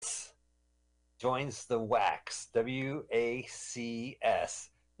joins the WACS, WACS,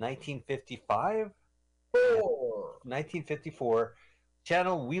 1955? 1954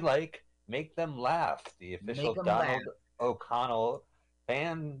 channel we like, Make Them Laugh, the Make official them Donald laugh. O'Connell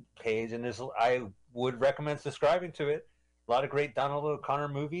fan page, and I would recommend subscribing to it. A lot of great Donald O'Connor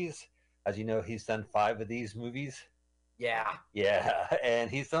movies. As you know, he's done 5 of these movies. Yeah. Yeah,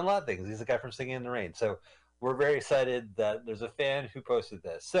 and he's done a lot of things. He's the guy from Singing in the Rain. So we're very excited that there's a fan who posted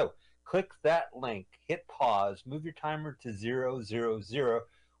this. So click that link, hit pause, move your timer to 000.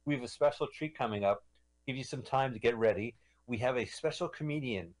 We have a special treat coming up. Give you some time to get ready. We have a special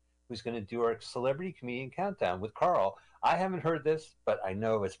comedian who's going to do our celebrity comedian countdown with Carl. I haven't heard this, but I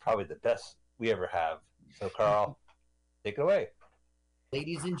know it's probably the best we ever have. So, Carl, take it away.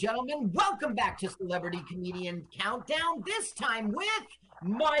 Ladies and gentlemen, welcome back to Celebrity Comedian Countdown, this time with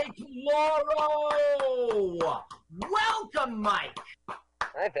Mike Lauro. Welcome, Mike.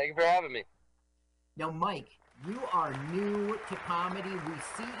 Hi, thank you for having me. Now, Mike, you are new to comedy. We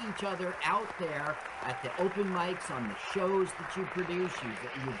see each other out there at the open mics, on the shows that you produce.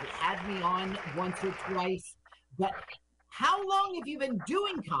 You've had me on once or twice. But how long have you been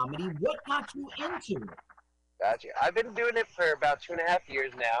doing comedy? What got you into it? Gotcha. I've been doing it for about 2.5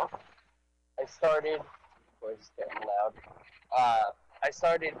 years now. I started, voice is getting loud. I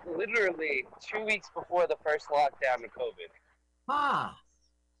started literally 2 weeks before the first lockdown of COVID. Ah.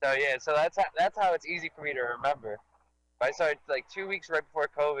 So yeah, so that's how it's easy for me to remember. I started like 2 weeks right before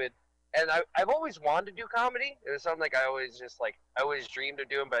COVID, and I've always wanted to do comedy. It was something I always dreamed of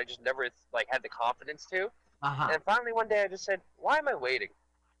doing, but I just never had the confidence to. Uh-huh. And finally one day I just said, why am I waiting?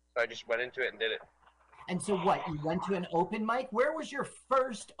 So I just went into it and did it. And so what, you went to an open mic? Where was your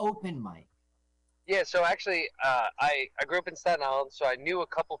first open mic? Yeah, so actually, I grew up in Staten Island, so I knew a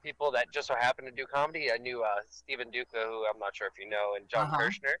couple people that just so happened to do comedy. I knew Steven Duca, who I'm not sure if you know, and John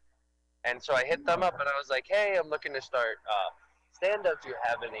Kirshner. And so I hit them up, and I was like, hey, I'm looking to start stand-up. Do you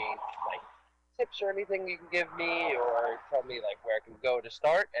have any tips or anything you can give me, or tell me where I can go to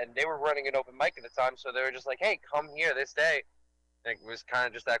start? And they were running an open mic at the time, so they were just like, hey, come here this day. And it was kind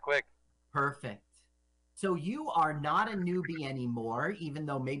of just that quick. Perfect. So you are not a newbie anymore, even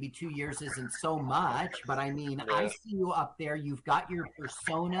though maybe 2 years isn't so much. But I mean, I see you up there. You've got your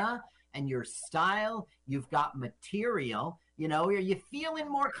persona and your style. You've got material. You know, are you feeling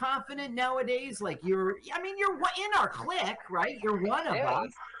more confident nowadays? You're in our clique, right? You're one of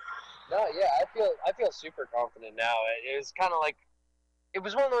us. No, yeah, I feel super confident now. It was kind of it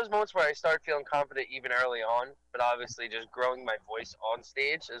was one of those moments where I started feeling confident even early on, but obviously just growing my voice on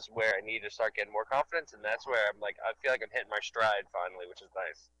stage is where I need to start getting more confidence, and that's where I feel like I'm hitting my stride finally, which is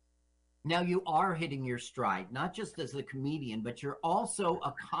nice. Now you are hitting your stride, not just as a comedian, but you're also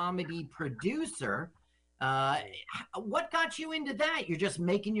a comedy producer. What got you into that? You're just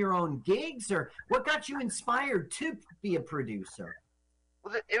making your own gigs, or what got you inspired to be a producer?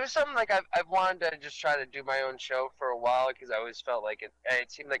 Well, it was something I've wanted to just try to do my own show for a while, because I always felt like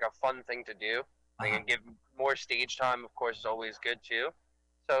it seemed like a fun thing to do. And give more stage time, of course, is always good too.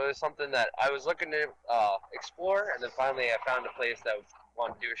 So it was something that I was looking to explore, and then finally I found a place that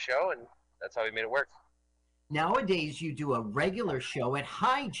wanted to do a show, and that's how we made it work. Nowadays, you do a regular show at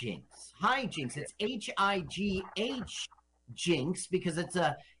Hijinks. Hijinks. It's H-I-G-H Jinx, because it's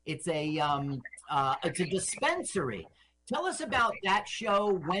a dispensary. Tell us about that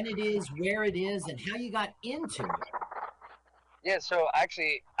show, when it is, where it is, and how you got into it. Yeah, so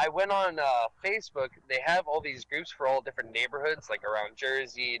actually, I went on Facebook. They have all these groups for all different neighborhoods, like around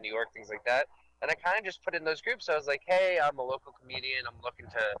Jersey, New York, things like that. And I kind of just put in those groups. I was like, hey, I'm a local comedian. I'm looking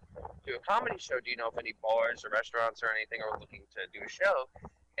to do a comedy show. Do you know if any bars or restaurants or anything are looking to do a show?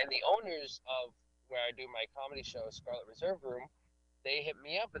 And the owners of where I do my comedy show, Scarlet Reserve Room, they hit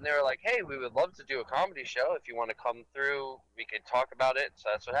me up, and they were like, hey, we would love to do a comedy show. If you want to come through, we could talk about it. So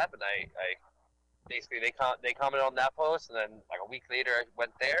that's what happened. Basically, they commented on that post, and then a week later I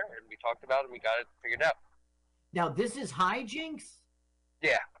went there, and we talked about it, and we got it figured out. Now, this is Hijinks?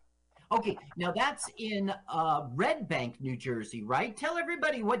 Yeah. Okay, now that's in Red Bank, New Jersey, right? Tell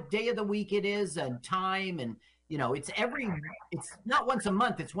everybody what day of the week it is and time, and, it's not once a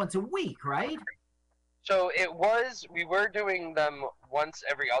month, it's once a week, right? So we were doing them once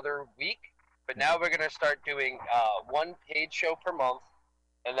every other week, but now we're going to start doing one paid show per month,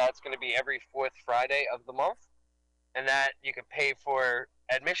 and that's going to be every fourth Friday of the month. And that you can pay for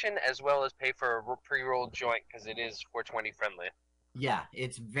admission as well as pay for a pre-rolled joint, because it is 420 friendly. Yeah,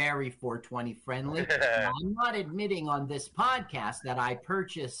 it's very 420 friendly. I'm not admitting on this podcast that I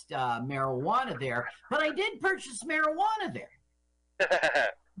purchased marijuana there, but I did purchase marijuana there.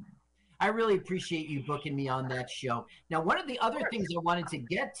 I really appreciate you booking me on that show. Now, one of the other things I wanted to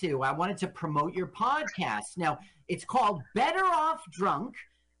get to, I wanted to promote your podcast. Now, it's called Better Off Drunk.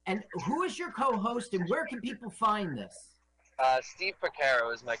 And who is your co-host, and where can people find this? Steve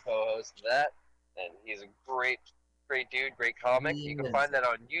Picaro is my co-host of that, and he's a great dude, great comic. You can find that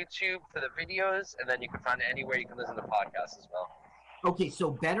on YouTube for the videos, and then you can find it anywhere you can listen to podcasts as well. Okay,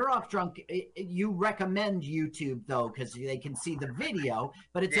 so Better Off Drunk, you recommend YouTube, though, because they can see the video,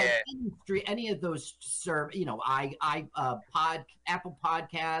 but it's on any of those, Apple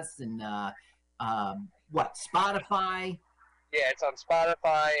Podcasts and, Spotify? Yeah, it's on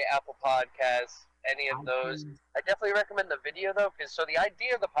Spotify, Apple Podcasts, any of those. I definitely recommend the video, though, because the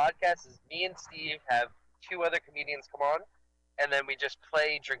idea of the podcast is me and Steve have 2 other comedians come on, and then we just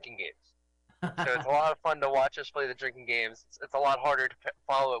play drinking games. So it's a lot of fun to watch us play the drinking games. It's a lot harder to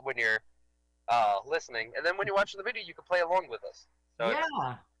follow it when you're listening. And then when you watch the video, you can play along with us. So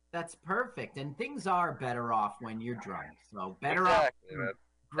yeah, that's perfect. And things are better off when you're drunk. So better exactly, off. Man.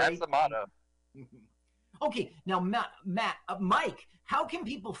 That's the motto. Okay, now, Mike, how can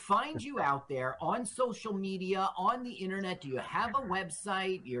people find you out there on social media, on the internet? Do you have a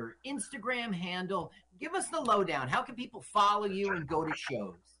website, your Instagram handle? Give us the lowdown. How can people follow you and go to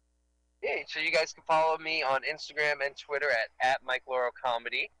shows? Yeah, so you guys can follow me on Instagram and Twitter at Mike Loro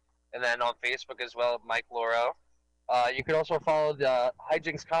Comedy, and then on Facebook as well, Mike Loro. You can also follow the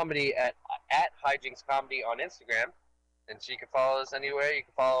Hijinks Comedy at Hijinks Comedy on Instagram, and so you can follow us anywhere. You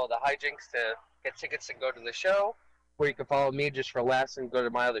can follow the Hijinks to get tickets and go to the show, or you can follow me just for laughs and go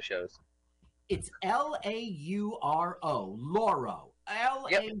to my other shows. It's Lauro, Loro,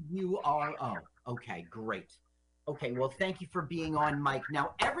 Lauro. Okay, great. Okay, well, thank you for being on, Mike.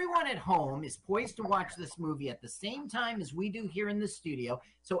 Now, everyone at home is poised to watch this movie at the same time as we do here in the studio.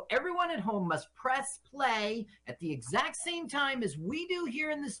 So everyone at home must press play at the exact same time as we do here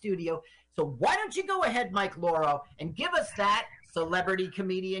in the studio. So why don't you go ahead, Mike Loro, and give us that celebrity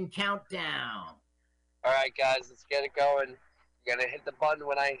comedian countdown. All right, guys, let's get it going. You're going to hit the button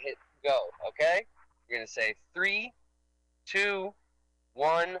when I hit go, okay? You're going to say 3, 2,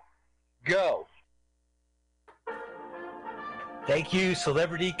 1, go. Thank you,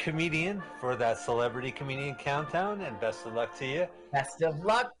 celebrity comedian, for that celebrity comedian countdown, and best of luck to you. Best of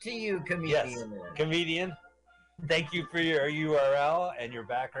luck to you, comedian. Yes, comedian. Thank you for your URL and your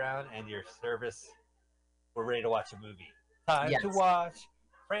background and your service. We're ready to watch a movie. Time to watch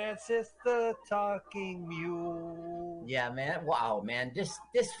Francis the Talking Mule. Yeah, man. Wow, man. This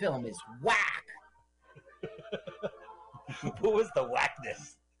film is whack. What was the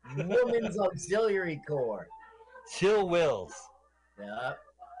whackness? Women's Auxiliary Corps. Chill Wills. Yep.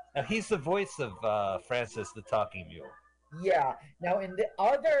 Now, he's the voice of Francis the Talking Mule. Yeah. Now, in the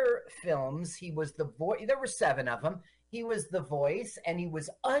other films, he was the voice. There were 7 of them. He was the voice, and he was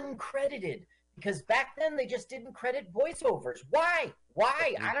uncredited. Because back then, they just didn't credit voiceovers. Why?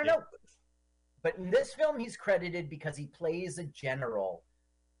 I don't know. But in this film, he's credited because he plays a general.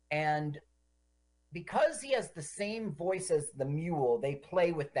 And because he has the same voice as the mule, they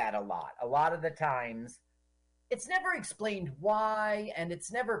play with that a lot. A lot of the times, it's never explained why, and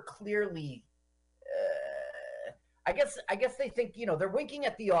it's never clearly... I guess they think, they're winking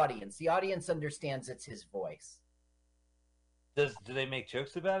at the audience. The audience understands it's his voice. Do they make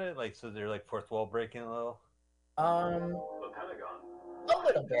jokes about it? So they're like fourth wall breaking a little? A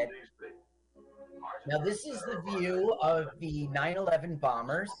little bit. Now, this is the view of the 9/11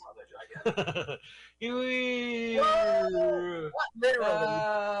 bombers. Whoa!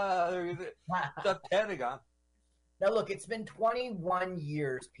 Literally. The Pentagon. Now, look, it's been 21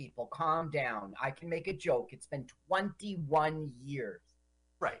 years, people. Calm down. I can make a joke. It's been 21 years.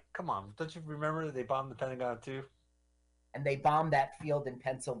 Right. Come on. Don't you remember they bombed the Pentagon, too? And they bombed that field in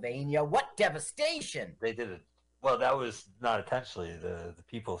Pennsylvania. What devastation! They did it. Well, that was not intentionally. The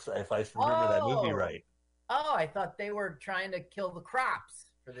people, if I remember that movie right. Oh, I thought they were trying to kill the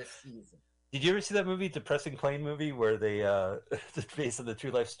crops for this season. Did you ever see that movie, Depressing Plane movie, where they, it's based on the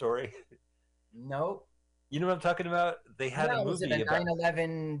true life story? Nope. You know what I'm talking about? They had a movie about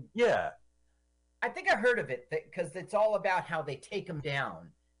 9/11. Yeah. I think I heard of it because it's all about how they take them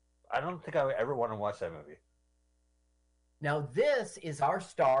down. I don't think I ever want to watch that movie. Now, this is our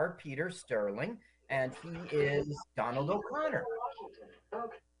star, Peter Sterling, and he is Donald O'Connor.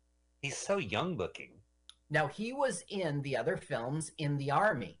 He's so young looking. Now, he was in the other films in the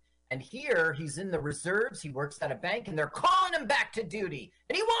Army. And here, he's in the reserves. He works at a bank, and they're calling him back to duty.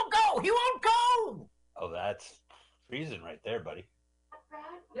 And he won't go! He won't go! Oh, that's treason right there, buddy.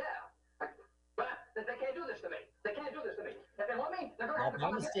 Yeah. But they can't do this to me. They can't do this to me. If they want me, they're going to have to...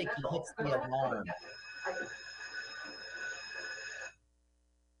 By mistake, he hits the alarm.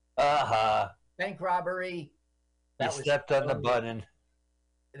 Bank robbery. He stepped on the button.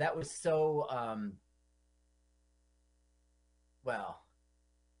 That was so, well.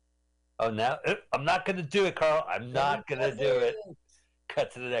 Oh, now I'm not going to do it, Carl. I'm not going to do it.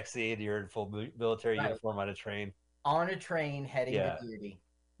 Cut to the next scene. You're in full military uniform on a train. On a train heading to duty.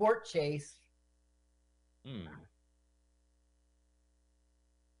 Fort Chase.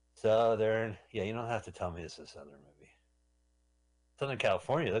 Southern. Yeah, you don't have to tell me this is a Southern movie. Southern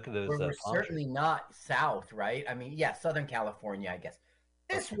California. Look at those. We're certainly not South, right? I mean, yeah, Southern California, I guess.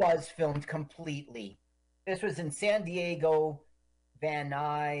 This was filmed completely. This was in San Diego, Van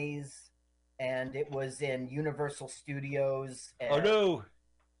Nuys, and it was in Universal Studios. Oh, no.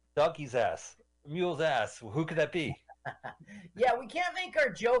 Donkey's ass. Mule's ass. Who could that be? Yeah, we can't make our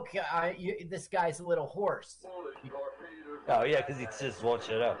joke. This guy's a little horse. Oh, yeah, because he just won't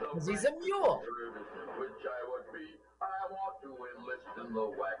shut up. Because he's a mule. Which I would be. I want to enlist in the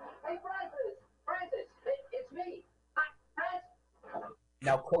wax. Hey, Francis, it's me. Francis.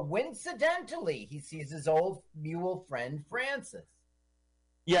 Now, coincidentally, he sees his old mule friend, Francis.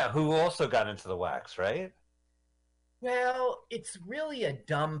 Yeah, who also got into the wax, right? Well, it's really a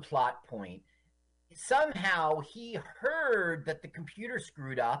dumb plot point. Somehow he heard that the computer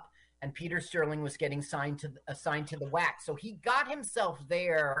screwed up and Peter Sterling was getting assigned to the wax. So he got himself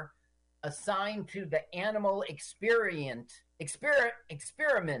there assigned to the animal experiments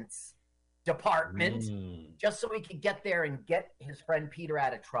department just so he could get there and get his friend Peter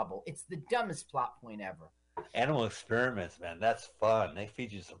out of trouble. It's the dumbest plot point ever. Animal experiments, man. That's fun. They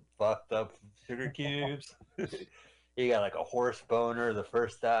feed you some fucked up sugar cubes. You got like a horse boner the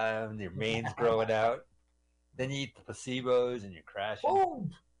first time. Your mane's growing out. Then you eat the placebos and you're crashing. Oh,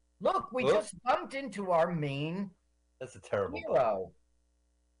 look, we just bumped into our main That's a terrible hero.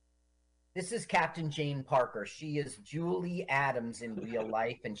 This is Captain Jane Parker. She is Julie Adams in real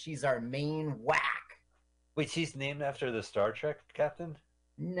life, and she's our main whack. Wait, she's named after the Star Trek captain?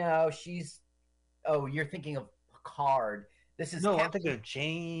 No, she's... Oh, you're thinking of Picard. This is No, I'm thinking of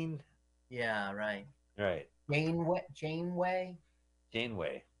Jane. Yeah, right. Right. Janeway?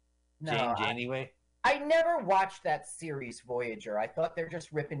 Janeway. No, Janeway? I never watched that series, Voyager. I thought they're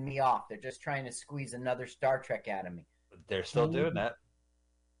just ripping me off. They're just trying to squeeze another Star Trek out of me. They're still doing that.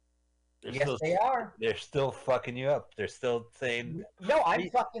 They are. They're still fucking you up. They're still saying... No, I'm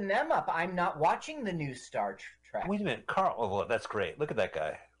fucking them up. I'm not watching the new Star Trek. Wait a minute, Carl. Oh, well, that's great. Look at that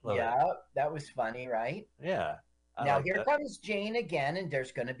guy. Love it. That was funny, right? Yeah. Now here comes Jane again, and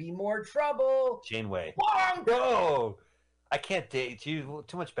there's going to be more trouble. Janeway. Bonk! No! I can't date you.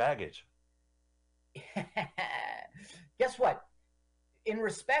 Too much baggage. Guess what? I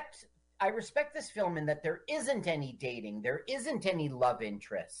respect this film in that there isn't any dating. There isn't any love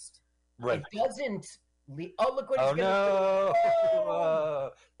interest. Right. It doesn't... Oh, look what he's going to do. Oh,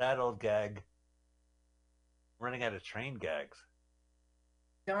 that old gag. Running out of train gags.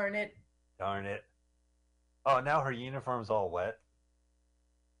 Darn it. Oh, now her uniform's all wet.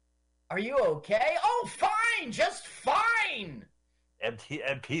 Are you okay? Oh, fine! Just fine!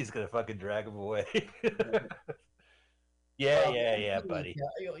 MP's gonna fucking drag him away. Yeah, buddy.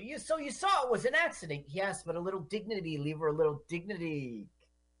 So you saw it was an accident. Yes, but a little dignity. Leave her a little dignity.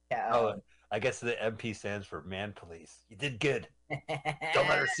 Oh, I guess the MP stands for man police. You did good. Don't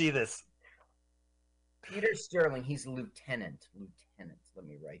let her see this. Peter Sterling, he's lieutenant. Let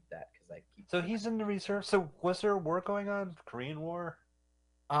me write that because I keep. So he's in the reserve. So was there a war going on? Korean War?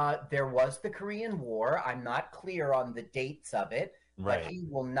 There was the Korean War. I'm not clear on the dates of it, right. But he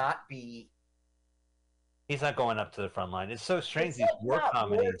will not be. He's not going up to the front line. It's so strange, these war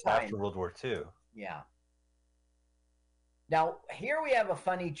comedies after World War II. Yeah. Now, here we have a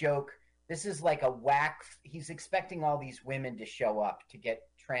funny joke. This is like a whack. He's expecting all these women to show up to get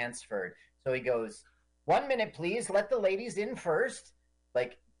transferred. So he goes, 1 minute, please. Let the ladies in first.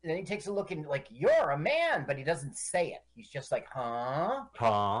 Like, then he takes a look and like, you're a man, but he doesn't say it. He's just like, huh?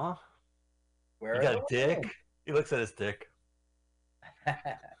 Huh? Where you got a dick? He looks at his dick.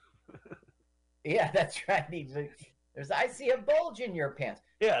 Yeah, that's right. I see a bulge in your pants.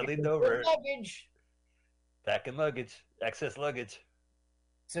 Yeah, I leaned over. Luggage. Packing luggage. Excess luggage.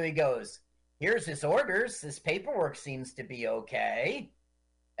 So he goes, here's his orders. His paperwork seems to be okay.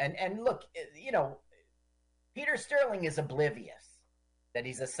 And look, Peter Sterling is oblivious that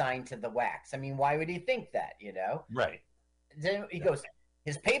he's assigned to the wax. I mean, why would he think that, Right. Then he goes,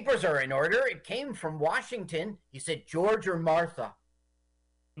 his papers are in order. It came from Washington. He said, George or Martha.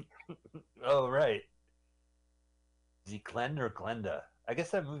 Oh, right. Is he Glenn or Glenda? I guess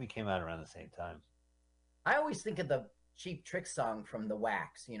that movie came out around the same time. I always think of the Cheap Trick song from the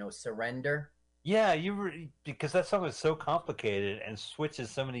Wax, Surrender. Yeah, because that song is so complicated and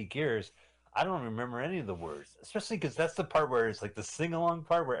switches so many gears. I don't remember any of the words, especially because that's the part where it's like the sing along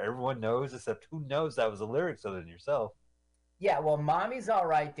part where everyone knows, except who knows that was the lyrics other than yourself. Yeah, well, mommy's all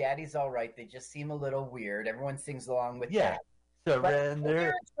right, daddy's all right. They just seem a little weird. Everyone sings along with Yeah, that. But the surrender.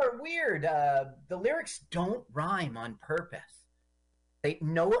 lyrics are weird. The lyrics don't rhyme on purpose.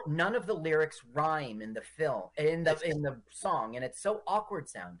 None of the lyrics rhyme in the film, in the song, and it's so awkward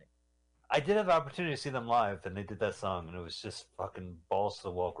sounding. I did have the opportunity to see them live, and they did that song, and it was just fucking balls to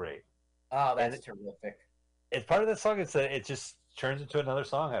the wall great. Oh, that's terrific. It's part of that song. It's it just turns into another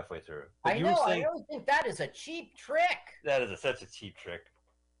song halfway through. But I know. I really think that is a cheap trick. That is such a cheap trick.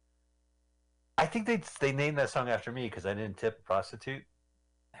 I think they named that song after me because I didn't tip a prostitute.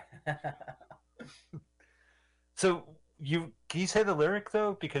 So can you say the lyric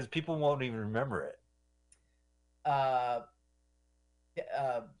though, because people won't even remember it.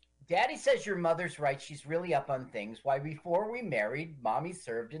 Daddy says your mother's right. She's really up on things. Why, before we married, Mommy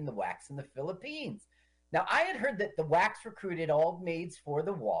served in the wax in the Philippines. Now, I had heard that the wax recruited old maids for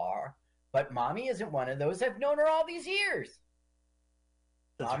the war, but Mommy isn't one of those. I've known her all these years.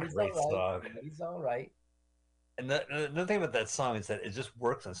 That's Mommy's a great song. Mommy's all right. And the thing about that song is that it just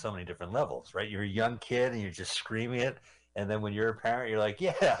works on so many different levels, right? You're a young kid and you're just screaming it. And then when you're a parent, you're like,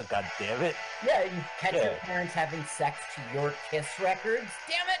 yeah, God damn it. Yeah, you catch your parents having sex to your Kiss records.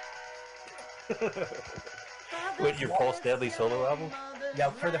 Damn it. What, your Paul Stanley solo album? Yeah,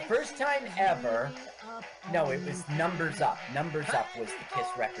 for the first time ever, no, it was Numbers Up. Numbers Up was the Kiss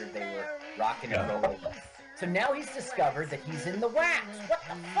record they were rocking and rolling. So now he's discovered that he's in the wax. What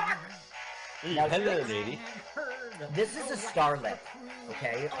the fuck? Now, hello, lady. This is a starlet,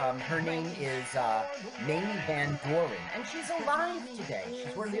 okay? Her name is Mamie Van Doren, and she's alive today.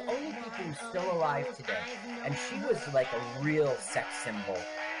 She's one of the only people who's still alive today. And she was like a real sex symbol.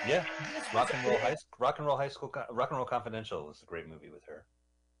 Yeah, Rock and Roll Confidential was a great movie with her.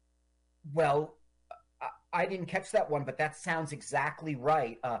 Well, I didn't catch that one, but that sounds exactly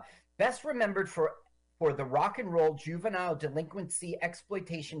right. Best remembered for the rock and roll juvenile delinquency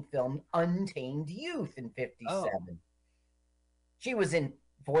exploitation film Untamed Youth in '57. Oh. She was in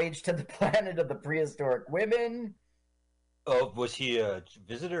Voyage to the Planet of the Prehistoric Women. Oh, was he a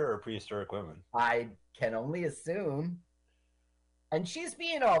visitor or prehistoric women? I can only assume. And she's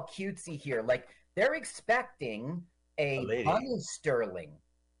being all cutesy here. Like, they're expecting a Bunny Sterling.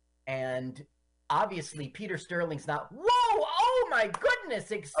 And obviously, Peter Sterling's not. Whoa! Oh, my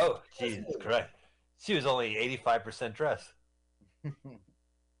goodness! Oh, Jesus Christ. She was only 85% dressed.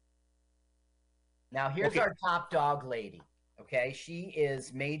 Now, here's our top dog lady. Okay? She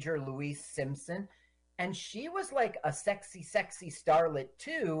is Major Louise Simpson. And she was like a sexy, sexy starlet,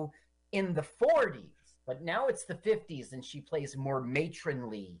 too, in the 40s. But now it's the 50s, and she plays more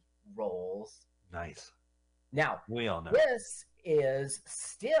matronly roles. Nice. Now, we all know this is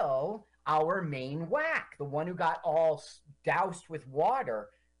still our main whack, the one who got all doused with water,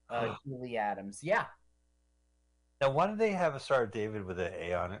 Julie Adams. Yeah. Now, why did they have a Star of David with an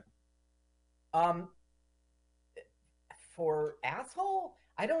A on it? For asshole?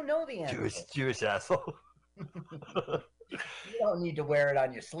 I don't know the answer. Jewish asshole. You don't need to wear it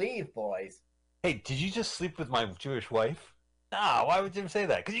on your sleeve, boys. Hey, did you just sleep with my Jewish wife? Nah, why would you say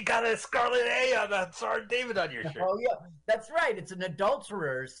that? Because you got a scarlet A on that Star of David on your shirt. Oh, yeah. That's right. It's an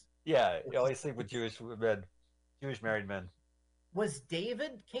adulterer's. Yeah, you always sleep with Jewish men, Jewish married men. Was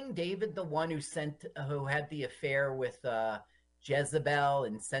King David, the one who had the affair with Jezebel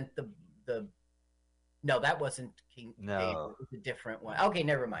and sent the? No, that wasn't King David. It was a different one. Okay,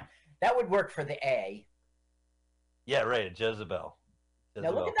 never mind. That would work for the A. Yeah, right. Jezebel.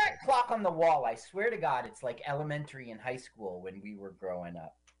 Now look at that clock on the wall. I swear to God, it's like elementary and high school when we were growing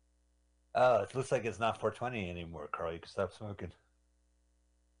up. Oh, it looks like it's not 420 anymore, Carl. You can stop smoking.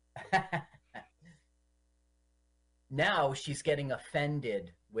 Now she's getting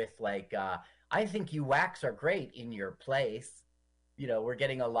offended with like, I think you wax are great in your place. You know, we're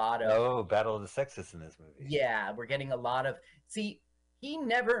getting a lot of... Oh, Battle of the Sexes in this movie. Yeah, we're getting a lot of... See, he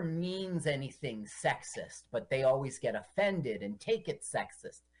never means anything sexist, but they always get offended and take it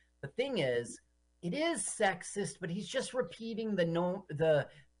sexist. The thing is, it is sexist, but he's just repeating the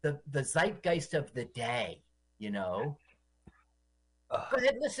zeitgeist of the day, you know? Go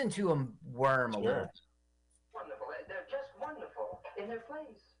ahead, listen to him worm a little. Wonderful. They're just wonderful in their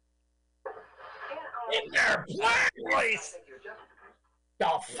place. In their place? The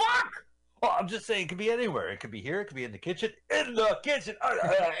fuck? Well, I'm just saying it could be anywhere. It could be here. It could be in the kitchen. In the kitchen.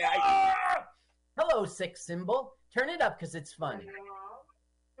 Hello, sex symbol. Turn it up because it's funny.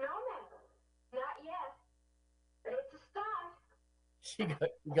 No, not yet. But it's a start.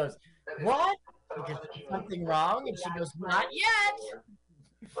 He goes, what? He goes, something wrong? And she goes, not yet.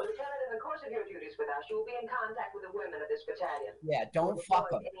 Well, Lieutenant, in the course of your duties with us, you will be in contact with the women of this battalion. Yeah, don't fuck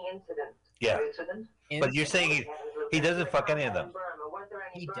them. Any incident? Yeah. Incident? But you're saying he doesn't fuck any of them. Was there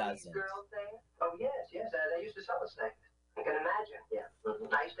any He Burmese doesn't. girls there? Oh, yes. They used to sell us things. I can imagine. Yeah.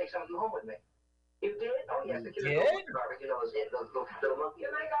 I used to take some of them home with me. You did? Oh, yes. The did? Barbecue, those little monkey.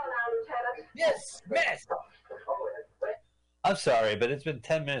 You may go now, Lieutenant. Yes, miss. Oh, wait. I'm sorry, but it's been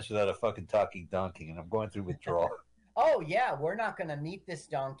 10 minutes without a fucking talking donkey, and I'm going through withdrawal. Oh, yeah, we're not going to meet this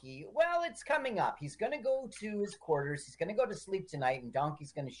donkey. Well, it's coming up. He's going to go to his quarters. He's going to go to sleep tonight, and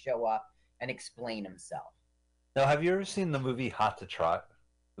Donkey's going to show up and explain himself. Now, have you ever seen the movie Hot to Trot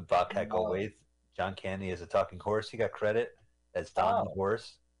with Bobcat No. Goldthwait? John Candy as a talking horse. He got credit as Don the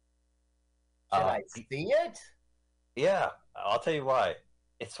horse. Should I see it? Yeah, I'll tell you why.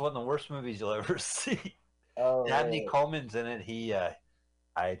 It's one of the worst movies you'll ever see. Oh, Dabney Coleman's in it.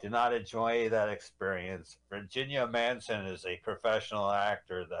 I did not enjoy that experience. Virginia Manson is a professional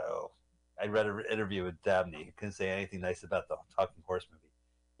actor, though. I read an interview with Dabney. He couldn't say anything nice about the talking horse movie.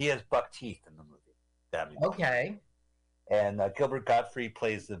 He has buck teeth in the movie. Dabney. Okay. And Gilbert Gottfried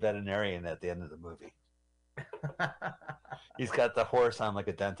plays the veterinarian at the end of the movie. He's got the horse on like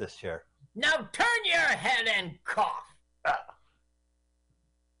a dentist chair. Now turn your head and cough.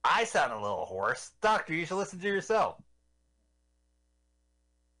 I sound a little hoarse. Doctor, you should listen to yourself.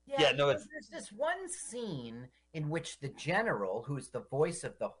 Yeah, no, it's... There's this one scene in which the general, who's the voice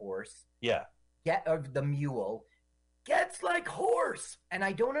of the horse, of the mule, gets like horse. And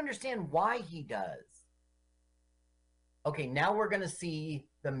I don't understand why he does. Okay, now we're going to see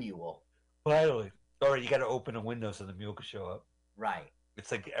the mule. Finally. All right, you got to open a window so the mule can show up. Right.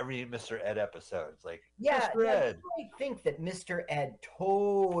 It's like every Mr. Ed episode. It's like, yeah, Mr. Ed. I think that Mr. Ed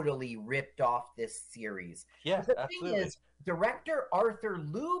totally ripped off this series. Yeah, the absolutely. thing is, director Arthur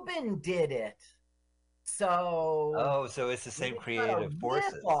Lubin did it. So... so it's the same creative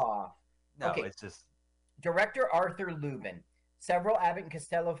forces. Off. No, okay. it's just... Director Arthur Lubin. Several Abbott and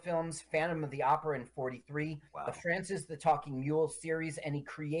Costello films, Phantom of the Opera in 1943, the Francis the Talking Mule series, and he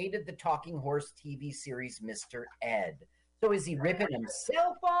created the Talking Horse TV series, Mr. Ed. So is he ripping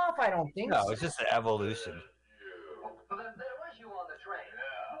himself off? I don't think so. No, it's just an evolution. There was you on the train.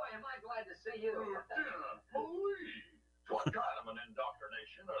 Yeah. Boy, am I glad to see you. Police! What kind of an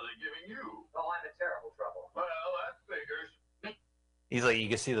indoctrination are they giving you? Oh, I'm in terrible trouble. Well, that figures. He's like, you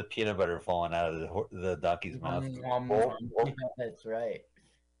can see the peanut butter falling out of the donkey's mouth. That's right.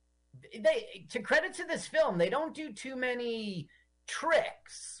 To credit to this film, they don't do too many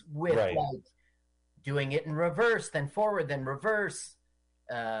tricks with like doing it in reverse, then forward, then reverse.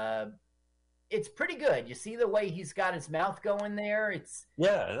 It's pretty good. You see the way he's got his mouth going there? It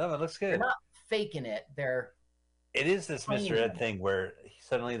looks good. They're not faking it. It is this Mr. Ed thing where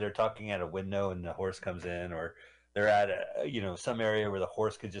suddenly they're talking at a window and the horse comes in, or they're at some area where the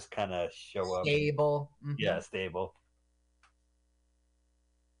horse could just kind of show up. Stable. Mm-hmm. Yeah, stable.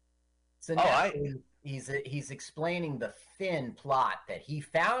 So now he's explaining the thin plot that he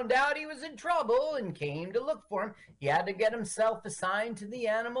found out he was in trouble and came to look for him. He had to get himself assigned to the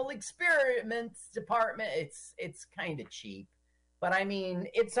animal experiments department. It's kind of cheap, but I mean,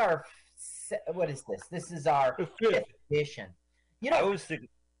 it's our what is this? This is our fifth edition. I was thinking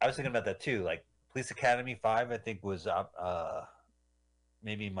about that too. Like Police Academy 5, I think was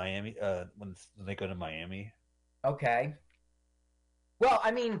maybe Miami when they go to Miami. Okay. Well,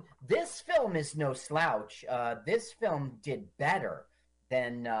 I mean, this film is no slouch. This film did better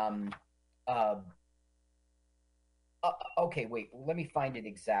than. Okay, wait. Let me find it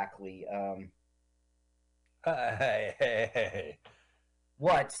exactly. Hey.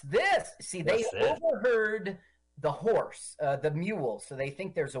 What's this? See, they overheard the horse, the mule, so they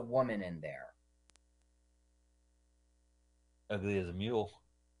think there's a woman in there. Ugly as a mule.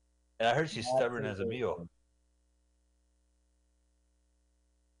 And I heard she's stubborn as a mule.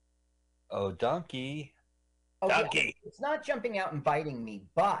 Oh, donkey. Donkey! Yeah, it's not jumping out and biting me,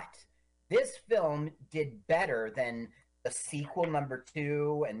 but this film did better than the sequel number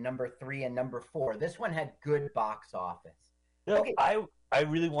 2 and number 3 and number 4. This one had good box office. Okay. I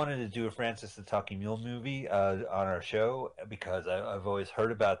really wanted to do a Francis the Talking Mule movie on our show because I've always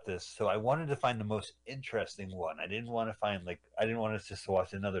heard about this. So I wanted to find the most interesting one. I didn't want to just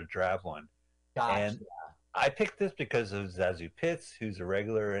watch another drab one. Gotcha. And I picked this because of Zazie Pitts, who's a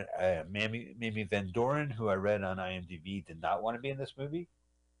regular. Mamie Van Doren, who I read on IMDb, did not want to be in this movie.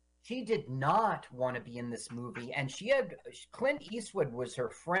 She did not want to be in this movie, and Clint Eastwood was her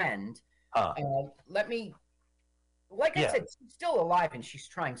friend. I said, she's still alive, and she's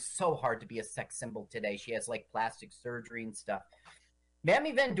trying so hard to be a sex symbol today. She has like plastic surgery and stuff.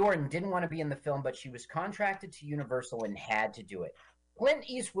 Mammy Van Doren didn't want to be in the film, but she was contracted to Universal and had to do it. Clint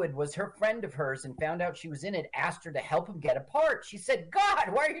Eastwood was her friend of hers and found out she was in it, asked her to help him get a part. She said, God,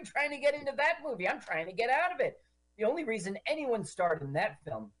 why are you trying to get into that movie? I'm trying to get out of it. The only reason anyone starred in that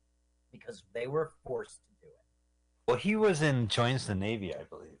film because they were forced to do it. Well, he was in Joins the Navy, I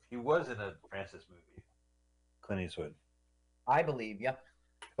believe. He was in a Francis movie. Clint Eastwood. I believe, yep.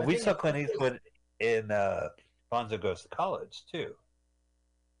 But we saw Clint Eastwood in Bonzo Goes to College, too.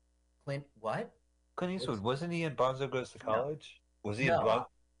 Clint, what? Clint Eastwood, wasn't he in Bonzo Goes to College? No. Was he in Bonzo?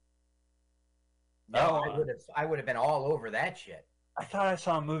 No, I would have been all over that shit. I thought I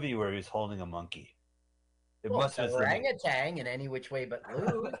saw a movie where he was holding a monkey. It must have been orangutan in Any Which Way But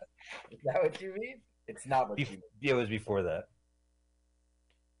Loose. Is that what you mean? It's not what you mean. It was before that.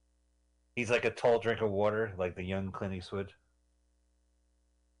 He's like a tall drink of water, like the young Clint Eastwood.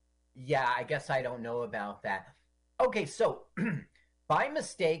 Yeah, I guess I don't know about that. Okay, so by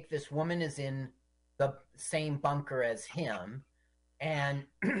mistake, this woman is in the same bunker as him, and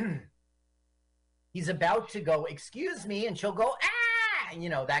he's about to go, excuse me, and she'll go, ah, you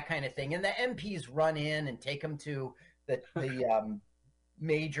know, that kind of thing. And the MPs run in and take him to the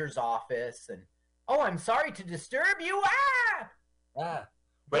major's office, and, oh, I'm sorry to disturb you, But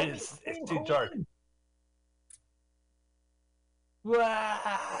it's too dark.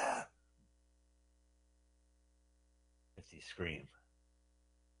 Wah! Let's see, scream.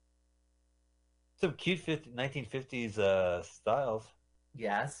 Some cute 1950s styles.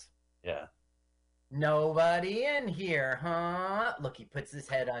 Yes. Yeah. Nobody in here, huh? Look, he puts his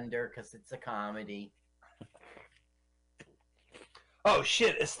head under because it's a comedy. Oh,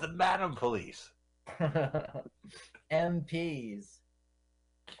 shit, it's the Madam Police. MPs.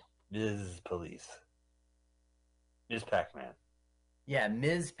 Ms. Police. Ms. Pac-Man. Yeah,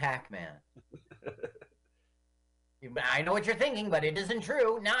 Ms. Pac-Man. I know what you're thinking, but it isn't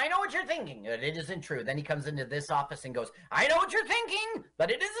true. Now, I know what you're thinking, but it isn't true. Then he comes into this office and goes, I know what you're thinking, but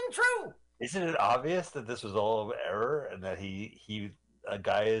it isn't true. Isn't it obvious that this was all error and that a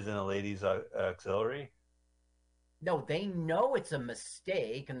guy is in a ladies' auxiliary? No, they know it's a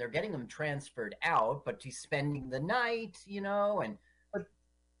mistake, and they're getting him transferred out, but he's spending the night, you know, and... But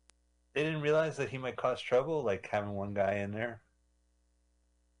they didn't realize that he might cause trouble, like having one guy in there?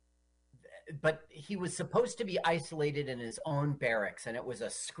 But he was supposed to be isolated in his own barracks, and it was a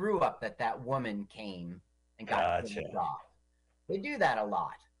screw-up that woman came and got him off. They do that a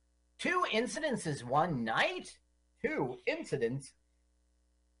lot. 2 incidences one night? 2 incidents?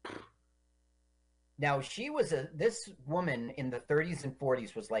 Now, this woman in the 30s and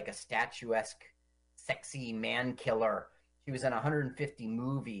 40s was like a statuesque, sexy man killer. She was in 150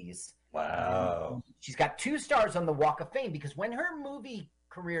 movies. Wow. She's got 2 stars on the Walk of Fame because when her movie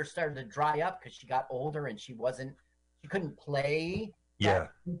career started to dry up because she got older and she couldn't play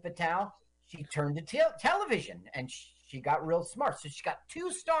Fatale, she turned to television and she got real smart. So she got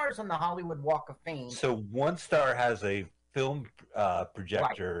 2 stars on the Hollywood Walk of Fame. So one star has a film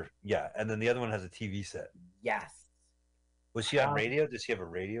projector, right. And then the other one has a TV set. Yes. Was she on radio? Does she have a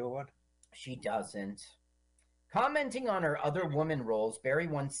radio one? She doesn't. Commenting on her other woman roles, Barry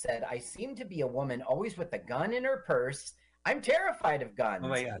once said, I seem to be a woman always with a gun in her purse. I'm terrified of guns. Oh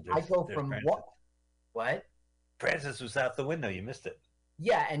my God, I go from what? Francis was out the window. You missed it.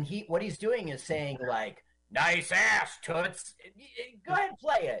 Yeah, and what he's doing is saying like, nice ass, toots. Go ahead,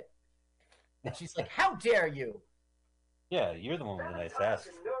 play it. And she's like, how dare you? Yeah, you're the one with the nice ass.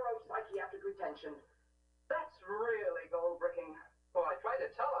 Neuropsychiatric retention. That's really gold-bricking. Oh, I tried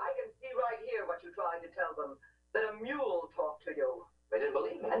to tell her. I can see right here what you tried to tell them. That a mule talked to you. They didn't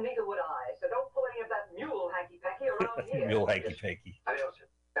believe me. And neither would I. So don't pull any of that mule hanky-panky around here. Mule hanky-panky.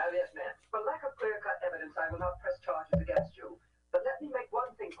 Yes, ma'am. For lack of clear-cut evidence, I will not press charges against you. But let me make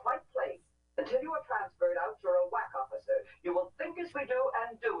one thing quite plain. Until you are transferred out, you're a whack officer. You will think as we do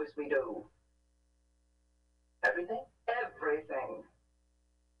and do as we do. Everything? Everything.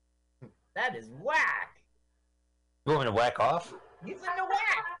 That is whack. You want me to whack off? He's in the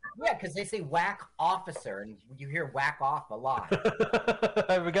whack. Yeah, because they say whack officer, and you hear whack off a lot.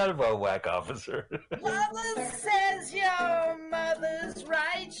 I forgot about whack officer. Mother says your mother's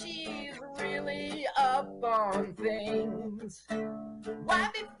right. She's really up on things. Why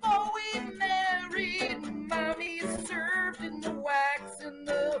before we married, Mommy served in the wax in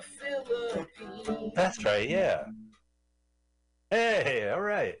the Philippines. That's right, yeah. Hey, all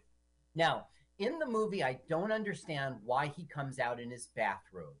right. Now, in the movie, I don't understand why he comes out in his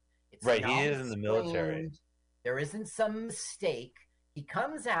bathrobe. It's right, he is in the military. There isn't some mistake. He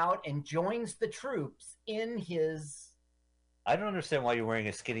comes out and joins the troops in his I don't understand why you're wearing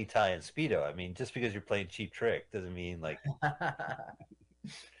a skinny tie and Speedo. I mean, just because you're playing Cheap Trick doesn't mean like.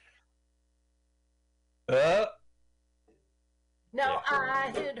 Now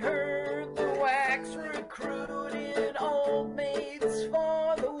I had heard the wax recruited old maids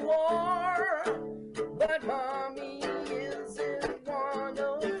for the war, but Mommy isn't one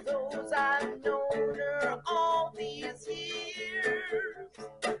of those. I've known her all these years.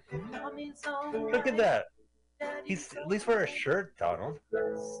 Mommy's always Look at that. He's at least wear a shirt, Donald.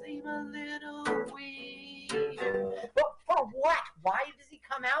 seem a little weird. But for what? Why does he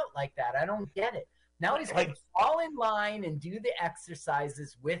come out like that? I don't get it. Now he's going to fall in line and do the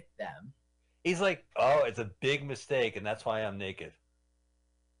exercises with them. He's like, oh, it's a big mistake, and that's why I'm naked.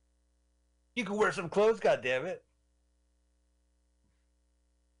 You can wear some clothes, goddammit.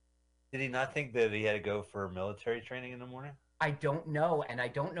 Did he not think that he had to go for military training in the morning? I don't know, and I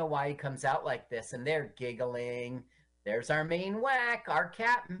don't know why he comes out like this, and they're giggling. There's our main whack, our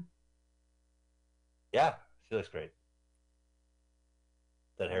captain. Yeah, she looks great.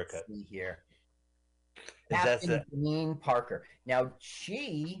 That haircut. Let's see here. Is that Captain Janine Parker. Now,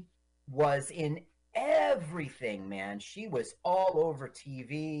 she was in everything, man. She was all over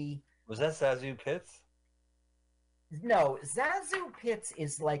TV. Was that Zazu Pitts? No, Zazu Pitts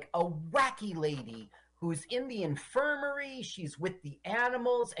is like a wacky lady who's in the infirmary. She's with the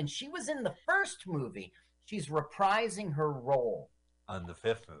animals, and she was in the first movie. She's reprising her role. On the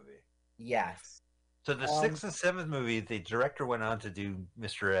fifth movie. Yes. So the sixth and seventh movie, the director went on to do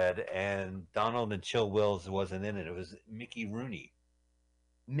Mr. Ed, and Donald and Chill Wills wasn't in it. It was Mickey Rooney.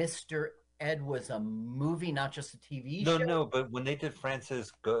 Mr. Ed was a movie, not just a TV show? No, but when they did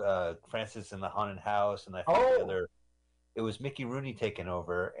Francis in the Haunted House, and I think the other, it was Mickey Rooney taking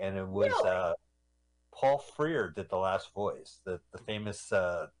over, and it was Paul Freer did the last voice, the famous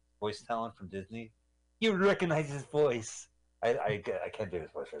voice talent from Disney. You would recognize his voice. I can't do his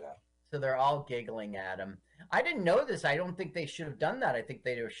voice right now. So they're all giggling at him. I didn't know this. I don't think they should have done that. I think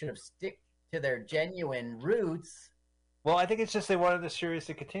they should have stick to their genuine roots. Well, I think it's just they wanted the series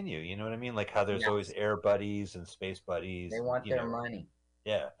to continue. You know what I mean? Like how there's always air buddies and space buddies. They want their money.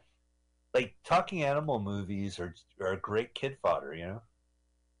 Yeah. Like talking animal movies are great kid fodder, you know?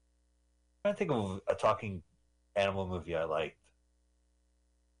 I'm trying to think of a talking animal movie I liked.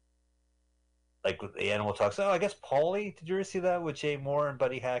 Like the animal talks. Oh, I guess Paulie. Did you ever see that with Jay Moore and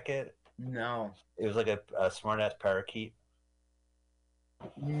Buddy Hackett? No. It was like a smart-ass parakeet.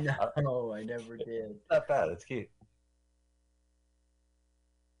 No, I never did. Not bad. It's cute.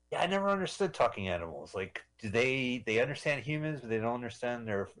 Yeah, I never understood talking animals. Like, do they understand humans, but they don't understand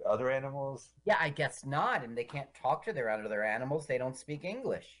their other animals? Yeah, I guess not. And they can't talk to their other animals. They don't speak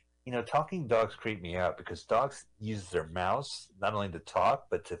English. You know, talking dogs creep me out because dogs use their mouths not only to talk,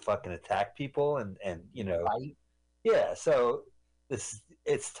 but to fucking attack people and you know. Right? Yeah, so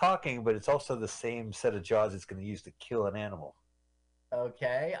it's talking, but it's also the same set of jaws it's going to use to kill an animal.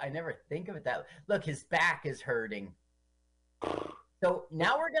 Okay, I never think of it that way. Look, his back is hurting. So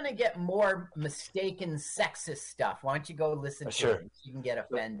now we're going to get more mistaken sexist stuff. Why don't you go listen to it? You can get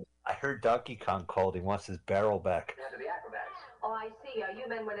offended. I heard Donkey Kong called. He wants his barrel back. To the acrobats. Oh, I see. You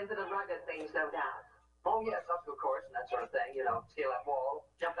men went into the rugged things, no doubt. Oh, yes, obstacle course and that sort of thing. You know, scale that wall,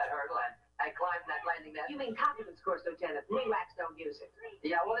 jump that hurdle, and climb that landing net. You mean confidence course, Lieutenant? We wax don't use it.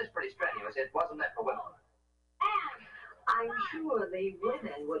 Yeah, well, it's pretty strenuous. It wasn't meant for women. And I'm sure the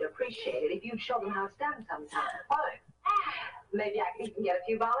women would appreciate it if you'd show them how it's done sometime. Fine. Maybe I can even get a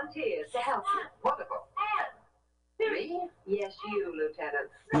few volunteers to help you. Wonderful. Me? Yes, you,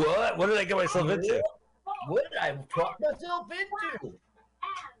 Lieutenant. What? What did I get myself into? What did I talk myself into?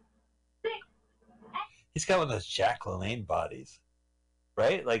 He's got one of those Jack LaLanne bodies,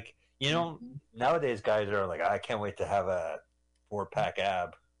 right? Like, you know, nowadays guys are like, I can't wait to have a 4-pack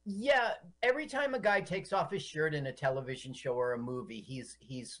ab. Yeah, every time a guy takes off his shirt in a television show or a movie,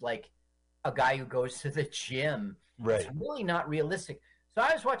 he's like a guy who goes to the gym. Right. It's really not realistic. So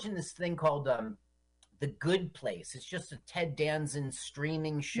I was watching this thing called The Good Place. It's just a Ted Danson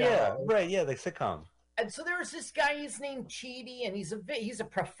streaming show. Yeah, right. Yeah, the sitcom. And so there was this guy, his name Cheedy, and he's a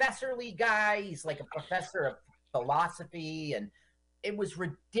professorly guy. He's like a professor of philosophy, and it was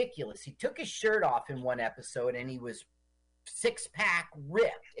ridiculous. He took his shirt off in one episode, and he was 6-pack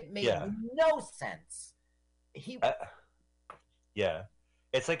ripped. It made no sense. Yeah.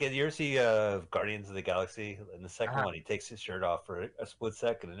 It's like, you ever see Guardians of the Galaxy? In the second one, he takes his shirt off for a split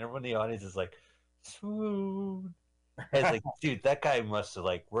second, and everyone in the audience is like, swoon. And it's like, dude, that guy must have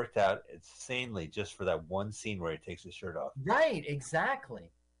like worked out insanely just for that one scene where he takes his shirt off. Right,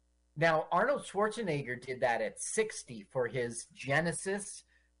 exactly. Now, Arnold Schwarzenegger did that at 60 for his Genesis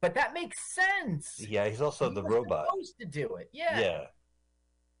But that makes sense. Yeah, he's also He the was robot. supposed to do it. Yeah. Yeah.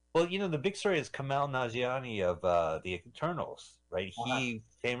 Well, the big story is Kamal Nanjiani of the Eternals, right? He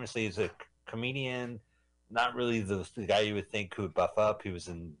famously is a comedian, not really the guy you would think who would buff up. He was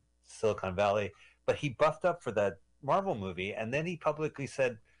in Silicon Valley, but he buffed up for that Marvel movie, and then he publicly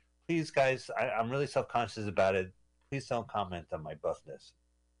said, "Please, guys, I'm really self-conscious about it. Please don't comment on my buffness."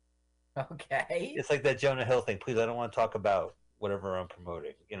 Okay. It's like that Jonah Hill thing. Please, I don't want to talk about whatever I'm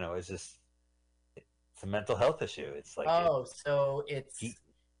promoting. It's just it's a mental health issue. It's like so it's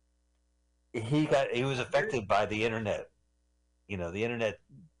he was affected by the internet. The internet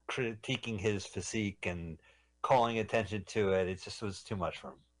critiquing his physique and calling attention to it. It just was too much for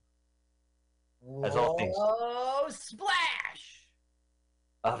him. As all things. Oh, splash!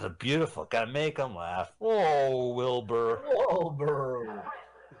 Oh, they're beautiful. Gotta make them laugh. Oh, Wilbur. Wilbur.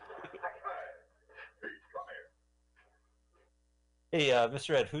 Hey,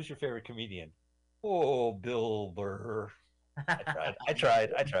 Mr. Ed, who's your favorite comedian? Oh, Bill Burr. I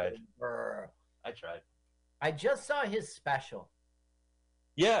tried. I just saw his special.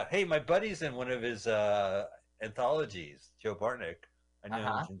 Yeah. Hey, my buddy's in one of his anthologies, Joe Bartnick. I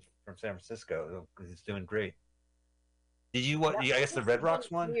know him from San Francisco. He's doing great. Did you I guess the Red Rocks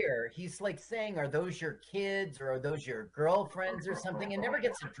one? Here, he's like saying, "Are those your kids or are those your girlfriends or something?" It never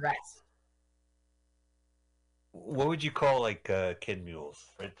gets addressed. What would you call kid mules?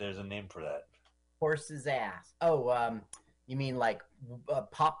 Right, there's a name for that. Horse's ass. Oh, you mean like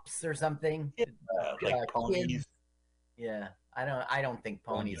pups or something? Yeah, like ponies. Kids. Yeah, I don't think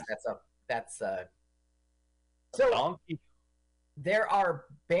ponies. That's So donkey. There are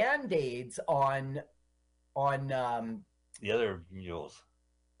band-aids on the other mules.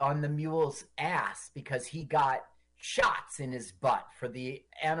 On the mule's ass because he got shots in his butt for the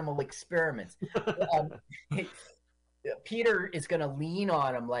animal experiments. Peter is going to lean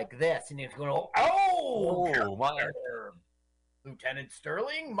on him like this, and he's going to, "Oh, my Lieutenant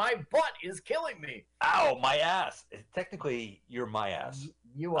Sterling, my butt is killing me." Ow, my ass. Technically, you're my ass.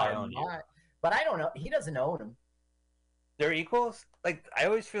 You are not. But I don't know. He doesn't own him. They're equals? Like, I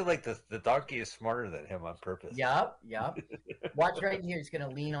always feel like the donkey is smarter than him on purpose. Yup. Watch right here. He's going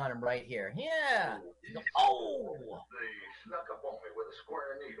to lean on him right here. Yeah. Oh! They snuck up on me with a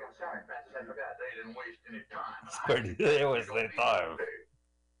square needle. Sorry, Francis, I forgot. They didn't waste any time. Square needle. They always waste time.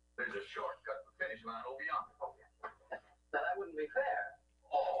 There's a shortcut to the finish line over yonder. Now, that wouldn't be fair.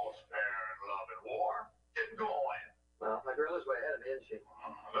 All's fair in love and war. Get going. Well, my girl is way ahead of me, isn't she?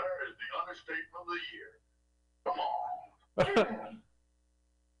 There is the understatement of the year. Come on.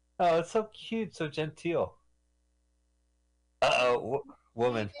 Oh, it's so cute, so genteel. Uh-oh,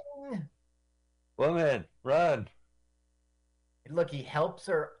 woman, run! Look, he helps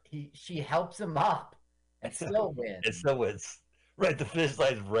her. She helps him up, and still wins. It still wins. Right, the finish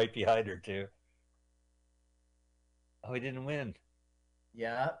line's right behind her too. Oh, he didn't win.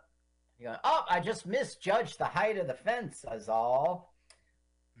 Yeah. Oh, I just misjudged the height of the fence. That's all.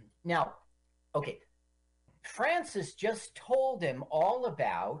 Now, okay. Francis just told him all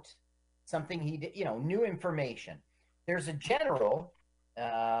about something he did, new information. There's a general,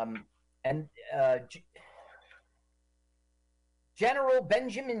 General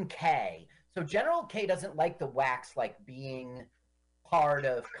Benjamin K. So General K doesn't like the wax, like being part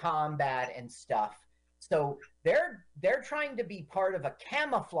of combat and stuff. So they're trying to be part of a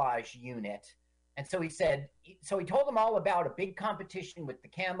camouflage unit. And so he told them all about a big competition with the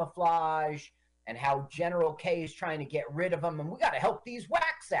camouflage and how General K is trying to get rid of them, and we got to help these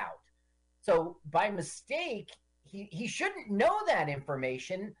wax out. So by mistake, he shouldn't know that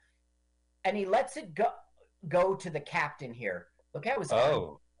information, and he lets it go to the captain here. Look how his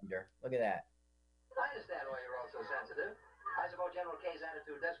under. Look at that. I understand why you're all so sensitive. I suppose General K's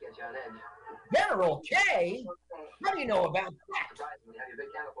attitude does get you on edge. General K? How do you know about that? Surprisingly, have your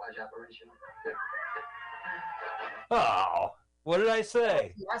big camouflage operation. Oh. What did I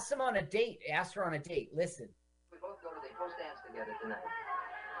say? You asked him on a date. Asked her on a date. Listen. We both go to the post dance together tonight.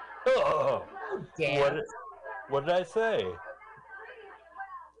 Oh, damn. What did I say?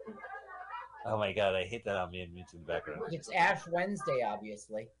 Oh my God, I hate that I'm being muted in the background. It's Ash Wednesday,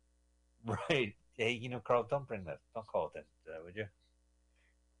 obviously. Right. Hey, Carl, don't call it that, would you?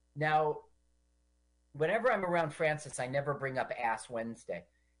 Now, whenever I'm around Francis, I never bring up Ash Wednesday.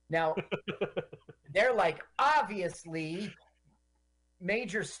 Now, they're like, obviously,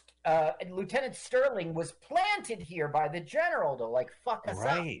 Lieutenant Sterling was planted here by the general to fuck us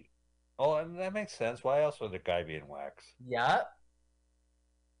up. Right. Oh, that makes sense. Why else would the guy be in wax? Yep.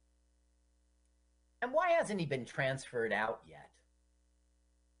 And why hasn't he been transferred out yet?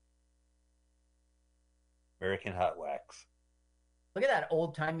 American Hot Wax. Look at that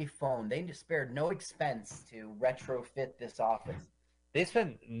old-timey phone. They spared no expense to retrofit this office. They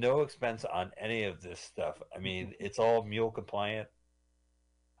spend no expense on any of this stuff. I mean, it's all mule compliant.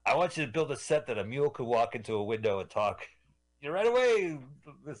 I want you to build a set that a mule could walk into a window and talk. You're right away,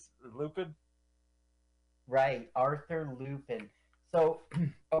 Miss Lupin. Right, Arthur Lupin. So,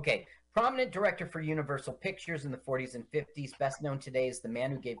 okay, prominent director for Universal Pictures in the 40s and 50s, best known today as the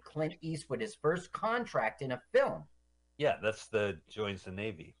man who gave Clint Eastwood his first contract in a film. Yeah, that's the joins the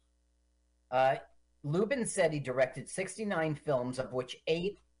Navy. Lubin said he directed 69 films, of which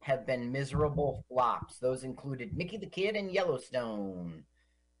 8 have been miserable flops. Those included Mickey the Kid and Yellowstone.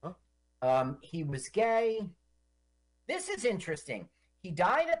 Huh? He was gay. This is interesting. He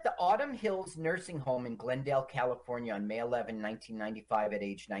died at the Autumn Hills Nursing Home in Glendale, California on May 11, 1995 at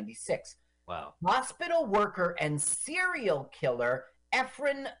age 96. Wow. Hospital worker and serial killer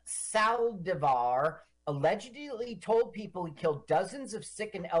Efren Saldivar allegedly told people he killed dozens of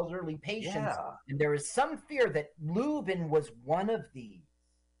sick and elderly patients, and there is some fear that Lubin was one of these.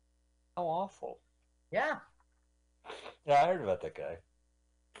 How awful. Yeah. Yeah, I heard about that guy.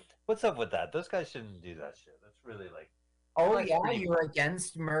 What's up with that? Those guys shouldn't do that shit. That's really like... Oh, yeah, you're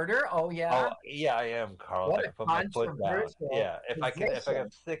against murder? Oh, yeah. Oh, yeah, I am, Carl. What I can put my foot down. Yeah, if I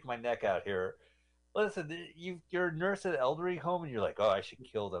can stick my neck out here. Listen, you're a nurse at an elderly home, and you're like, oh, I should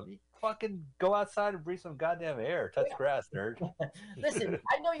kill them. You fucking go outside and breathe some goddamn air. Touch grass, nerd. Listen,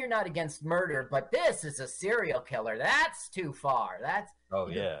 I know you're not against murder, but this is a serial killer. That's too far. That's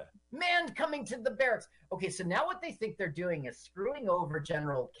man coming to the barracks. Okay, so now what they think they're doing is screwing over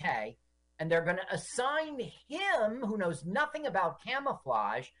General K, and they're going to assign him, who knows nothing about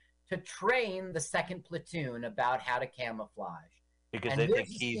camouflage, to train the 2nd Platoon about how to camouflage. Because they think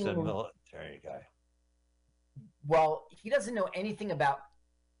he's a military guy. Well, he doesn't know anything about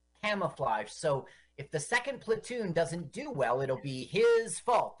camouflage. So if the 2nd Platoon doesn't do well, it'll be his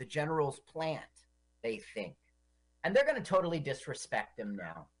fault, the general's plant, they think. And they're going to totally disrespect him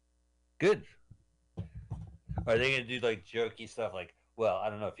now. Good. Are they going to do like jokey stuff like, well, I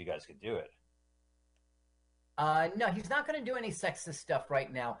don't know if you guys could do it. No, he's not going to do any sexist stuff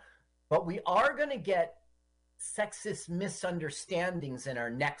right now. But we are going to get sexist misunderstandings in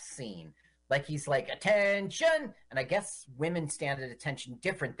our next scene. Like he's like, attention! And I guess women stand at attention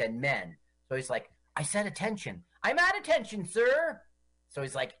different than men. So he's like, I said attention. I'm at attention, sir. So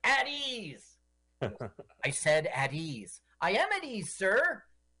he's like, at ease. I said at ease. I am at ease, sir.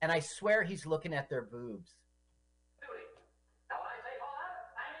 And I swear he's looking at their boobs. Now when I say fall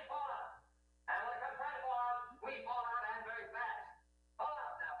out, I mean fall out. And when it comes time to fall out, we fall out and very fast. Fall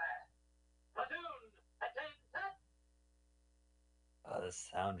out now fast. Platoon, attention, set. Oh,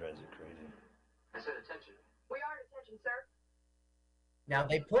 this sound drives you crazy. I said attention. We are at attention, sir. Now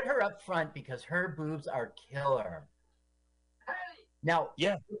they put her up front because her boobs are killer. Hey! Now,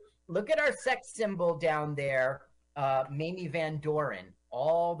 look at our sex symbol down there, Mamie Van Doren,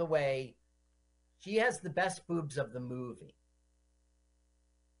 all the way. She has the best boobs of the movie.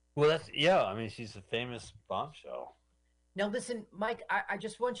 Well, I mean, she's a famous bombshell. Now, listen, Mike, I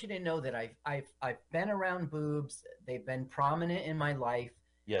just want you to know that I've been around boobs. They've been prominent in my life.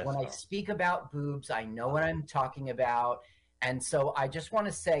 Yes. When I speak about boobs, I know what I'm talking about. And so I just want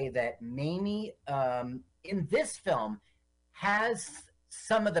to say that Mamie, in this film, has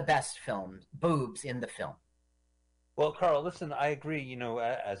some of the best boobs in the film. Well, Carl, listen, I agree. You know,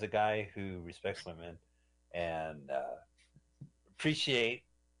 as a guy who respects women and appreciate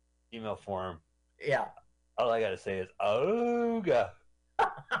female form, all I got to say is, ooga.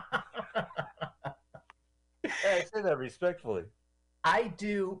 Hey, I say that respectfully. I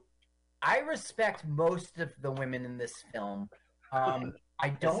do. I respect most of the women in this film. I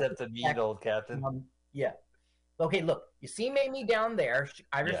don't. Except the mean old captain. Yeah. Okay, look. You see Mamie down there.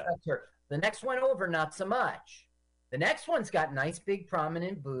 I respect her. The next one over, not so much. The next one's got nice, big,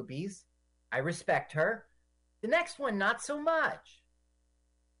 prominent boobies. I respect her. The next one, not so much.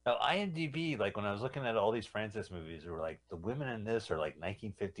 Now, IMDb, like when I was looking at all these Francis movies, they were like, the women in this are like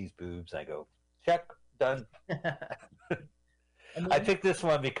 1950s boobs. I go, check, done. I picked this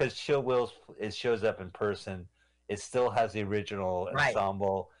one because Chill Wills shows up in person. It still has the original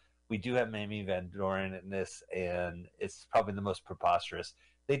ensemble. We do have Mamie Van Doren in this, and it's probably the most preposterous.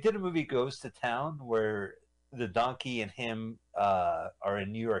 They did a movie, Goes to Town, where the donkey and him are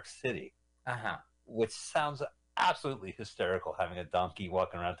in New York City, which sounds absolutely hysterical, having a donkey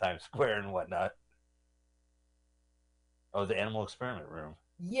walking around Times Square and whatnot. Oh, the animal experiment room.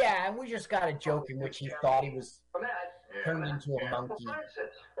 Yeah, and we just got a joke in which he thought he was turned into a monkey.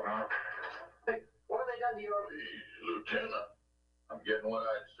 Hey, what have they done to your... Lieutenant, I'm getting what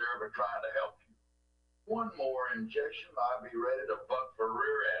I deserve for trying to help you. One more injection, I'll be ready to buck for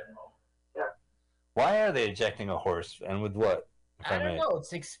Rear Admiral. Why are they ejecting a horse, and with what? I don't know.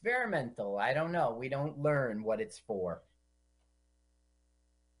 It's experimental. I don't know. We don't learn what it's for.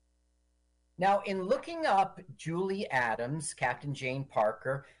 Now, in looking up Julie Adams, Captain Jane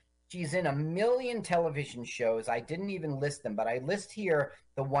Parker, she's in a million television shows. I didn't even list them, but I list here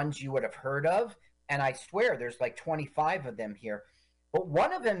the ones you would have heard of, and I swear there's like 25 of them here. But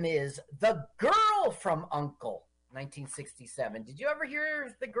one of them is The Girl from U.N.C.L.E., 1967. Did you ever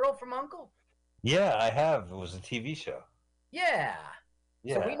hear The Girl from U.N.C.L.E.? Yeah, I have. It was a TV show. Yeah.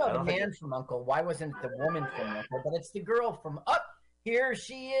 Yeah, so we know the man from U.N.C.L.E. Why wasn't it the woman from U.N.C.L.E.? But it's the girl from Up. Here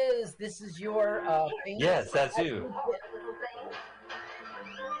she is. This is your famous. Yes, that's you.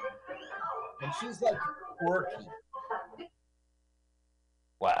 And she's like quirky.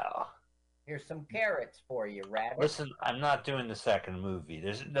 Wow. Here's some carrots for you, Rabbit. Listen, I'm not doing the second movie.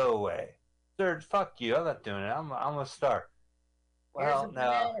 There's no way. Third, fuck you. I'm not doing it. I'm a star. Here's a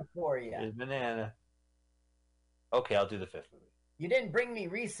banana for you. Here's banana. Okay, I'll do the fifth movie. You didn't bring me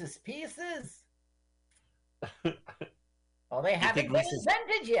Reese's Pieces? Well, they haven't been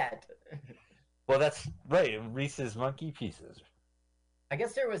invented yet. Well, that's right. Reese's Monkey Pieces. I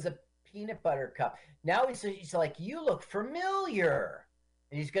guess there was a peanut butter cup. Now he's like, you look familiar.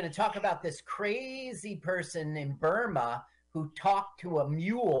 And he's going to talk about this crazy person in Burma who talked to a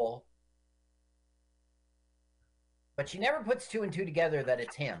mule. But she never puts two and two together that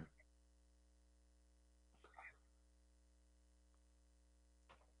it's him.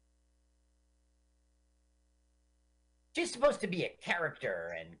 She's supposed to be a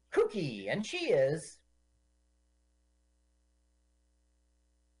character and kooky, and she is.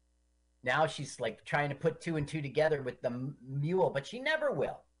 Now she's like trying to put two and two together with the mule, but she never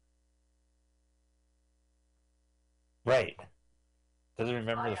will. Right. Doesn't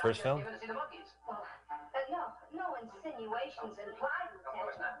remember the first film? No insinuations implied,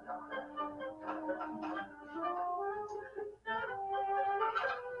 Lieutenant.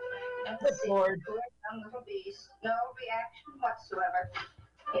 Good Lord. Little beast. No reaction whatsoever.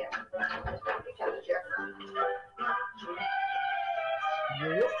 Here,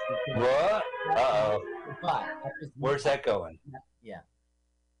 What? Uh-oh. Where's that going? Yeah.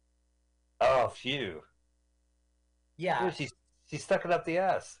 Oh, phew. Yeah. Dude, she stuck it up the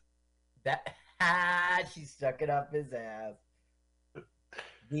ass. She stuck it up his ass.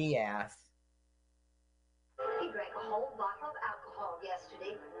 The ass. He drank a whole bottle of alcohol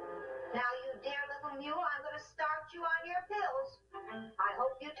yesterday. Now, you dear little mule, I'm going to start you on your pills. I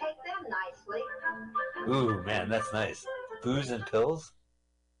hope you take them nicely. Ooh, man, that's nice. Booze and pills?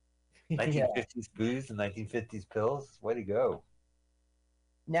 1950s booze and 1950s pills? Way to go.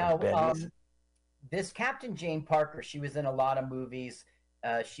 Now, this Captain Jane Parker, she was in a lot of movies.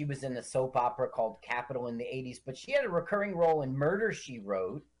 She was in a soap opera called Capital in the 80s, but she had a recurring role in Murder, She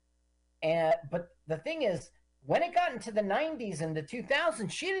Wrote. But the thing is, when it got into the 90s and the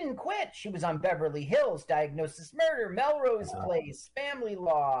 2000s, she didn't quit. She was on Beverly Hills, Diagnosis Murder, Melrose Place, Family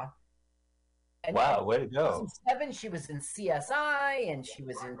Law. And wow, way to go. In 2007, she was in CSI, and she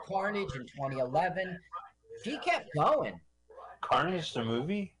was in Carnage in 2011. She kept going. Carnage, the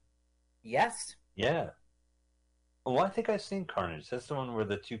movie? Yes. Yeah. Well, I think I've seen Carnage. That's the one where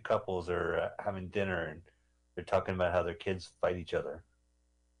the two couples are having dinner and they're talking about how their kids fight each other.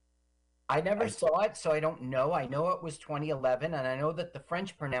 I never saw it, so I don't know. I know it was 2011, and I know that the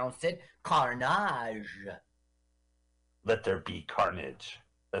French pronounced it carnage. Let there be carnage.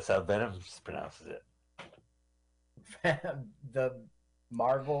 That's how Venom pronounces it. The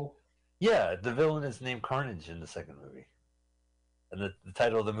Marvel? Yeah, the villain is named Carnage in the second movie. And the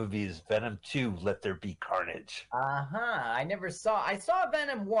title of the movie is Venom 2, Let There Be Carnage. I saw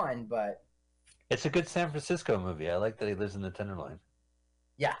Venom 1, but... It's a good San Francisco movie. I like that he lives in the Tenderloin.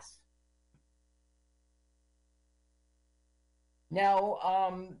 Yes.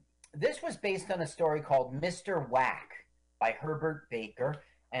 Now, this was based on a story called Mr. Whack by Herbert Baker,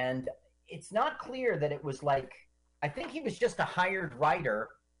 and it's not clear that it was like, I think he was just a hired writer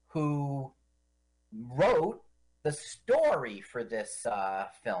who wrote the story for this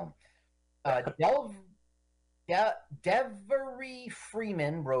film. Devery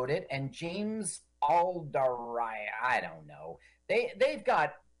Freeman wrote it, and James Aldery, I don't know. They've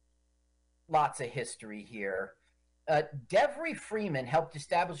got lots of history here. Devery Freeman helped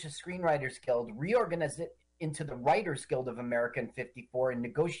establish a Screenwriters Guild, reorganize it into the Writers Guild of America in 1954, and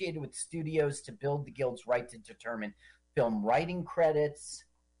negotiated with studios to build the Guild's right to determine film writing credits.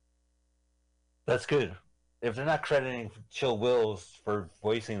 That's good. If they're not crediting Chill Wills for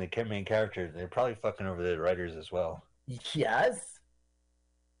voicing the main character, they're probably fucking over the writers as well. Yes.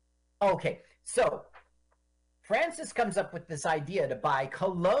 Okay, so Francis comes up with this idea to buy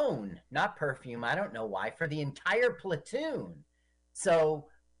cologne, not perfume, I don't know why, for the entire platoon. So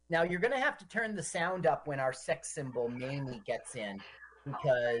now you're going to have to turn the sound up when our sex symbol Mamie gets in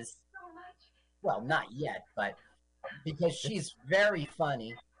because, well, not yet, but because she's very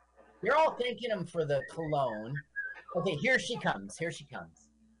funny. You're all thanking him for the cologne. Okay, here she comes. Here she comes.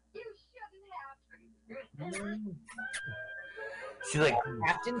 You shouldn't have. She's like,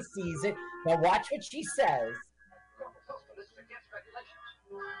 Captain sees it. Now watch what she says.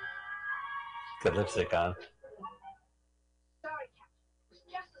 got lipstick on. Sorry, Captain. It was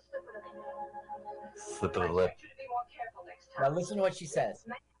just a slip of the lip. Slip of the lip. You to be more careful next Now time. listen to what she says.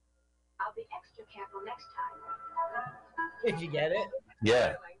 I'll be extra careful next time. Did you get it?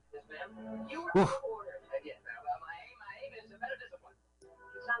 Yeah. Yes, ma'am. You Oof. were ordered. Yes, ma'am. My aim is a better discipline.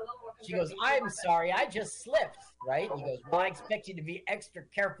 It's not a little more She goes, convincing I'm to my- sorry, I just slipped, right? He goes, well, I expect you to be extra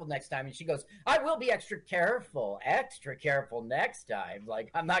careful next time. And she goes, I will be extra careful next time. Like,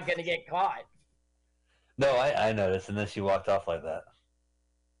 I'm not going to get caught. No, I noticed, and then she walked off like that.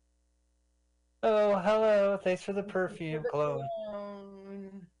 Oh, hello. Thanks for the perfume, cologne.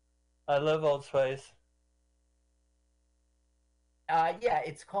 I love Old Spice. Yeah,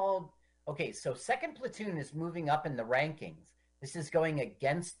 it's called, okay, so second platoon is moving up in the rankings. This is going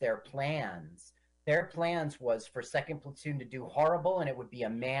against their plans. Their plans was for second platoon to do horrible, and it would be a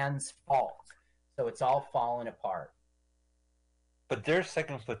man's fault. So it's all fallen apart. But they're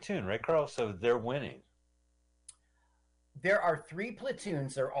second platoon, right, Carl? So they're winning. There are 3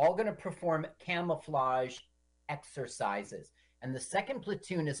 platoons. They're all going to perform camouflage exercises. And the second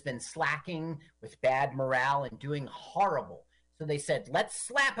platoon has been slacking with bad morale and doing horrible. So they said, let's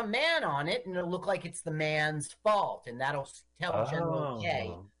slap a man on it, and it'll look like it's the man's fault. And that'll tell General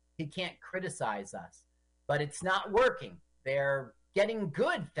K he can't criticize us. But it's not working. They're getting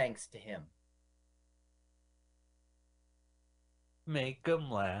good thanks to him. Make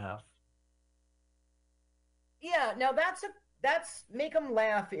them laugh. Yeah, now that's Make 'em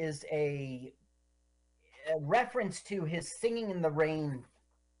Laugh is a reference to his Singing in the Rain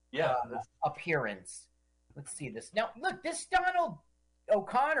appearance. Let's see this. Now, look, this Donald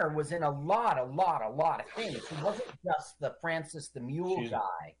O'Connor was in a lot of things. He wasn't just the Francis the Mule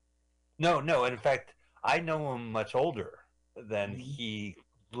guy. No. In fact, I know him much older than he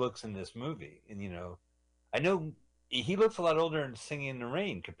looks in this movie. And, I know he looks a lot older in Singing in the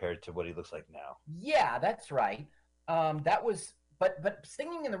Rain compared to what he looks like now. Yeah, that's right. That was, but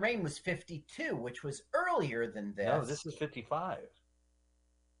Singing in the Rain was 52, which was earlier than this. No, this is 55.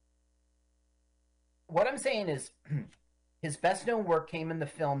 What I'm saying is his best-known work came in the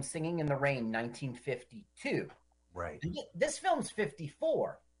film Singing in the Rain, 1952. Right. This film's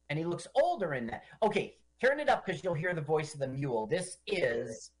 54, and he looks older in that. Okay, turn it up because you'll hear the voice of the mule. This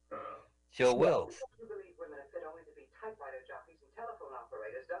is... Joe Wills. You believe women are fit only to be typewriter jockeys and telephone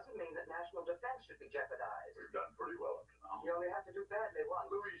operators doesn't mean that national defense should be jeopardized. We've done pretty well up to now. You only have to do badly once.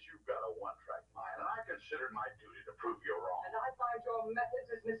 Louise, you've got a one-track mind, and I consider it my duty to prove you wrong. And I find your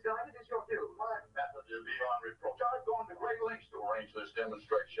methods as misguided as your views. My method is beyond reproach. I've gone to great lengths to arrange this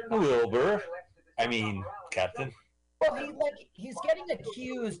demonstration. Wilbur. I mean, Captain. Well, he's getting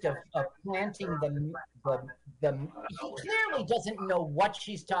accused of planting the he clearly doesn't know what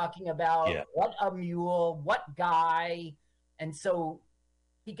she's talking about, what a mule, what guy, and so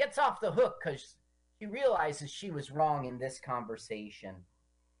he gets off the hook because he realizes she was wrong in this conversation.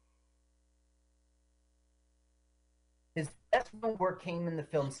 His best-known work came in the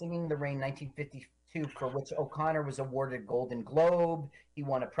film Singing in the Rain, 1952, for which O'Connor was awarded a Golden Globe. He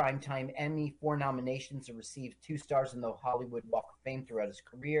won a Primetime Emmy, 4 nominations, and received 2 stars in the Hollywood Walk of Fame throughout his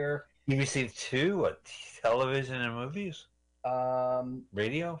career. He received 2? What, television and movies?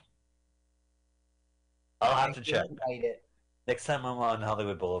 Radio? I'll have to check. Next time I'm on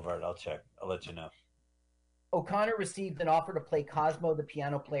Hollywood Boulevard, I'll check. I'll let you know. O'Connor received an offer to play Cosmo, the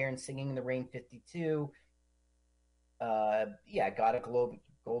piano player in Singing in the Rain, 52. Got a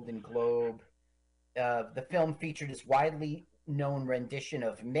Golden Globe. The film featured his widely known rendition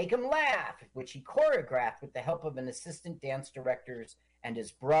of Make 'Em Laugh, which he choreographed with the help of an assistant dance directors and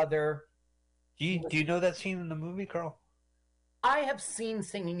his brother. Do you know that scene in the movie, Carl? I have seen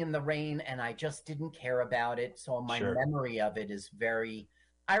Singing in the Rain, and I just didn't care about it, so my memory of it is very...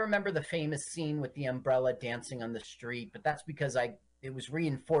 I remember the famous scene with the umbrella dancing on the street, but that's because it was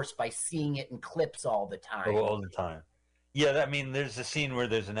reinforced by seeing it in clips all the time. Oh, all the time. Yeah, I mean, there's a scene where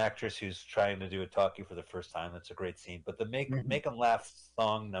there's an actress who's trying to do a talkie for the first time. That's a great scene. But the Make 'Em Laugh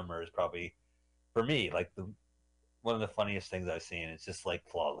song number is probably, for me, like one of the funniest things I've seen. It's just like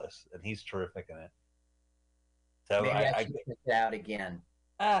flawless, and he's terrific in it. So Maybe I should check it out again.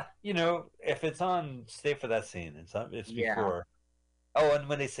 if it's on, stay for that scene. It's Yeah. before. Oh, and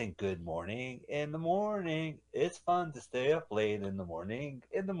when they sing "Good morning in the morning," it's fun to stay up late in the morning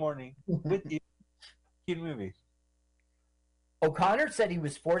with you. Cute movie. O'Connor said he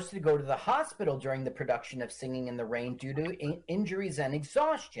was forced to go to the hospital during the production of Singing in the Rain due to injuries and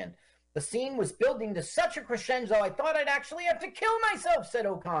exhaustion. The scene was building to such a crescendo, I thought I'd actually have to kill myself, said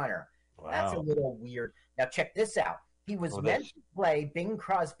O'Connor. Wow. That's a little weird. Now, check this out. He was meant to play Bing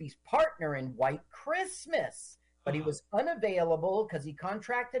Crosby's partner in White Christmas, but he was unavailable because he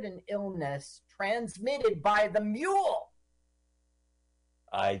contracted an illness transmitted by the mule.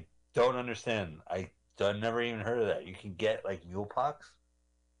 I don't understand. I've never even heard of that. You can get like mule pox?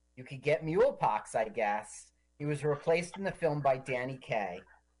 You could get mule pox, I guess. He was replaced in the film by Danny Kaye.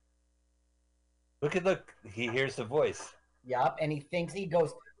 Look. He hears the voice. Yup, and he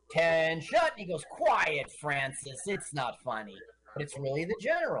goes, 10 shut, and he goes, quiet, Francis. It's not funny. But it's really the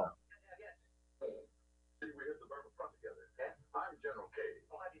general. See, we hit the verb front together. I'm General K.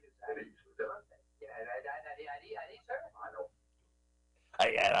 At ease, Lieutenant. I know.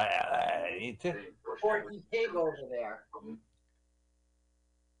 I need to. Porky Pig over there.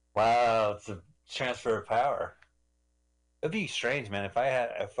 Wow, it's a transfer of power. It'd be strange, man. If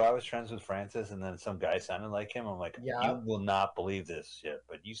I was friends with Francis and then some guy sounded like him, I'm like, Yeah. You will not believe this shit,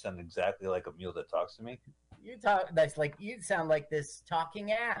 but you sound exactly like a mule that talks to me. You sound like this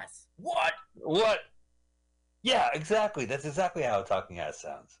talking ass. What? Yeah, exactly. That's exactly how a talking ass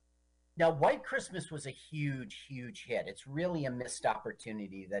sounds. Now, White Christmas was a huge, huge hit. It's really a missed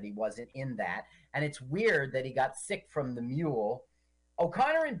opportunity that he wasn't in that. And it's weird that he got sick from the mule.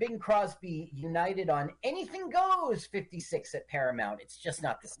 O'Connor and Bing Crosby united on Anything Goes 56 at Paramount. It's just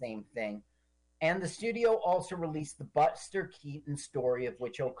not the same thing. And the studio also released the Buster Keaton story, of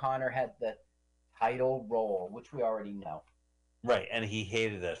which O'Connor had the title role, which we already know. Right, and he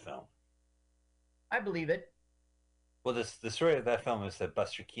hated that film. I believe it. Well, the story of that film is that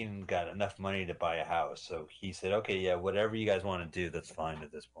Buster Keaton got enough money to buy a house, so he said, "Okay, yeah, whatever you guys want to do, that's fine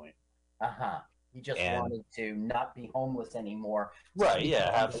at this point." He just wanted to not be homeless anymore. Right?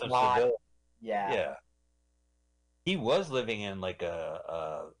 Yeah, have some stability. Yeah. He was living in like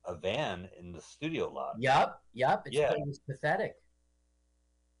a van in the studio lot. Yep. It was pathetic.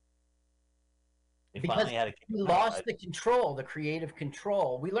 Because he lost the control, the creative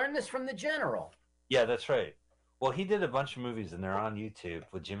control. We learned this from the general. Yeah, that's right. Well, he did a bunch of movies, and they're on YouTube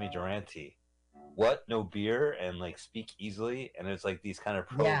with Jimmy Durante. What? No Beer and like Speak Easily, and it's like these kind of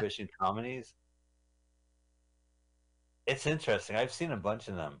prohibition comedies. It's interesting. I've seen a bunch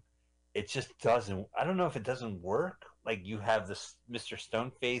of them. It just doesn't. I don't know if it doesn't work. Like you have this Mr.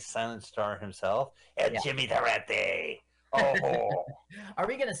 Stoneface, silent star himself, and Jimmy Durante. Oh, are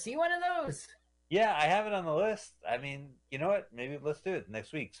we gonna see one of those? Yeah, I have it on the list. I mean, you know what? Maybe let's do it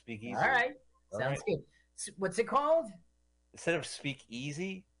next week. Speak Easy. All right, sounds good. What's it called? Instead of Speak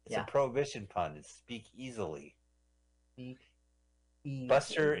Easy, it's a prohibition pun. It's Speak Easily. Speak Easy.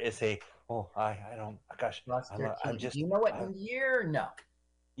 Buster is a. Oh, I don't. Gosh, I'm just. Do you know what year? No.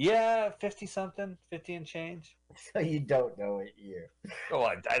 Yeah, 50-something, 50 and change. So you don't know what year? Oh,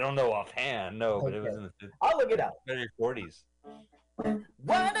 I don't know offhand. No, but it was in the. I'll look it up. 40s.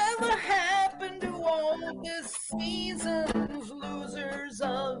 Whatever happened to all the seasons, losers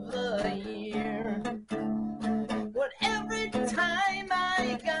of the year? But every time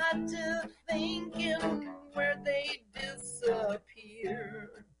I got to thinking where they disappear.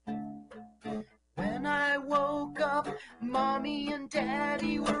 When I woke up, Mommy and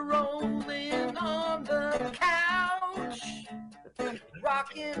Daddy were rolling on the couch.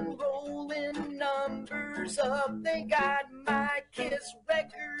 Rockin', rollin', numbers up. They got my Kiss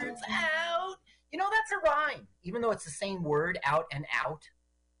records out. You know, that's a rhyme. Even though it's the same word, out and out.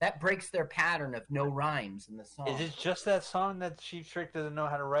 That breaks their pattern of no rhymes in the song. Is it just that song that Cheap Trick doesn't know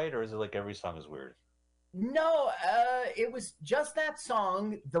how to write, or is it like every song is weird? No, it was just that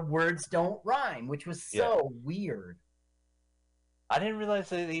song, The Words Don't Rhyme, which was so weird. I didn't realize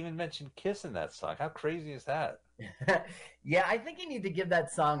they even mentioned Kiss in that song. How crazy is that? Yeah, I think you need to give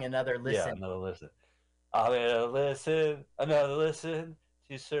that song another listen. Yeah, another listen. Another listen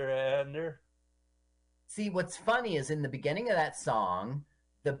to Surrender. See, what's funny is in the beginning of that song,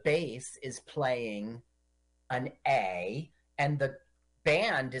 the bass is playing an A, and the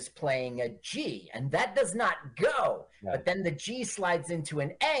band is playing a G, and that does not go. Yeah. But then the G slides into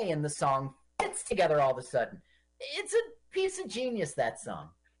an A, and the song fits together all of a sudden. It's a piece of genius, that song.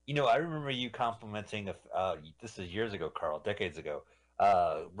 You know, I remember you complimenting, this is years ago, Carl, decades ago,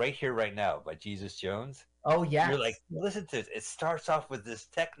 Right Here, Right Now by Jesus Jones. Oh, yeah. You're like, listen to this. It starts off with this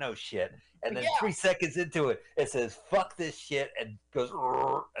techno shit, and then Yeah. 3 seconds into it, it says, fuck this shit, and goes,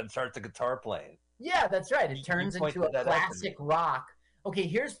 and starts the guitar playing. Yeah, that's right. It turns into pointed a that out to classic rock. Okay,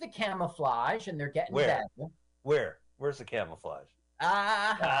 here's the camouflage, and they're getting Where? better. Where's the camouflage?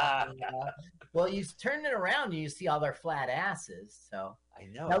 Well, you turn it around and you see all their flat asses. So I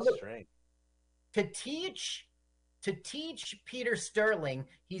know, Now it's look, strange. to teach Peter Sterling,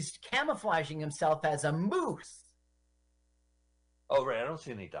 he's camouflaging himself as a moose. Oh, right. I don't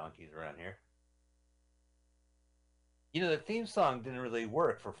see any donkeys around here. You know, the theme song didn't really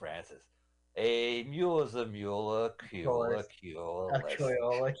work for Francis. A mule is a mule, a cule, a cule.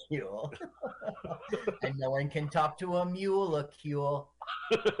 A cule. And no one can talk to a cule.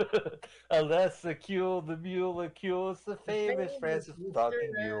 Unless the cule, the mule, a cule. It's the famous Francis talking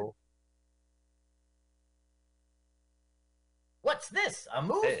mule. What's this? A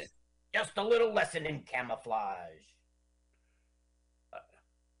moose? Hey. Just a little lesson in camouflage.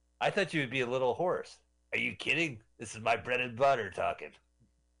 I thought you would be a little horse. Are you kidding? This is my bread and butter talking.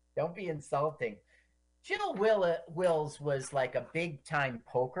 Don't be insulting. Jill Wills was like a big-time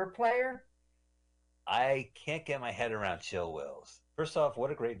poker player. I can't get my head around Chill Wills. First off,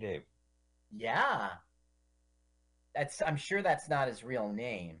 what a great name. Yeah. I'm sure that's not his real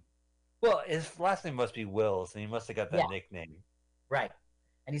name. Well, his last name must be Wills, and he must have got that nickname. Right.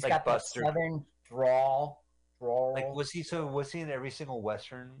 And he's like got Buster. that southern drawl. Like, was he in every single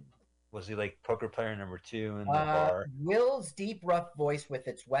Western? Was he like poker player number 2 in the bar? Will's deep, rough voice with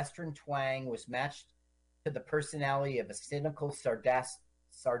its Western twang was matched to the personality of a cynical,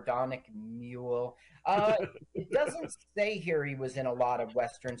 sardonic mule. It doesn't say here he was in a lot of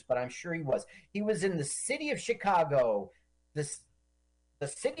Westerns, but I'm sure he was. He was in The City of Chicago, the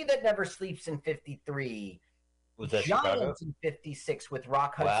City That Never Sleeps in 53. Was that Giants Chicago? in 56 with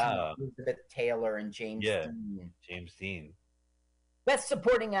Rock Hudson, Elizabeth Taylor, and James Dean. James Dean. Best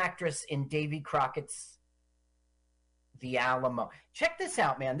Supporting Actress in Davy Crockett's The Alamo. Check this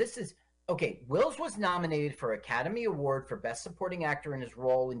out, man. This is okay. Wills was nominated for Academy Award for Best Supporting Actor in his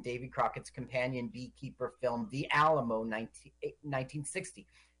role in Davy Crockett's companion beekeeper film The Alamo, 1960.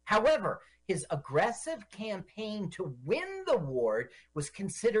 However, his aggressive campaign to win the award was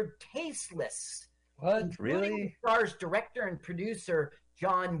considered tasteless. What? Really? The star's director and producer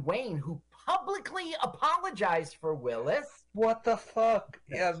John Wayne, who publicly apologized for Willis. What the fuck?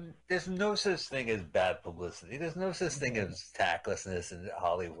 Yeah, there's no such thing as bad publicity. There's no such thing as tactlessness in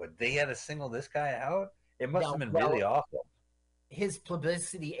Hollywood. They had to single this guy out? It must have been really awful. His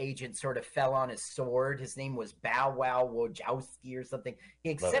publicity agent sort of fell on his sword. His name was Bow Wow Wojcicki or something.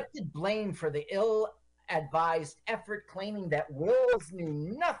 He accepted blame for the ill-advised effort, claiming that Wills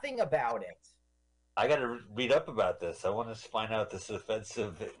knew nothing about it. I got to read up about this. I want to find out this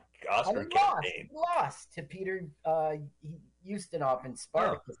offensive Oscar campaign. Lost to Peter Ustinov in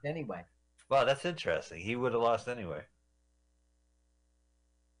Spartacus anyway. Wow, that's interesting. He would have lost anyway.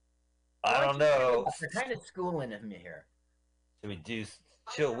 I don't know. They're kind of schooling him here. Should we do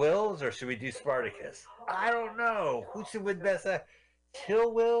Chill Wills or should we do Spartacus? I don't know. Who should win best act?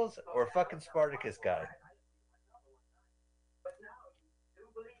 Chill Wills or fucking Spartacus guy? But now you do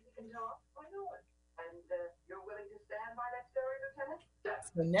believe you can talk? I know it. And you're willing to stand by that story, Lieutenant?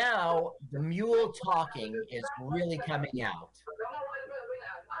 So now the mule talking is really coming out.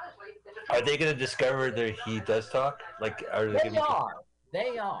 Are they going to discover that he does talk? Like, are they?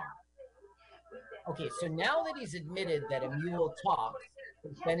 They are. Okay, so now that he's admitted that a mule talks,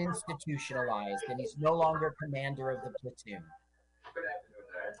 he's been institutionalized, and he's no longer commander of the platoon.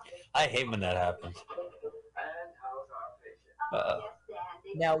 I hate when that happens.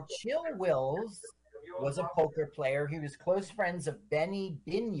 Now, Chill Wills was a poker player. He was close friends of Benny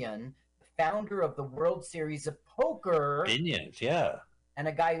Binion, the founder of the World Series of Poker. Binions, yeah. And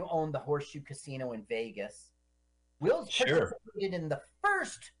a guy who owned the Horseshoe Casino in Vegas. Wills participated in the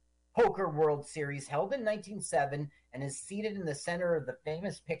first Poker World Series held in 1907 and is seated in the center of the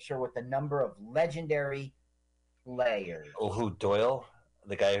famous picture with a number of legendary players. Oh, who, Doyle?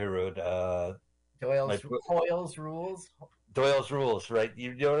 The guy who wrote Hoyle's Rules? Doyle's Rules, right?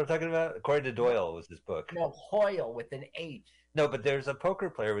 You know what I'm talking about? According to Doyle was his book. No, Hoyle with an H. No, but there's a poker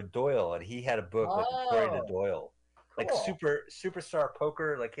player with Doyle, and he had a book with according to Doyle. Cool. Like Superstar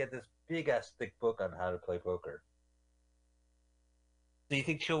Poker, like he had this big-ass thick book on how to play poker. Do you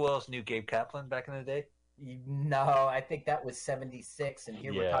think Chill Wills knew Gabe Kaplan back in the day? No, I think that was 76, and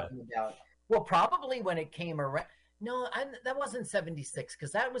here we're talking about, well, probably when it came around. No, that wasn't 76,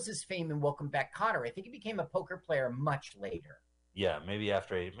 because that was his fame in Welcome Back, Kotter. I think he became a poker player much later. Yeah, maybe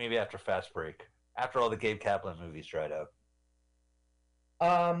after Fast Break, after all the Gabe Kaplan movies dried up.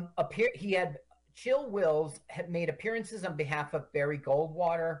 He had Chill Wills had made appearances on behalf of Barry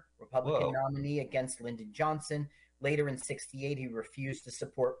Goldwater, Republican nominee against Lyndon Johnson. Later in '68, he refused to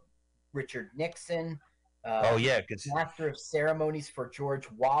support Richard Nixon. Master of ceremonies for George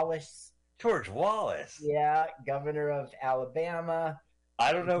Wallace. George Wallace? Yeah, governor of Alabama.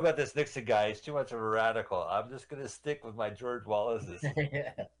 I don't know about this Nixon guy. He's too much of a radical. I'm just going to stick with my George Wallace's.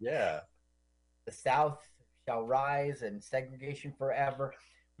 Yeah. The South shall rise and segregation forever.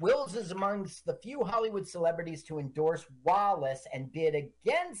 Wills is amongst the few Hollywood celebrities to endorse Wallace and bid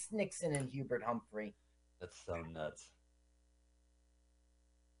against Nixon and Hubert Humphrey. That's so nuts.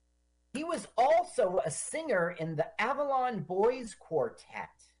 He was also a singer in the Avalon Boys Quartet.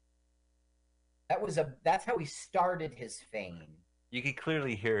 That's how he started his fame. You can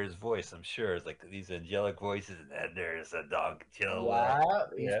clearly hear his voice, I'm sure. It's like these angelic voices, and then there's a dog chill. Yeah,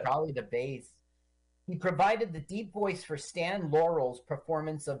 he's probably the bass. He provided the deep voice for Stan Laurel's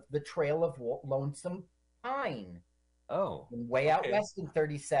performance of The Trail of Lonesome Pine. Oh. Way Out West in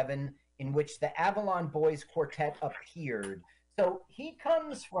 '37, in which the Avalon Boys Quartet appeared. So he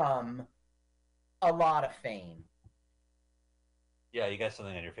comes from a lot of fame. Yeah, you got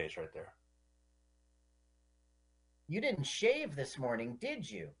something on your face right there. You didn't shave this morning, did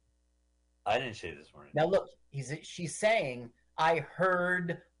you? I didn't shave this morning. Now look, she's saying, I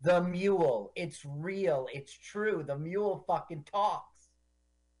heard the mule. It's real. It's true. The mule fucking talks.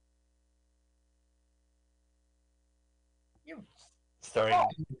 You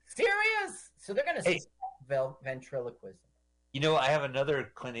serious? So they're going to suspect ventriloquism. You know, I have another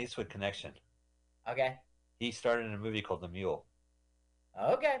Clint Eastwood connection. Okay. He starred in a movie called The Mule.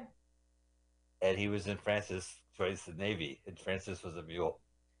 Okay. And he was in Francis Joyce the Navy, and Francis was a mule.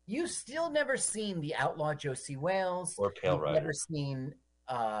 You still never seen The Outlaw Josie Wales. Or Pale Rider. Never seen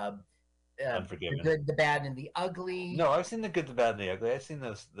Unforgiven. The Good, the Bad, and the Ugly. No, I've seen The Good, the Bad, and the Ugly. I've seen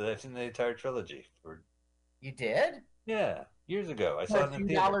the entire trilogy. You did? Yeah, years ago. I saw it in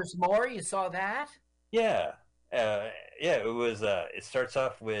the theater. $2 more. You saw that? Yeah, it was. It starts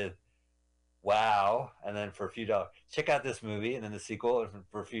off with wow, and then for a few dollars, check out this movie, and then the sequel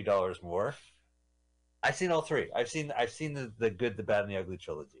for a few dollars more. I've seen all three. I've seen the Good, the Bad, and the Ugly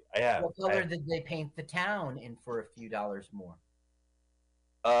trilogy. I have. What color did they paint the town in for a few dollars more?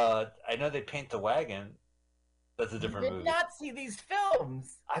 I know they paint the wagon. That's a different movie. You did not see these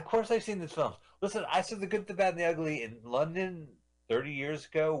films. Of course I've seen these films. Listen, I saw The Good, the Bad, and the Ugly in London 30 years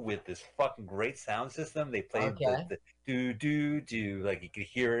ago with this fucking great sound system. They played the do-do-do, like you could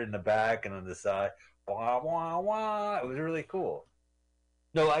hear it in the back and on the side. Wah, wah, wah. It was really cool.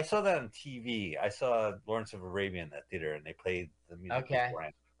 No, I saw that on TV. I saw Lawrence of Arabia in that theater, and they played the music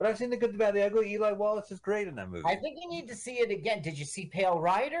beforehand. But I've seen The Good, the Bad, the Ugly. Eli Wallace is great in that movie. I think you need to see it again. Did you see Pale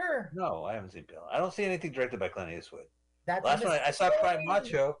Rider? No, I haven't seen Pale. I don't see anything directed by Clint Eastwood. Last one I saw Crying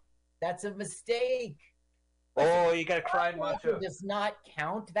Macho. That's a mistake. Oh, you got Crying Macho. Does not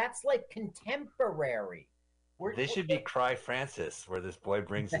count. That's like contemporary. They should be Cry Francis, where this boy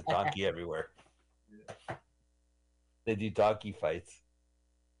brings his donkey everywhere. They do donkey fights.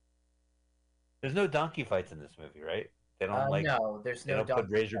 There's no donkey fights in this movie, right? They don't no, there's no. They don't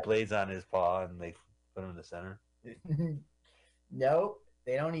put razor blades on his paw and they put him in the center. Nope,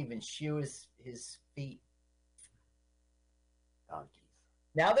 they don't even shoe his feet. Donkeys.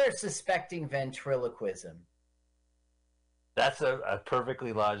 Now they're suspecting ventriloquism. That's a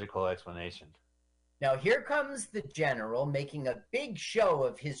perfectly logical explanation. Now here comes the general making a big show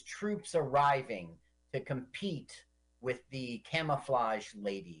of his troops arriving to compete with the camouflage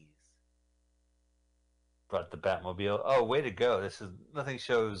ladies. Brought the Batmobile. Oh, way to go! Nothing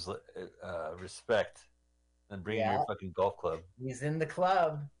shows respect than bringing your fucking golf club. He's in the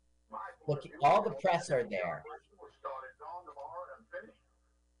club. Look, all the press are there.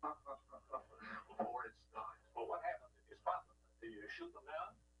 What happened? Did you spot them? Did you shoot them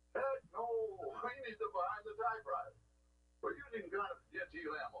down? No, we need them behind the typewriter. We're using guns,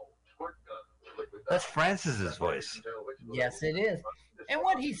 ammo, squirt guns. That's Francis's voice. Yes, it is. And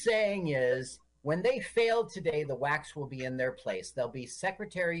what he's saying is, when they fail today, the wax will be in their place. There'll be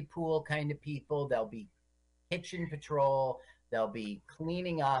secretary pool kind of people. There'll be kitchen patrol. They'll be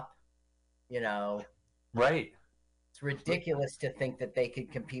cleaning up, Right. It's ridiculous to think that they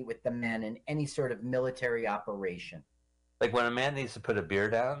could compete with the men in any sort of military operation. Like when a man needs to put a beer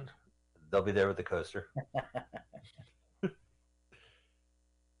down, they'll be there with the coaster.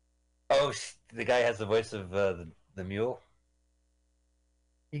 Oh, the guy has the voice of the mule?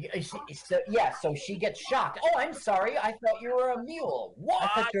 So she gets shocked. Oh, I'm sorry. I thought you were a mule. What? I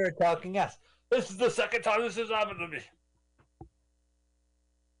thought you were talking ass. This is the second time this has happened to me.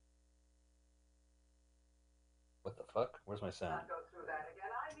 What the fuck? Where's my sound? that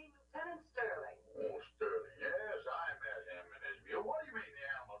again. I mean Lieutenant Sterling. Oh, Sterling. Yes, I met him and his mule. What do you mean the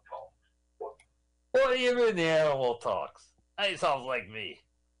animal talks? What do you mean the animal talks? He sounds like me.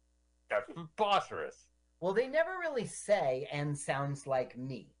 That's preposterous. Well, they never really say "and sounds like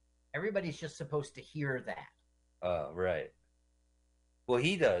me." Everybody's just supposed to hear that. Oh, right. Well,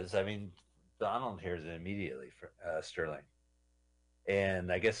 he does. I mean, Donald hears it immediately from Sterling.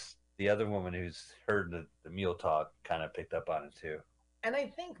 And I guess the other woman who's heard the mule talk kind of picked up on it, too. And I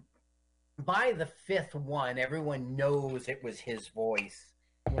think by the fifth one, everyone knows it was his voice.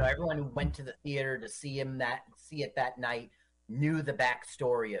 You know, everyone who went to the theater to see it that night knew the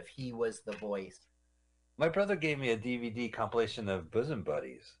backstory of he was the voice. My brother gave me a DVD compilation of Bosom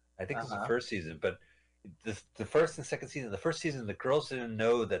Buddies. I think it's the first season, but the first and second season. The first season, the girls didn't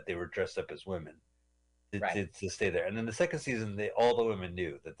know that they were dressed up as women to stay there, and then the second season, all the women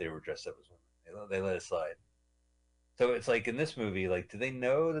knew that they were dressed up as women. They let it slide. So it's like in this movie, like, do they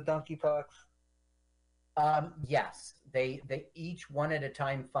know the donkey talks? Yes, they each one at a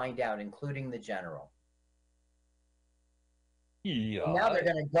time find out, including the general. Yeah. And now they're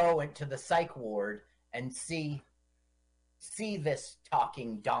going to go into the psych ward and see this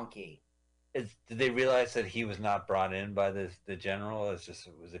talking donkey. Did they realize that he was not brought in by the general? It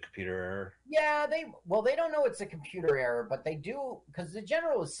was a computer error. Yeah, they don't know it's a computer error, but they do, because the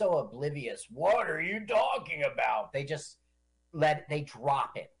general is so oblivious. What are you talking about? They just they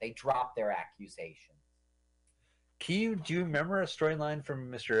drop it. They drop their accusation. Do you remember a storyline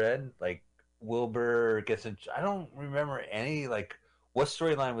from Mr. Ed? Like Wilbur gets in. I don't remember any. Like, what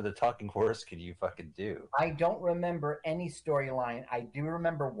storyline with a talking horse can you fucking do? I don't remember any storyline. I do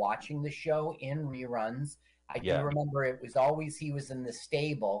remember watching the show in reruns. I do remember it was always he was in the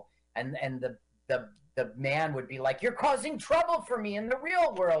stable, and the man would be like, "You're causing trouble for me in the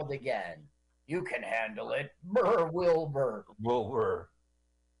real world again. You can handle it, Brr, Wilbur." Wilbur.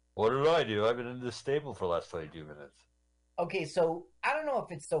 What did I do? I've been in the stable for the last 22 minutes. Okay, so I don't know if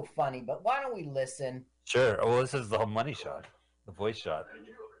it's so funny, but why don't we listen? Sure. Well, this is the whole money shot, the voice shot.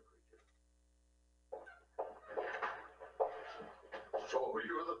 So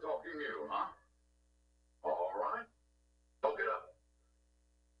you're the talking mule, huh? All right. Look it up.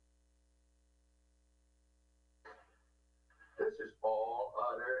 This is all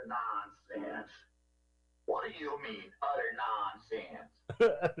utter nonsense. What do you mean, utter nonsense?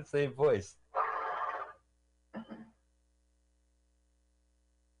 Same voice.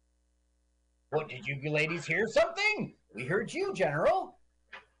 What, did you ladies hear something? We heard you, General.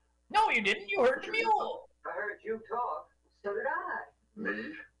 No, you didn't. You heard the mule. I heard you talk. So did I.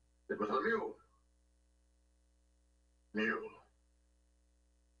 Me? It was the mule. Mule.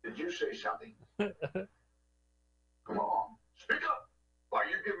 Did you say something? Come on. Speak up. Are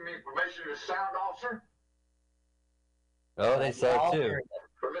you giving me permission to sound, officer? Oh, they saw it too.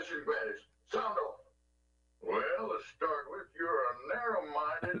 Permission granted. Sound off. Well, to start with, you're a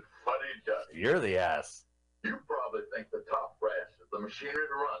narrow-minded fuddy-duddy. You're the ass. You probably think the top brass is the machinery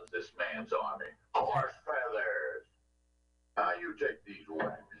that runs this man's army. Horse feathers. Now you take these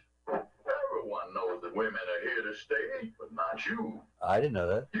whacks. Everyone knows that women are here to stay, but not you. I didn't know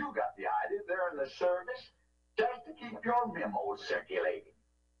that. You got the idea they're in the service just to keep your memos circulating.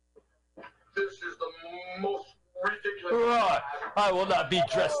 This is the most ridiculous... I will not be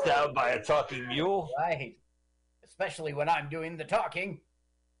dressed down by a talking mule. Right. Especially when I'm doing the talking.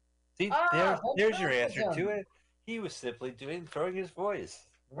 See, there's your answer to it. He was simply throwing his voice.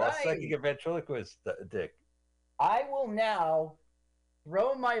 Right. That's like a ventriloquist, Dick. I will now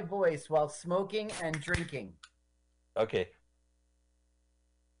throw my voice while smoking and drinking. Okay.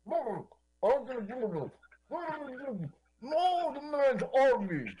 No, the man's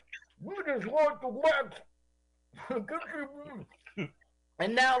army. We just want to wax.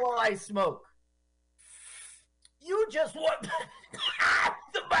 And now while I smoke, you just want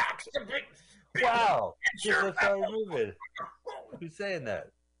the wax to be. Wow. That's how you're moving. Who's saying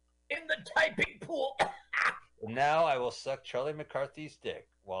that? In the typing pool. Now I will suck Charlie McCarthy's dick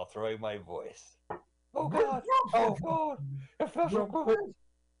while throwing my voice. Oh, God. Oh, God. It feels so good.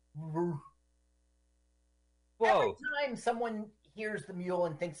 Whoa. Every time someone hears the mule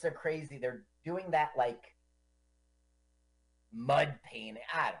and thinks they're crazy, they're doing that, like, mud painting.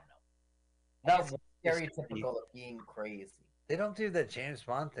 I don't know. That's stereotypical of being crazy. They don't do that James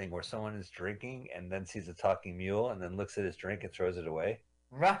Bond thing where someone is drinking and then sees a talking mule and then looks at his drink and throws it away.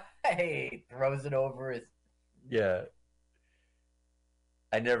 Right. Throws it over his... Yeah.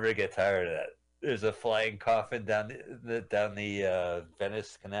 I never get tired of that. There's a flying coffin down the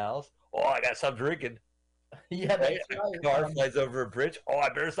Venice canals. Oh, I gotta stop drinking. Yeah, that's right? right. A car flies over a bridge. Oh, I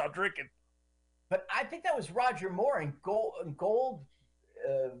better stop drinking. But I think that was Roger Moore in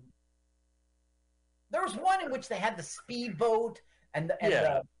there was one in which they had the speedboat and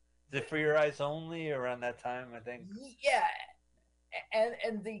Is it For Your Eyes Only around that time? I think. Yeah,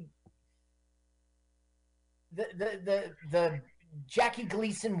 and the Jackie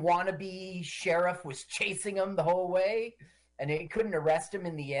Gleason wannabe sheriff was chasing him the whole way, and he couldn't arrest him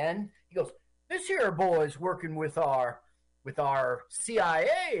in the end. He goes, "This here boy's working with our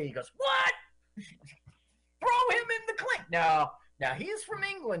CIA." He goes, "What? Throw him in the clink." Now he's from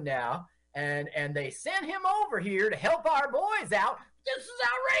England now, and they sent him over here to help our boys out. This is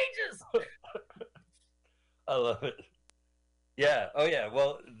outrageous. I love it. Yeah. Oh yeah.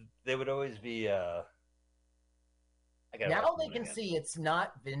 Well, they would always be. Now they can see it's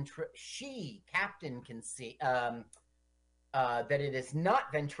not Captain can see that it is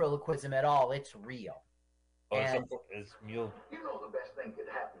not ventriloquism at all. It's real. Oh, it's mule. You know the best thing could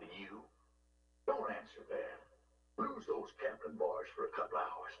happen to you? Don't answer that. Lose those Kaplan bars for a couple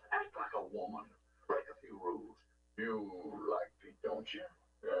hours. Act like a woman. Break a few rules. You like Pete, don't you?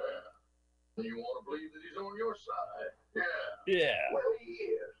 Yeah. You want to believe that he's on your side? Yeah. Yeah. Well, he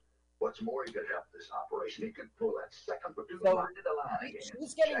is. What's more, he could help this operation. He could pull that second platoon right to the line again.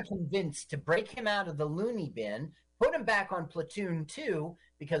 She's getting convinced to break him out of the loony bin, put him back on platoon 2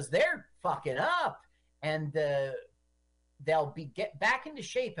 because they're fucking up, and they'll get back into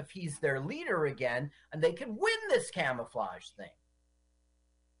shape if he's their leader again, and they could win this camouflage thing.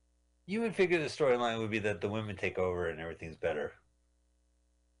 You would figure the storyline would be that the women take over and everything's better.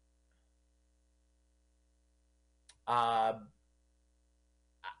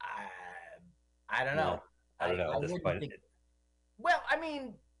 I don't know. I don't know. Well, I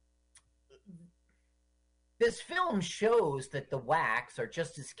mean, this film shows that the WACs are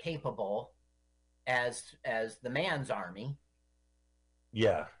just as capable as the man's army.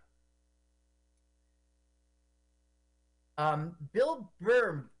 Yeah. Bill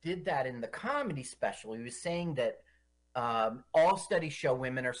Burr did that in the comedy special. He was saying that all studies show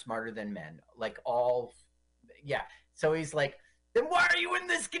women are smarter than men. Yeah. So he's like, then why are you in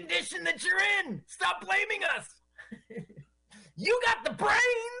this condition that you're in? Stop blaming us. You got the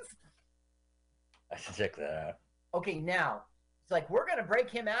brains. I should check that out. Okay, now, it's like, we're going to break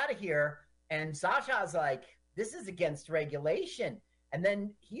him out of here. And Sasha's like, this is against regulation. And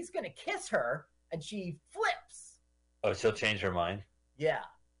then he's going to kiss her, and she flips. Oh, she'll change her mind? Yeah.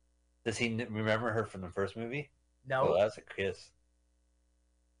 Does he remember her from the first movie? No. Oh, that's a kiss.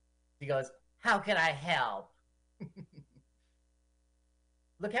 She goes, how can I help?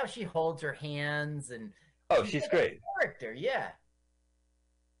 Look how she holds her hands, and she's great. Character, yeah.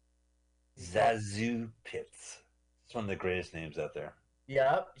 Zazu Pitts. It's one of the greatest names out there.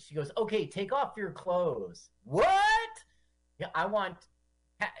 Yep. She goes, okay, take off your clothes. What? Yeah, I want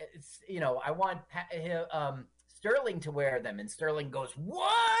Sterling to wear them, and Sterling goes,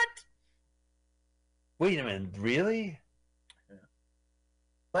 what? Wait a minute, really?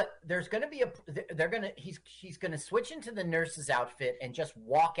 But there's going to be she's going to switch into the nurse's outfit and just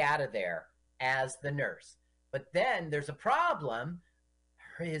walk out of there as the nurse. But then there's a problem.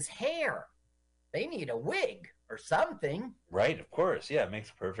 His hair. They need a wig or something. Right, of course. Yeah, it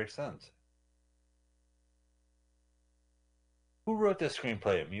makes perfect sense. Who wrote this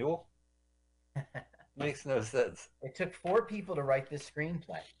screenplay? A mule? Makes no sense. It took 4 people to write this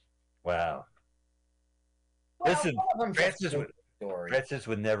screenplay. Wow. Well, listen, Francis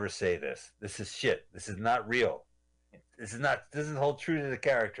would never say this. This is shit. This is not real. This doesn't hold true to the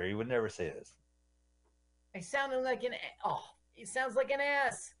character. He would never say this. He sounded like he sounds like an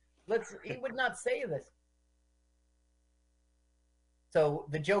ass. He would not say this. So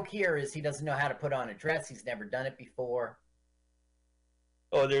the joke here is he doesn't know how to put on a dress. He's never done it before.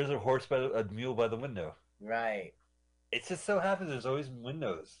 Oh, there's a mule by the window. Right. It just so happens there's always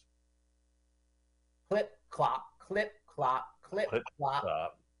windows. Clip, clop, clip, clop, clip,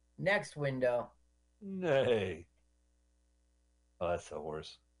 clop. Next window. Nay. Oh, that's a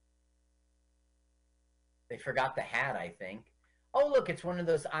horse. They forgot the hat, I think. Oh, look, it's one of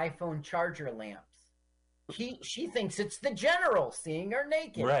those iPhone charger lamps. She thinks it's the general seeing her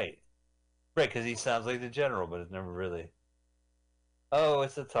naked. Right, because he sounds like the general, but it's never really. Oh,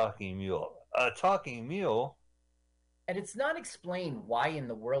 it's a talking mule. A talking mule? And it's not explained why in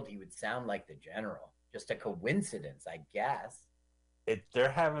the world he would sound like the general. Just a coincidence, I guess.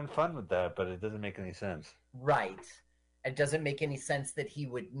 They're having fun with that, but it doesn't make any sense. Right. It doesn't make any sense that he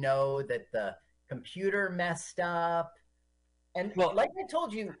would know that the computer messed up. And like I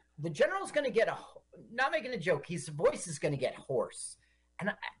told you, the general's going to get not making a joke, his voice is going to get hoarse.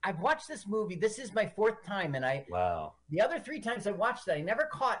 And I've watched this movie. This is my 4th time. And the other 3 times I watched it, I never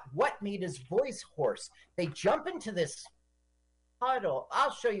caught what made his voice hoarse. They jump into this Huddle.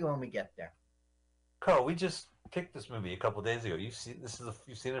 I'll show you when we get there. Carl, we just picked this movie a couple days ago. You've seen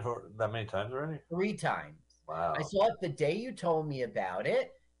it for that many times already? 3 times. Wow. I saw it the day you told me about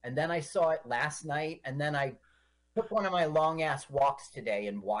it, and then I saw it last night, and then I took one of my long-ass walks today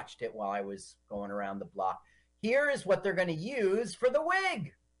and watched it while I was going around the block. Here is what they're going to use for the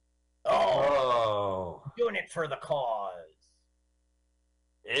wig. Oh. Doing it for the cause.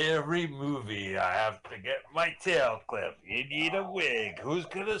 Every movie I have to get my tail clipped. You need a wig. Who's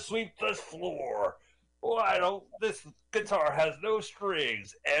going to sweep this floor? This guitar has no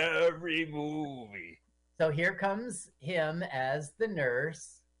strings. Every movie. So here comes him as the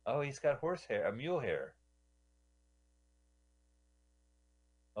nurse. Oh, he's got mule hair.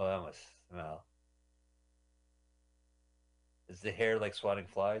 Oh, that must smell. Is the hair like swatting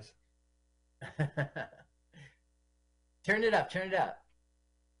flies? Turn it up.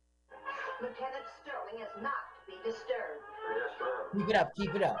 Lieutenant Sterling is not to be disturbed. Yes, ma'am.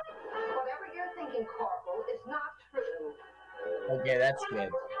 Keep it up. Whatever you're thinking, Corporal, is not true. Okay, that's good.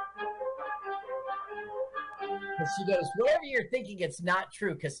 She goes, whatever you're thinking, it's not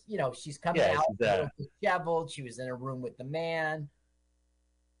true. Because, she's coming out a little disheveled. She was in a room with the man.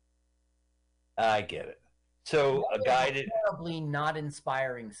 I get it. So a guided, terribly not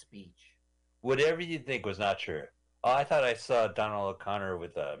inspiring speech. Whatever you think was not true. Oh, I thought I saw Donald O'Connor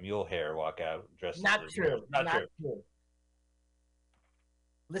with mule hair walk out dressed. Not true. Not true.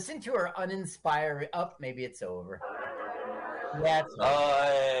 Listen to her uninspiring. Oh, maybe it's over. Yeah.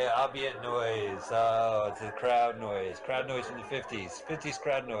 Ambient noise. Oh, it's a crowd noise. Crowd noise in the 50s. 50s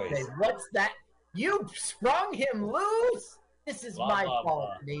crowd noise. Okay, what's that? You sprung him loose? This is my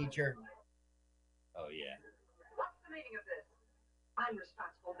fault, Major. Oh, yeah. What's the meaning of this? I'm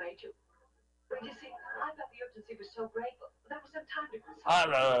responsible, Major. But you see, I thought the urgency was so great, there was no time to consult. I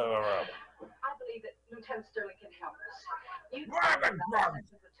believe that Lieutenant Sterling can help us.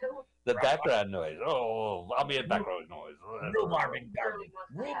 The background noise. Oh, ambient background noise. Rhubarb and garbage.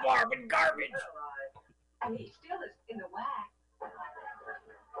 Rhubarb and garbage. And he still is in the whack.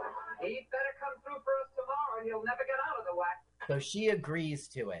 He'd better come through for us tomorrow, and he'll never get out of the whack. So she agrees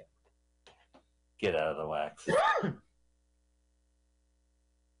to it. Get out of the wax.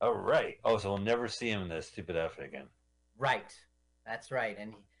 All right. Oh, so we'll never see him in this stupid outfit again. Right. That's right.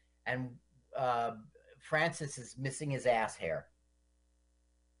 And Francis is missing his ass hair.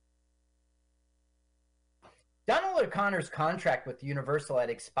 Donald O'Connor's contract with Universal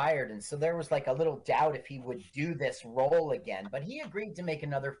had expired, and so there was like a little doubt if he would do this role again. But he agreed to make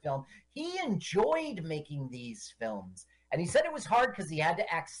another film. He enjoyed making these films. And he said it was hard because he had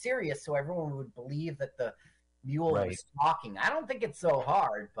to act serious so everyone would believe that the mule was talking. I don't think it's so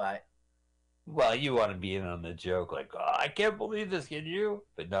hard, but... Well, you want to be in on the joke, like, oh, I can't believe this, can you?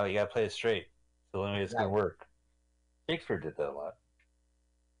 But no, you got to play it straight. So the only way it's going to work. Shakespeare did that a lot.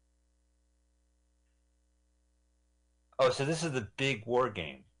 Oh, so this is the big war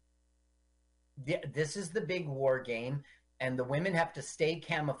game. Yeah, this is the big war game, and the women have to stay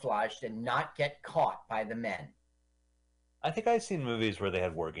camouflaged and not get caught by the men. I think I've seen movies where they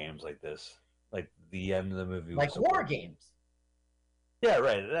had war games like this. Like the end of the movie. Like war games. Yeah,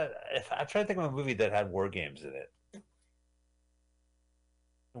 right. I'm trying to think of a movie that had war games in it.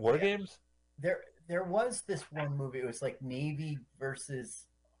 War games? There was this one movie. It was like Navy versus...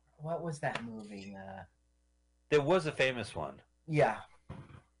 What was that movie? There was a famous one. Yeah.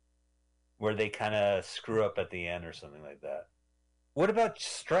 Where they kind of screw up at the end or something like that. What about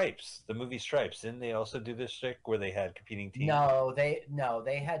Stripes? The movie Stripes. Didn't they also do this trick where they had competing teams? No,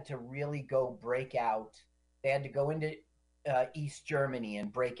 they had to really go break out. They had to go into East Germany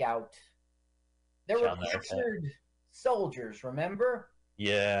and break out. There were captured soldiers, remember?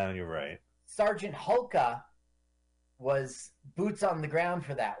 Yeah, you're right. Sergeant Hulka was boots on the ground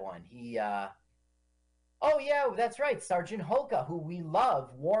for that one. He oh yeah, that's right. Sergeant Hulka, who we love,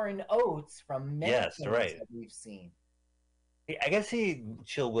 Warren Oates from many things that we've seen. I guess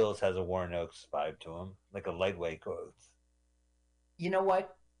Chill Wills has a Warren Oates vibe to him, like a lightweight Oates. You know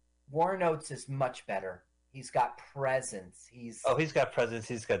what? Warren Oates is much better. He's got presence. He's got presence.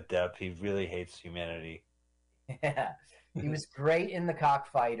 He's got depth. He really hates humanity. Yeah, he was great in The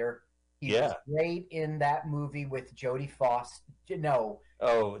Cockfighter. He was great in that movie with Jodie Foster. No.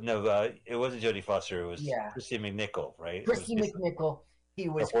 Oh no, it wasn't Jodie Foster. It was Christy McNichol, right? Christy McNichol. He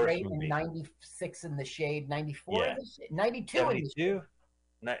was great in 96 in the Shade, 94 in the Shade, 92 72?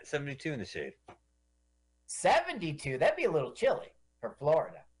 72 in the Shade. 72? That'd be a little chilly for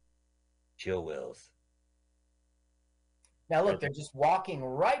Florida. Chill Wills. Now look, they're just walking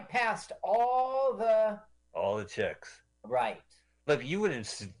right past all the chicks. Right. Look, you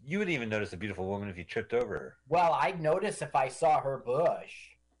wouldn't even notice a beautiful woman if you tripped over her. Well, I'd notice if I saw her bush.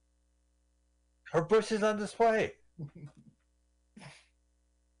 Her bush is on display.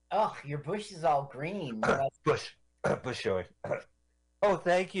 Oh, your bush is all green. Bush showing. Oh,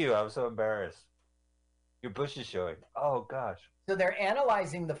 thank you. I was so embarrassed. Your bush is showing. Oh, gosh. So they're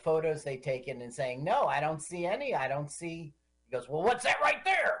analyzing the photos they've taken and saying, no, I don't see any. I don't see. He goes, well, what's that right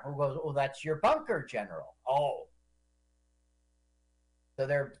there? Who goes, well, that's your bunker, General. Oh. So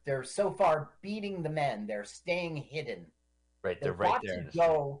they're so far beating the men. They're staying hidden. Right, they're right there.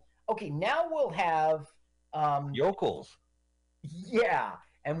 Okay, now we'll have yokels. Yeah,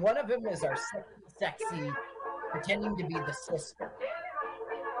 and one of them is our sexy, pretending to be the sister.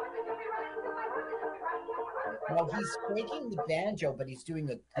 Now he's faking the banjo, but he's doing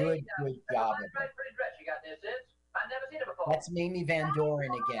a good job of it. I've never seen it before. That's Mamie Van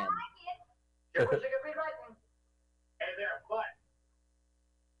Doren again. Hey there, what?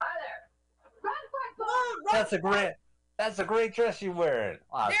 Hi there. That's a great dress you're wearing.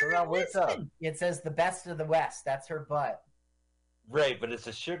 Wow, so that works out. It says the best of the West. That's her butt. Right, but it's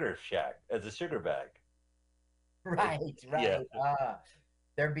a sugar shack. It's a sugar bag. Right. Yeah.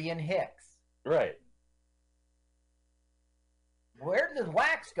 They're being hicks. Right. Where did the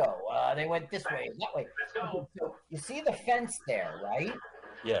wax go? They went this way, that way. Let's go. So you see the fence there, right?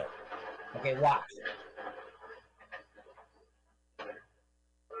 Yeah. Okay, watch.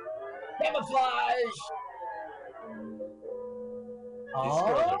 Camouflage! These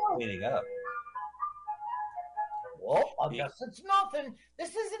girls are cleaning up. Well, I guess it's nothing. This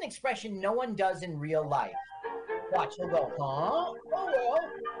is an expression no one does in real life. Watch, he'll go, huh?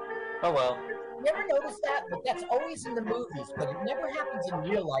 Oh, well. You ever notice that? But that's always in the movies, but it never happens in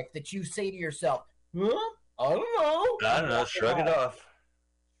real life that you say to yourself, huh? I don't know. Shrug it off.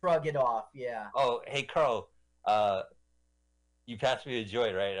 Shrug it off, yeah. Oh, hey, Carl, you passed me a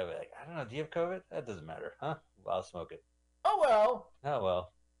joint, right? I'm like, I don't know, do you have COVID? That doesn't matter, huh? Well, I'll smoke it. Oh,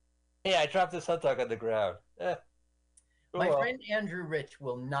 well. Hey, I dropped this hot dog on the ground. My friend Andrew Rich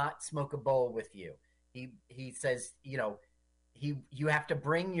will not smoke a bowl with you. He says, you have to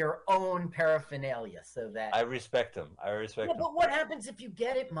bring your own paraphernalia so that... I respect him. Him. But what happens if you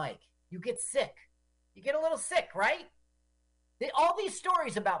get it, Mike? You get sick. You get a little sick, right? All these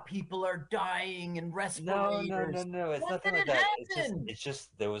stories about people are dying and respirators. No. It's nothing like that. It's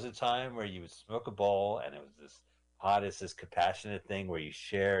just there was a time where you would smoke a bowl and it was this hot, it's this compassionate thing where you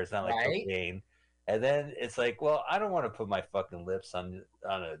share. It's not like cocaine. And then it's like, well, I don't want to put my fucking lips on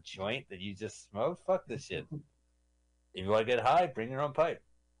a joint that you just smoked. Fuck this shit. If you want to get high, bring your own pipe.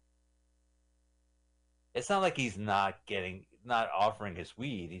 It's not like he's not offering his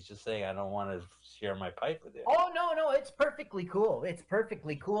weed. He's just saying, I don't want to share my pipe with you. Oh, no, it's perfectly cool. It's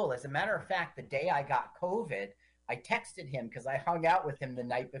perfectly cool. As a matter of fact, the day I got COVID, I texted him because I hung out with him the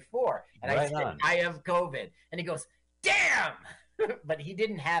night before. And I said, I have COVID. And he goes, damn! But he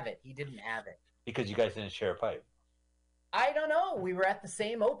didn't have it. Because you guys didn't share a pipe. I don't know. We were at the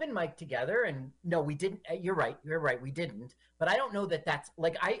same open mic together, and no, we didn't. You're right. We didn't. But I don't know that's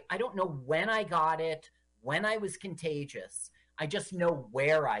like I don't know when I got it, when I was contagious. I just know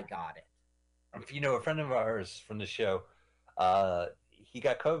where I got it. A friend of ours from the show, he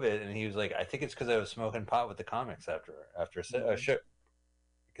got COVID, and he was like, I think it's because I was smoking pot with the comics after a show.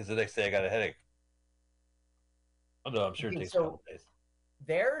 Because the next day I got a headache. Although I'm sure it takes a couple days.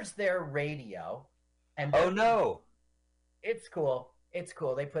 There's their radio. And no. It's cool.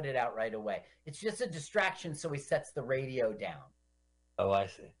 They put it out right away. It's just a distraction, so he sets the radio down. Oh, I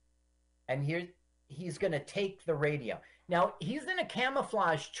see. And he's going to take the radio. Now, he's in a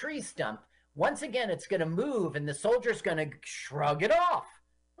camouflage tree stump. Once again, it's going to move, and the soldier's going to shrug it off.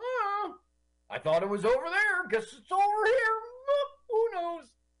 I thought it was over there. Guess it's over here. Who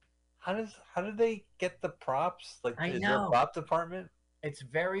knows? How did they get the props? Is there a prop department? It's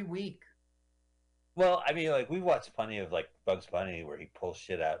very weak. Well, I mean, we watched plenty of Bugs Bunny where he pulls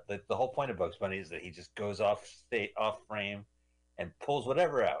shit out. The whole point of Bugs Bunny is that he just goes off frame and pulls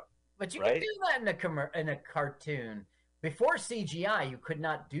whatever out. But you can do that in a cartoon. Before CGI, you could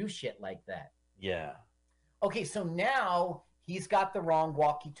not do shit like that. Yeah. Okay, so now he's got the wrong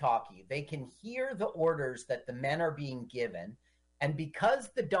walkie-talkie. They can hear the orders that the men are being given. And because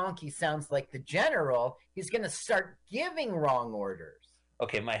the donkey sounds like the general, he's going to start giving wrong orders.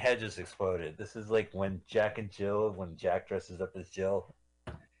 Okay, my head just exploded. This is like when Jack dresses up as Jill.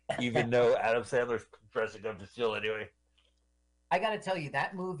 Even though Adam Sandler's dressing up as Jill anyway. I got to tell you,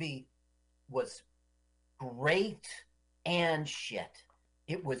 that movie was great and shit.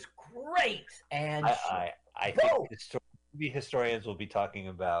 It was great and shit. I think movie historians will be talking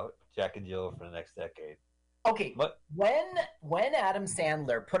about Jack and Jill for the next decade. Okay, What? when Adam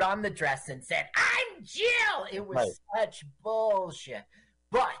Sandler put on the dress and said, "I'm Jill," it was such bullshit.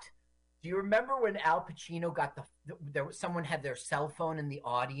 But do you remember when Al Pacino got there was someone had their cell phone in the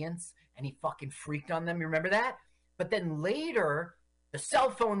audience and he fucking freaked on them? You remember that? But then later the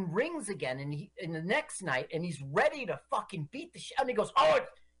cell phone rings again and he in the next night and he's ready to fucking beat the shit and he goes, "Oh,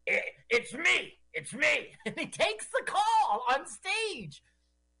 it's me. It's me." And he takes the call on stage.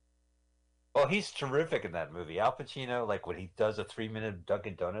 Well, he's terrific in that movie. Al Pacino, like when he does a 3-minute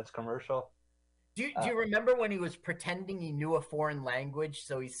Dunkin' Donuts commercial. Do you remember when he was pretending he knew a foreign language?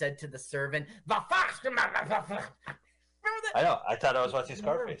 So he said to the servant, "The fox." Remember that? I know. I thought I was watching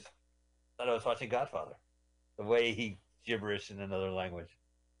Scarface. I thought I was watching Godfather. The way he gibberish in another language.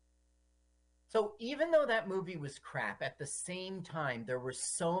 So even though that movie was crap, at the same time there were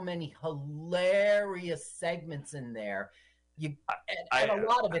so many hilarious segments in there. And a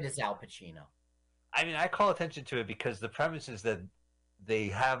lot of it is Al Pacino. I mean, I call attention to it because the premise is that they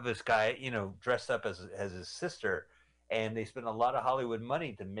have this guy, dressed up as his sister, and they spend a lot of Hollywood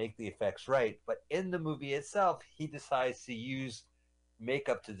money to make the effects right. But in the movie itself, he decides to use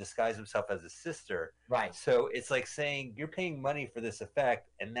makeup to disguise himself as his sister. Right. So it's like saying you're paying money for this effect,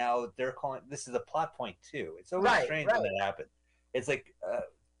 and now they're calling this is a plot point too. It's always strange when that happens. It's like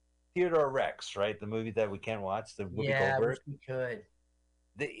Theodore Rex, right? The movie that we can't watch, the Whoopi Goldberg. I wish we could.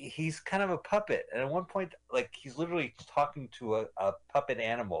 He's kind of a puppet, and at one point, like he's literally talking to a puppet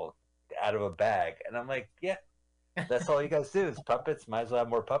animal out of a bag, and I'm like, yeah, that's all you guys do is puppets. Might as well have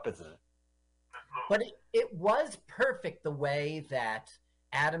more puppets in it. But it was perfect the way that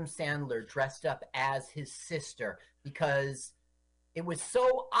Adam Sandler dressed up as his sister because it was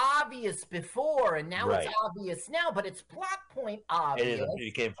so obvious before, and now it's obvious now, but it's plot point obvious. It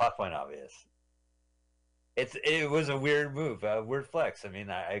became plot point obvious. It was a weird move, a weird flex. I mean,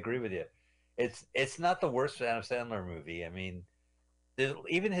 I agree with you. It's not the worst Adam Sandler movie. I mean,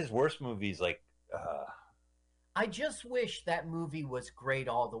 even his worst movies, like. I just wish that movie was great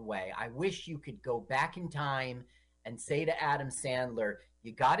all the way. I wish you could go back in time and say to Adam Sandler,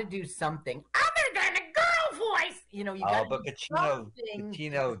 "You got to do something other than a girl voice." You got to do something.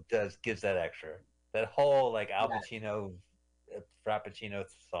 Pacino gives that extra. That whole like Al Pacino. Frappuccino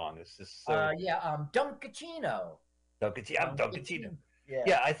song. It's just so. Dunkachino. I'm Dunkachino.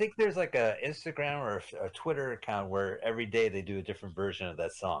 Yeah, I think there's like a Instagram or a Twitter account where every day they do a different version of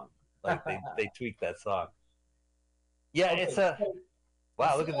that song. Like they tweak that song. Yeah, it's a.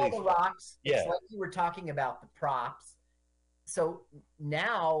 Wow, look at these. The rocks. Yeah. It's like you were talking about the props. So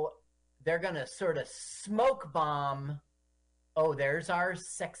now they're going to sort of smoke bomb. Oh, there's our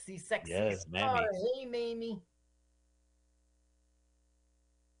sexy star. Mamie. Hey, Mamie.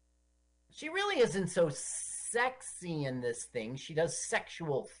 She really isn't so sexy in this thing. She does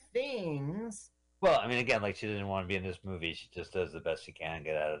sexual things. Well, I mean, again, like she didn't want to be in this movie. She just does the best she can,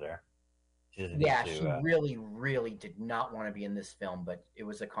 get out of there. She really, really did not want to be in this film, but it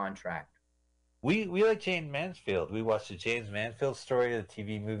was a contract. We like Jane Mansfield. We watched the James Mansfield story, the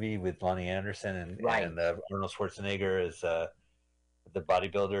TV movie with Lonnie Anderson and Arnold Schwarzenegger as the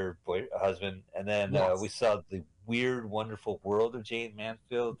bodybuilder husband, and then we saw the Weird Wonderful World of Jane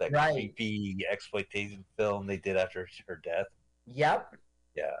Mansfield, that creepy exploitation film they did after her death. Yep.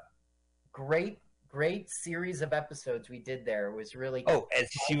 Yeah. Great series of episodes we did there. It was really and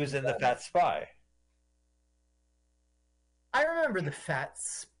she was in The Fat Spy. I remember The Fat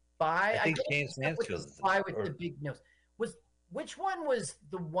Spy. I think James Mansfield was the spy with the big nose. Which one was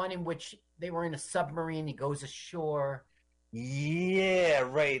the one in which they were in a submarine, he goes ashore? Yeah,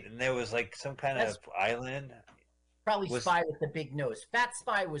 right. And there was like some kind of island. Probably Spy with the big nose. Fat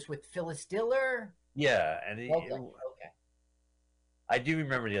Spy was with Phyllis Diller. Yeah, and okay. I do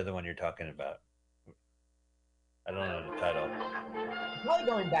remember the other one you're talking about. I don't know the title. Probably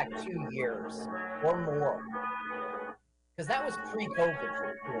going back 2 years or more, because that was pre-COVID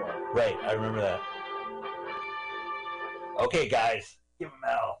for sure. Right, I remember that. Okay, guys, give them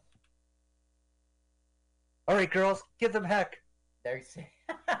hell. All right, girls, give them heck. There you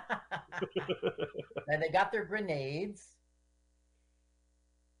And they got their grenades.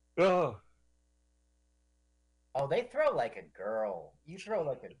 Oh, they throw like a girl. You throw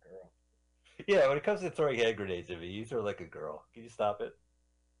like a girl. Yeah, when it comes to throwing hand grenades at me, you throw like a girl. Can you stop it?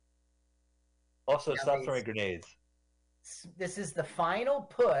 Also, stop throwing grenades. This is the final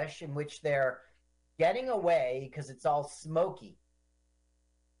push in which they're getting away because it's all smoky.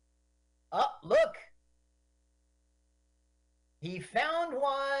 Oh, look. He found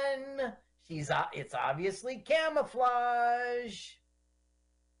one. It's obviously camouflage.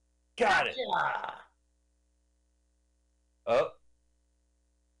 Got it. Oh.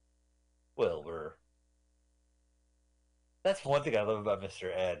 Well, That's one thing I love about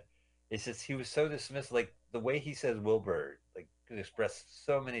Mr. Ed. It's just he was so dismissive. Like the way he says Wilbur, like could express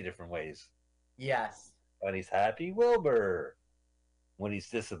so many different ways. Yes. When he's happy, Wilbur. When he's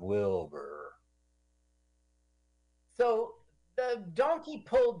distant, Wilbur. So the donkey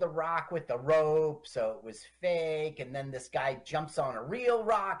pulled the rock with the rope, so it was fake, and then this guy jumps on a real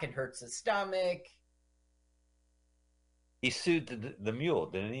rock and hurts his stomach. He sued the mule,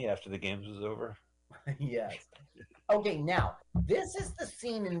 didn't he, after the games was over? Yes. Okay, now, this is the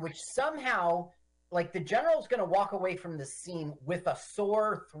scene in which somehow, like, the general's going to walk away from the scene with a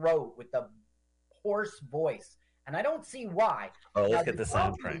sore throat, with a hoarse voice. And I don't see why. Oh, let's Now, get the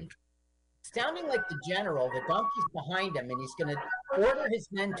sound cranked. Sounding like the general, the donkey's behind him, and he's going to order his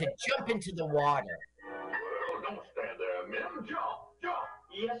men to jump into the water. Well, don't stand there, men. Jump, jump.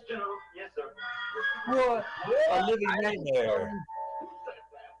 Yes, General. Yes, sir. What? A living nightmare. Who said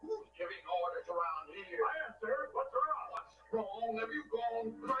that? Who's giving orders around here? Yes, sir. What's wrong? What's wrong? Have you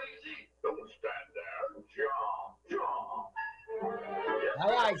gone crazy? Don't stand there. Jump, jump. Yes,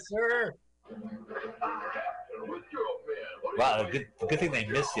 Aye, aye, sir. Captain, with your men. What Wow, are you good thing they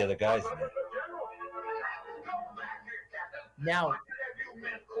missed the other guys in there. Come back here, Captain. Now, Have you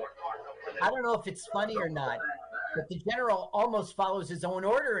men court-martialed for this? I don't know if it's funny or not, but the general almost follows his own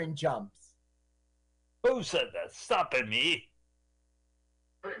order and jumps. Who said that? Stopping me.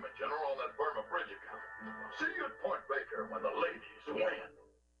 Payment, General, on that Burma Bridge account. See you at Point Baker when the ladies win.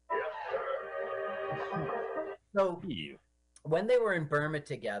 Yes, sir. So You. when they were in Burma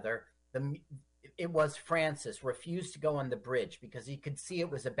together, it was Francis refused to go on the bridge because he could see it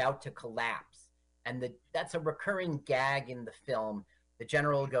was about to collapse. And that's a recurring gag in the film. The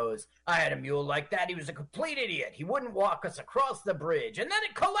general goes, I had a mule like that. He was a complete idiot. He wouldn't walk us across the bridge. And then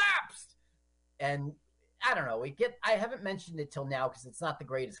it collapsed. And I don't know. I haven't mentioned it till now because it's not the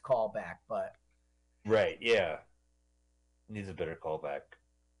greatest callback, but. Right, yeah. Needs a better callback.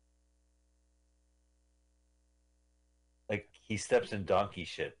 Like, he steps in donkey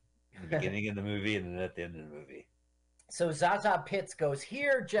shit in the beginning of the movie and then at the end of the movie. So Zaza Pitts goes,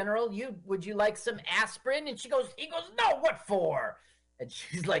 here, General, would you like some aspirin? And he goes, no, what for? And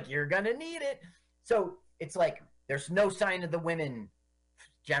she's like, you're going to need it. So it's like, there's no sign of the women,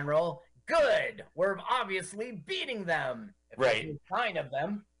 General. Good. We're obviously beating them. If Right. there's no sign of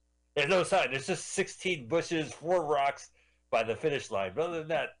them. There's no sign. There's just 16 bushes, 4 rocks by the finish line. But other than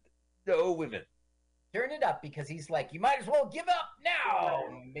that, no women. Turn it up because he's like, you might as well give up now,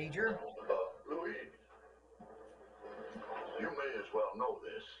 Major. Louise, you may as well know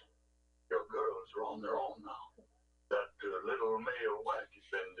this. Your girls are on their own now. That little male whack has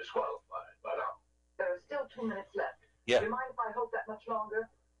been disqualified by now. There are still 2 minutes left. Yeah. Do you mind if I hold that much longer?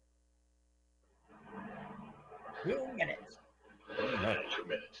 2 minutes. 2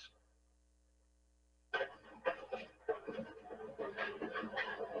 minutes.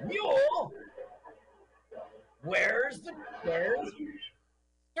 Mule? Where's Sterling?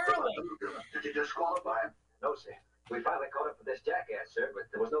 Did you disqualify him? No, sir. We finally caught up with this jackass, sir, but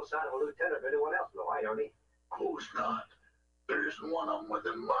there was no sign of a lieutenant or anyone else in the line, Ernie. Of course not. There isn't one of them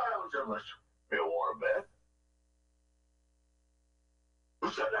within miles of us. You want to bet? Who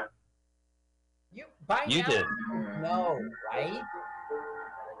said that? You did. No, right?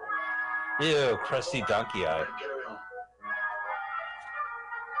 Ew, crusty donkey eye. Carry on.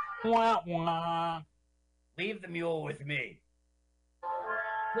 Wah, wah. Leave the mule with me.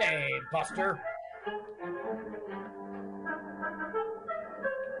 Hey, Buster.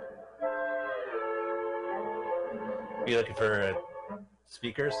 Are you looking for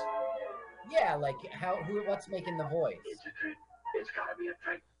speakers? Yeah, like what's making the voice? It's a trick. It's got to be a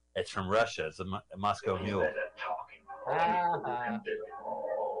trick. It's from Russia. It's a Moscow mule. Better talking. Ah.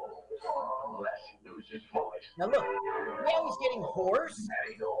 Unless he loses his voice. Now look, now he's getting hoarse.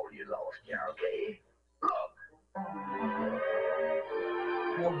 That ain't all you lost, yeah, okay? Look.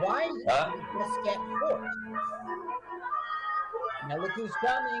 Now why did he just get hoarse? Now look who's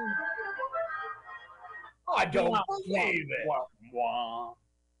coming. I don't believe it.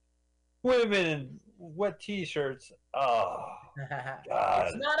 Women in wet t-shirts. Oh, God.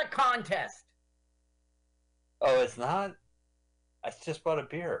 It's not a contest. Oh, it's not? I just bought a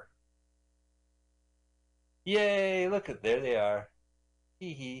beer. Yay, look at, there they are.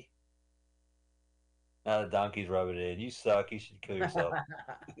 Hee hee. Now the donkey's rubbing it in. You suck, you should kill yourself.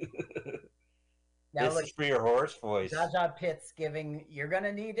 Now This look, is for your hoarse voice. Jaja Pitt's giving, you're going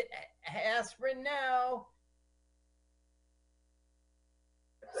to need aspirin now.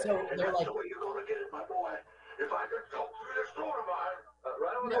 So they're like, That's the way you're going to get it, my boy. If I could talk through this throat of mine.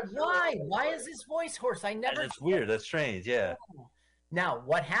 Right over now there, sir. why? Why is his voice hoarse? I And never. it's weird, that's strange, yeah. Now,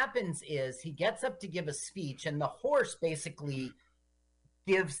 what happens is he gets up to give a speech, and the horse basically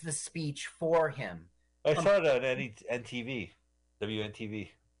gives the speech for him. I saw it on NTV, WNTV.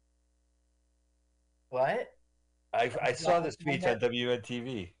 What? I saw the speech on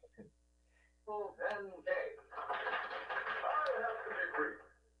WNTV. And egg. I have to be brief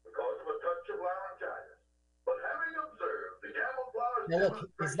because of a touch of laryngitis. But having observed the camouflage... Now look,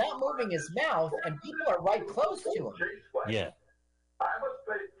 he's not moving his mouth, and people are right close to him. Yeah. I must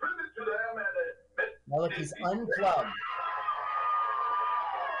pay tribute to them and admit... Now look, he's unplugged.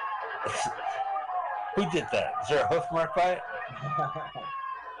 Who did that? Is there a hoof mark by it?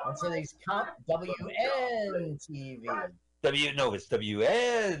 And so these WNTV. No, it's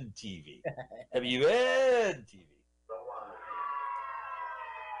WNTV. WNTV.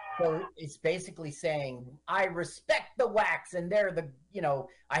 So it's basically saying, I respect the wax, and they're the,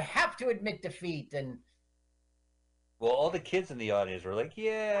 I have to admit defeat. And well, all the kids in the audience were like,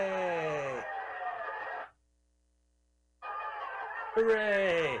 yay!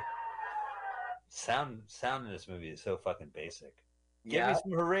 Hooray! Sound in this movie is so fucking basic. Give me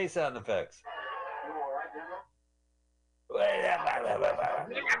some hooray sound effects.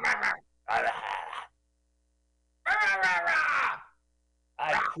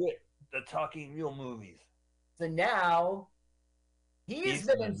 I quit the talking mule movies. So now he's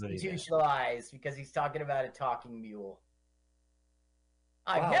been institutionalized because he's talking about a talking mule.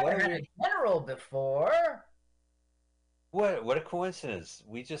 I've never had a general before. What a coincidence.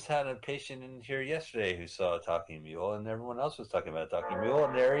 We just had a patient in here yesterday who saw a talking mule, and everyone else was talking about a talking mule,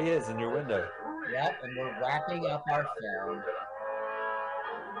 and there he is in your window. Yep, and we're wrapping up our film.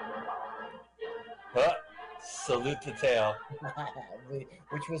 Salute the tail.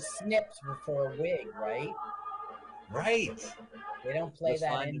 Which was snipped for a wig, right? Right. They don't play That's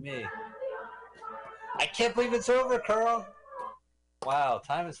that fine in. to me. I can't believe it's over, Carl. Wow,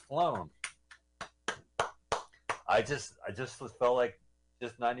 time has flown. I just felt like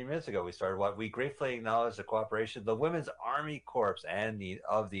just 90 minutes ago we started what we gratefully acknowledge the cooperation of the Women's Army Corps and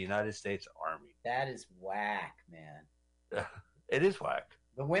of the United States Army. That is whack, man. It is whack.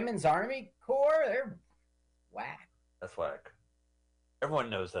 The Women's Army Corps, they're whack. That's whack. Everyone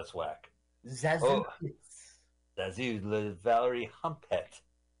knows that's whack. Zazu. Zazu, Valerie Humpet.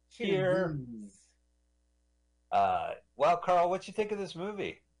 Here. Well, Carl, what'd you think of this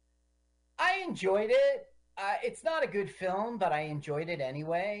movie? I enjoyed it. It's not a good film, but I enjoyed it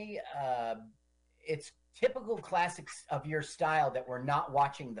anyway. It's typical classics of your style that we're not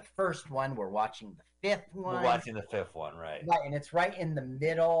watching the first one. We're watching the fifth one. We're watching the fifth one, right. Right, and it's right in the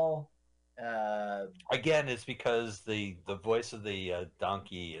middle. Again, it's because the voice of the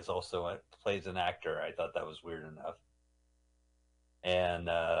donkey is also plays an actor. I thought that was weird enough. And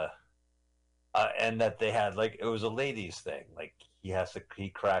that they had, like, it was a ladies thing. Like, he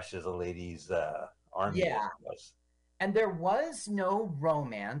crashes a ladies army. Yeah. And there was no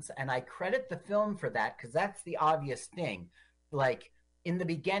romance, and I credit the film for that because that's the obvious thing. Like, in the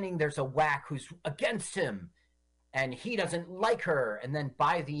beginning, there's a whack who's against him, and he doesn't like her, and then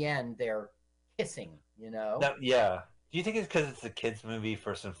by the end, they're kissing, Yeah. Do you think it's because it's a kids' movie,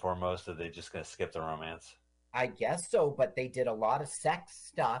 first and foremost, that they're just going to skip the romance? I guess so, but they did a lot of sex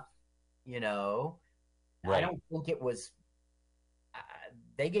stuff, Right. I don't think it was...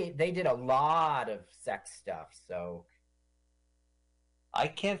 They did a lot of sex stuff, so... I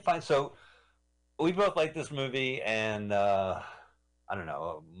can't find... So, we both like this movie, and I don't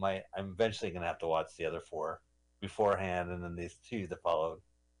know, I'm eventually going to have to watch the other 4 beforehand, and then these 2 that followed.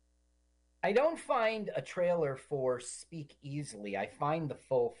 I don't find a trailer for Speak Easily. I find the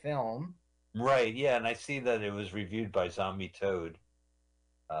full film. Right, yeah, and I see that it was reviewed by Zombie Toad.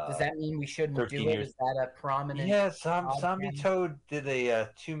 Does that mean we shouldn't do it? Is that a prominent... Yeah, Zombie Toad did a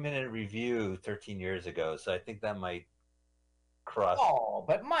 2-minute review 13 years ago, so I think that might cross... Oh,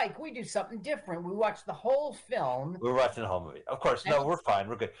 but Mike, we do something different. We watch the whole film. We're watching the whole movie. Of course, no, we're fine.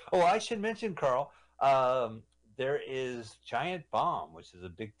 We're good. Oh, I should mention, Carl, there is Giant Bomb, which is a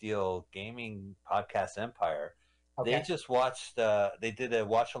big deal gaming podcast empire. Okay. They just watched, they did a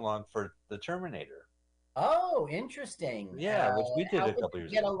watch-along for The Terminator. Oh, interesting. Yeah, which we did a couple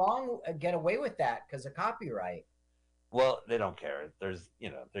years ago. Get away with that because of copyright. Well, they don't care. There's,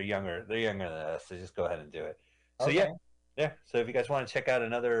 they're younger than us, so just go ahead and do it. So okay. yeah. So if you guys want to check out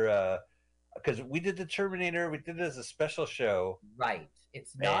another, because we did The Terminator, we did it as a special show. Right.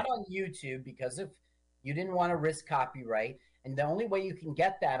 It's not on YouTube because you didn't want to risk copyright, and the only way you can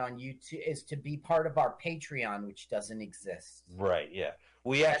get that on YouTube is to be part of our Patreon, which doesn't exist. Right. Yeah.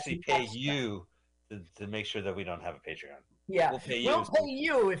 We actually pay you to make sure that we don't have a Patreon. Yeah, we'll pay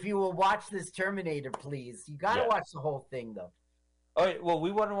you if you will watch this Terminator, please. You got to watch the whole thing, though. All right. Well,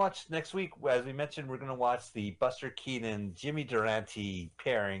 we want to watch next week. As we mentioned, we're going to watch the Buster Keaton Jimmy Durante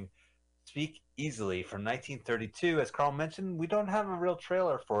pairing, "Speak Easily" from 1932. As Carl mentioned, we don't have a real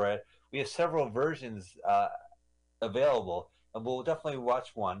trailer for it. We have several versions available, and we'll definitely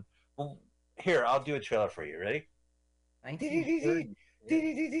watch one. Well, here, I'll do a trailer for you. Ready?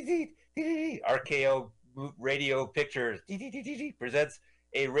 1930. RKO Radio Pictures presents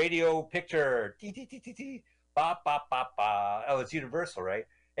a radio picture. Ba, ba, ba, ba. Oh, it's Universal, right?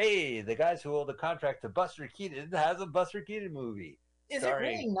 Hey, the guys who hold the contract to Buster Keaton has a Buster Keaton movie. Is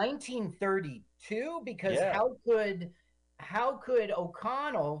starring... it really 1932? Because Yeah. how could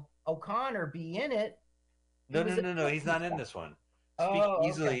O'Connor be in it? No. He's not in this one. Speak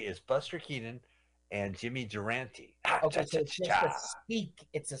Easily is Buster Keaton and Jimmy Durante. Okay, so it's just a speak.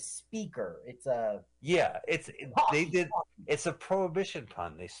 It's a speaker. It's a It's a prohibition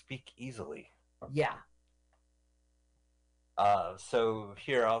pun. They speak easily. Yeah. So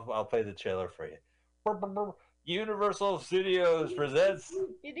here I'll play the trailer for you. Universal Studios presents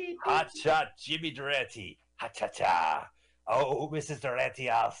Hot Shot Jimmy Durante. Ha cha cha. Oh, Mrs. Durante,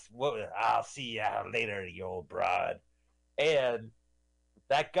 I'll see you later, you old broad. And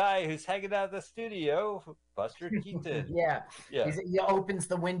that guy who's hanging out in the studio, Buster Keaton. Yeah. He opens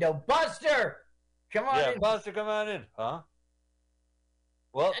the window. Buster, come on in. Buster, come on in. Huh?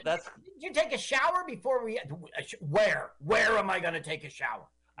 Well, that's... Did you take a shower before we... Where? Where am I going to take a shower?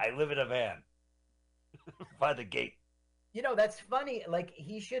 I live in a van. By the gate. You know, that's funny. Like,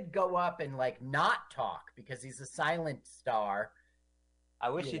 he should go up and, like, not talk because he's a silent star. I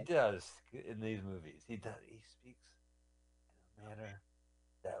wish he does in these movies. He does. He speaks in a manner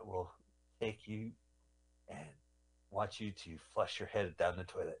that will take you and want you to flush your head down the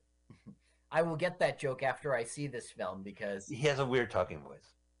toilet. I will get that joke after I see this film because... He has a weird talking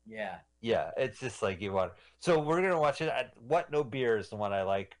voice. Yeah. Yeah, it's just like you want. So we're going to watch it. What No Beer is the one I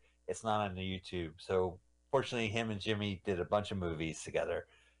like. It's not on the YouTube. So fortunately, him and Jimmy did a bunch of movies together,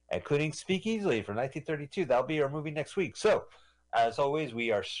 including Speak Easily from 1932. That'll be our movie next week. So as always,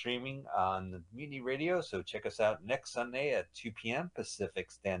 we are streaming on the Mutiny Radio. So check us out next Sunday at 2 p.m.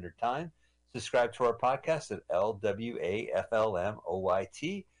 Pacific Standard Time. Subscribe to our podcast at LWAFLMOYT.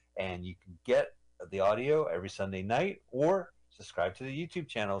 And you can get the audio every Sunday night or subscribe to the YouTube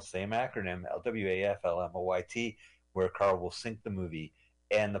channel, same acronym, LWAFLMOYT, where Carl will sync the movie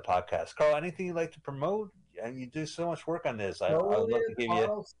and the podcast. Carl, anything you'd like to promote? And you do so much work on this. I would love to give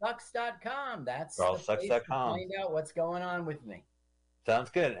you... CarlSucks.com. That's CarlSucks.com. the place to find out what's going on with me. Sounds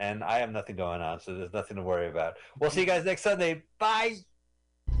good. And I have nothing going on, so there's nothing to worry about. We'll see you guys next Sunday. Bye!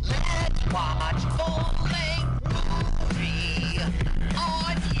 Let's watch full-length movie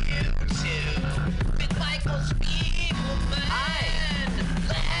on YouTube with Michael Spiegelman. Hi.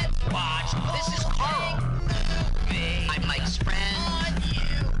 Let's watch. This is Carl. Movie. I'm Mike's friend. On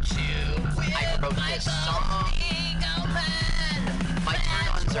YouTube. I wrote this song. My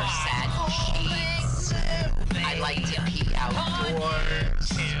turn-ons are sad sheets. I like to pee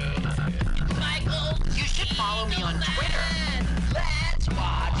outdoors. You should follow me on Twitter. Let's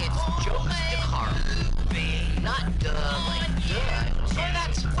watch. It's Jokes to Carl. Not duh like duh. So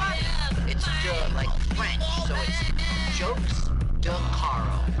that's fun. It's duh like French. So it's Jokes de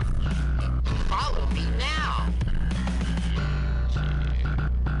Carl. Follow me now.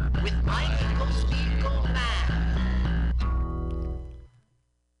 With Michael Spiegelman.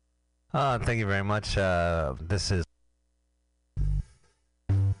 Thank you very much. This is...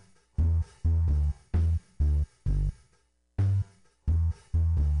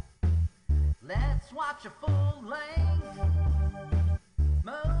 Let's watch a full-length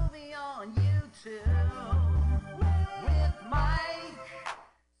movie on YouTube with Mike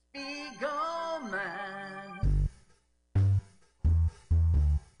Spiegelman.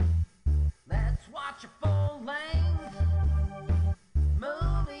 Let's watch a full-length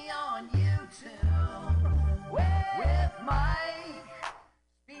movie on YouTube with Mike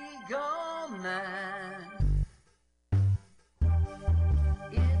Spiegelman.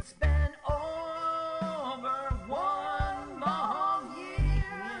 It's been over 1 long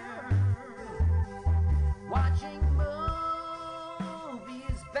year watching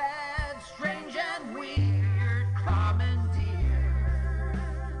movies bad, strange and weird, commandeered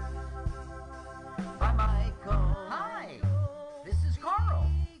by Michael. Hi, this is Carl.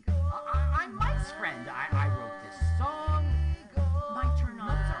 I'm Mike's friend. I wrote this song. My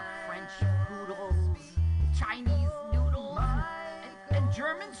turn-ons are French poodles, Chinese noodles, and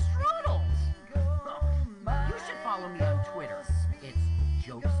German strudels. You should follow me on Twitter. It's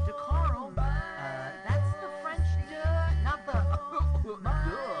Jokes to Carl. That's the French duh, not the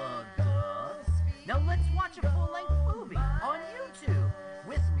duh. Now let's watch a full-length movie on YouTube.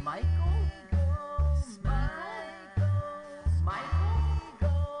 Michael?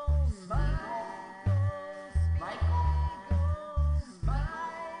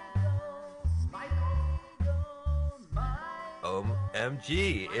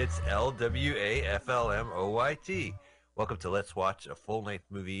 OMG, it's LWAFLMOYT. Welcome to Let's Watch a Full-Length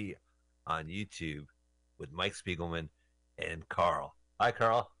Movie on YouTube with Mike Spiegelman and Carl. Hi,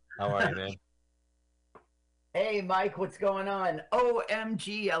 Carl. How are you, man? Hey, Mike, what's going on?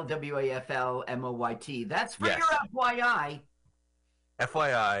 OMG, LWAFLMOYT. That's for your FYI.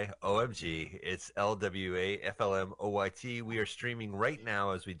 FYI, OMG, it's LWAFLMOYT. We are streaming right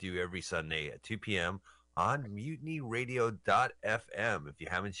now, as we do every Sunday at 2 p.m. on MutinyRadio.fm. If you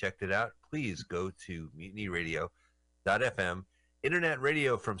haven't checked it out, please go to MutinyRadio.fm, internet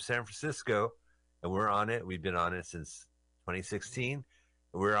radio from San Francisco, and we're on it. We've been on it since 2016.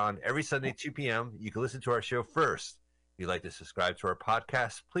 We're on every Sunday, 2 p.m. You can listen to our show first. If you'd like to subscribe to our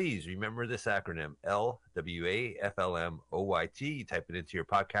podcast, please remember this acronym, LWAFLMOYT. You type it into your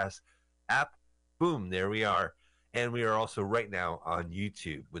podcast app. Boom, there we are. And we are also right now on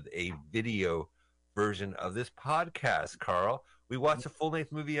YouTube with a video version of this podcast, Carl. We watch a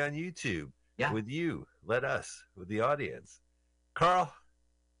full-length movie on YouTube with you. Let us, with the audience. Carl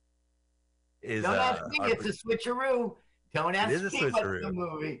is... Don't ask me, it's a switcheroo. Don't ask me what's the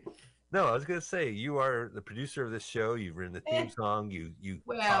movie. No, I was going to say, you are the producer of this show. You've written the theme song. You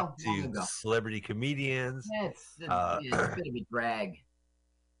talk to celebrity comedians. It's a bit of a drag.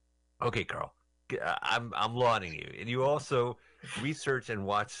 Okay, Carl. I'm lauding you. And you also research and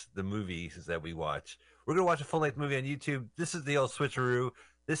watch the movies that we watch. We're going to watch a full-length movie on YouTube. This is the old switcheroo.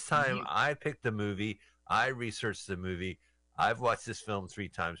 This time I picked the movie. I researched the movie. I've watched this film 3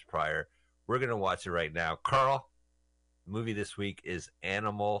 times prior. We're going to watch it right now. Carl, the movie this week is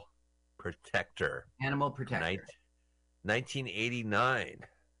Animal Protector. Animal Protector. 1989.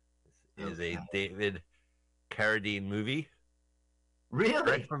 This is a David Carradine movie. Really?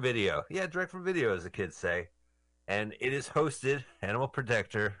 Direct from video. Yeah, direct from video, as the kids say. And it is hosted, Animal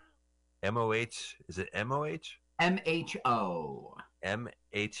Protector, MOH. Is it MOH? MHO.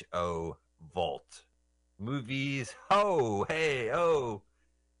 MHO Vault. Movies. Ho, hey, oh.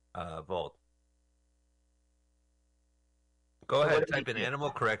 Vault. Go ahead, type in Animal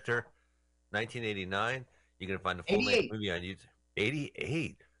Corrector, 1989. You're going to find a full-length movie on YouTube.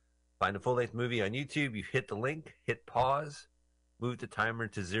 88. Find a full-length movie on YouTube. You hit the link, hit pause, move the timer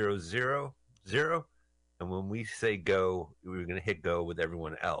to 000, and when we say go, we're going to hit go with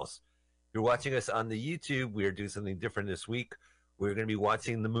everyone else. If you're watching us on the YouTube, we are doing something different this week. We're going to be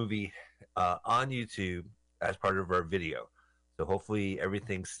watching the movie on YouTube as part of our video. So hopefully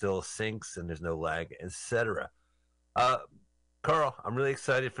everything still syncs and there's no lag, etc. Carl, I'm really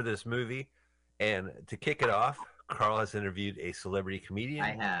excited for this movie. And to kick it off, Carl has interviewed a celebrity comedian.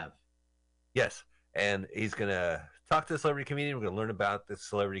 I have. Yes. And he's going to talk to the celebrity comedian. We're going to learn about the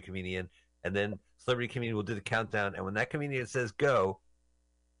celebrity comedian. And then celebrity comedian will do the countdown. And when that comedian says go,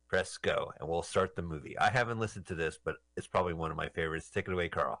 press go. And we'll start the movie. I haven't listened to this, but it's probably one of my favorites. Take it away,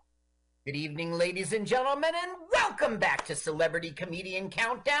 Carl. Good evening, ladies and gentlemen, and welcome back to Celebrity Comedian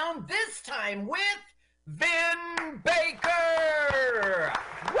Countdown, this time with Vin Baker!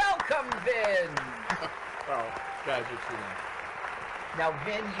 Welcome, Vin! Oh, guys, it's you now. Now,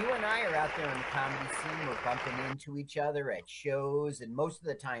 Vin, you and I are out there in the comedy scene. We're bumping into each other at shows and most of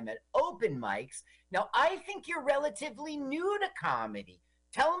the time at open mics. Now, I think you're relatively new to comedy.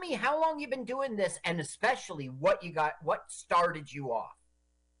 Tell me how long you've been doing this and especially what started you off.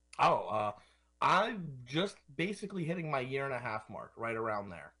 I'm just basically hitting my 1.5 year mark, right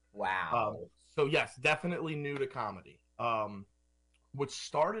around there. Wow. So yes, definitely new to comedy. What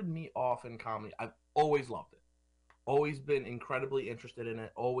started me off in comedy, I've always loved it. Always been incredibly interested in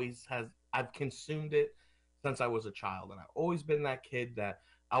it. I've consumed it since I was a child, and I've always been that kid that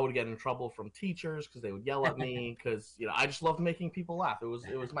I would get in trouble from teachers because they would yell at me because I just loved making people laugh. It was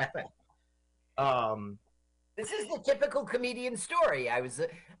my thing. This is the typical comedian story. I was a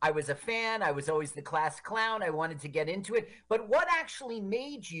fan. I was always the class clown. I wanted to get into it. But what actually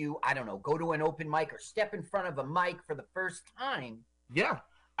made you, I don't know, go to an open mic or step in front of a mic for the first time? Yeah,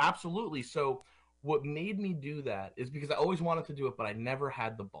 absolutely. So what made me do that is because I always wanted to do it, but I never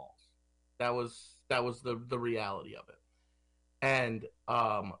had the balls. That was the reality of it. And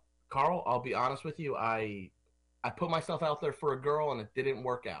Carl, I'll be honest with you, I put myself out there for a girl and it didn't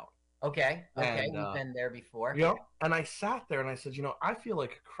work out. Okay, and, we've been there before. And I sat there and I said, I feel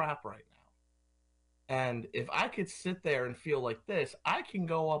like crap right now. And if I could sit there and feel like this, I can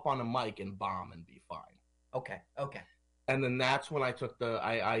go up on a mic and bomb and be fine. Okay. And then that's when I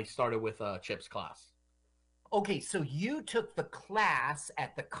started with Chip's class. Okay, so you took the class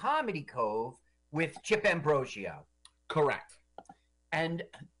at the Comedy Cove with Chip Ambrosio. Correct. And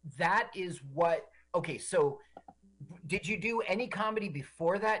that is what, okay, so did you do any comedy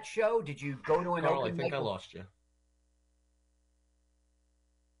before that show? Did you go to an Carl, open I think mic? I lost you.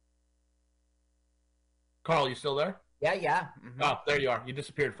 Carl, you still there? Yeah, yeah. Mm-hmm. Oh, there you are. You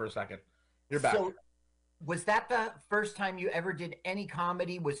disappeared for a second. You're back. So was that the first time you ever did any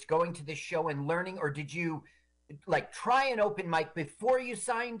comedy, was going to this show and learning, or did you like try an open mic before you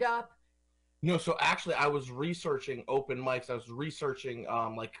signed up? No, so actually I was researching open mics. I was researching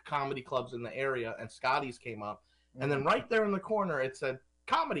like comedy clubs in the area, and Scotty's came up. And then right there in the corner it said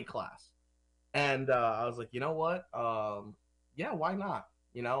comedy class. And I was like, you know what? Yeah, why not?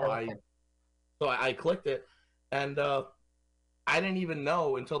 You know, I clicked it, and I didn't even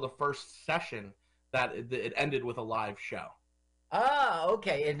know until the first session that it ended with a live show. Ah,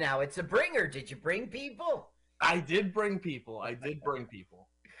 okay. And now it's a bringer. Did you bring people? I did bring people.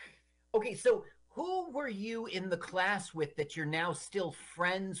 Okay, so who were you in the class with that you're now still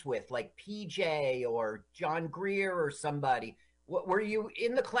friends with, like PJ or John Greer or somebody? Were you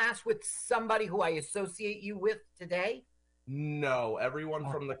in the class with somebody who I associate you with today? No, everyone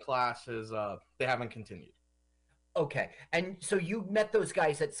from the class is they haven't continued. Okay, and so you met those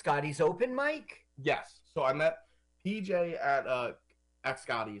guys at Scotty's open mic? Yes. So I met PJ at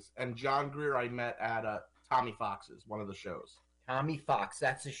Scotty's, and John Greer I met at Tommy Fox's, one of the shows. Tommy Fox,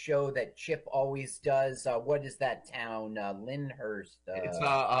 that's a show that Chip always does. What is that town? Lyndhurst. It's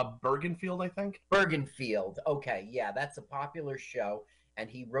Bergenfield, I think. Bergenfield. Okay, yeah, that's a popular show, and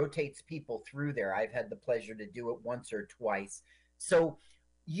he rotates people through there. I've had the pleasure to do it once or twice. So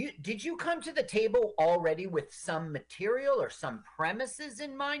did you come to the table already with some material or some premises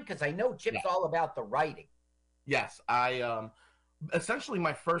in mind? Because I know Chip's all about the writing. Yes, I essentially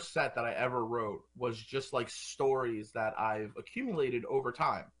my first set that I ever wrote was just like stories that I've accumulated over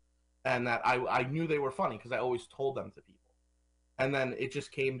time, and that I knew they were funny because I always told them to people. And then it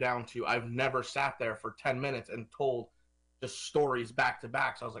just came down to I've never sat there for 10 minutes and told just stories back to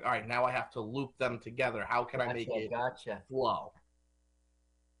back. So I was like, all right, now I have to loop them together. How can I make it flow?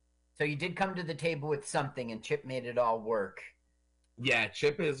 So you did come to the table with something, and Chip made it all work. Yeah,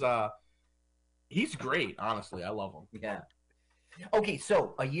 Chip is he's great, honestly. I love him. Yeah. Okay,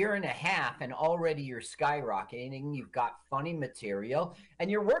 so a year and a half, and already you're skyrocketing. You've got funny material,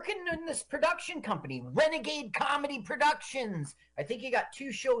 and you're working in this production company, Renegade Comedy Productions. I think you got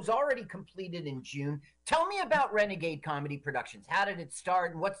 2 shows already completed in June. Tell me about Renegade Comedy Productions. How did it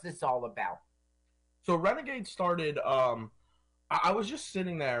start, and what's this all about? So Renegade started. I was just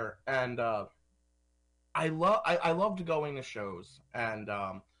sitting there, and I loved going to shows, and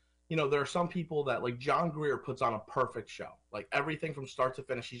you know, there are some people that, like, John Greer puts on a perfect show. Like, everything from start to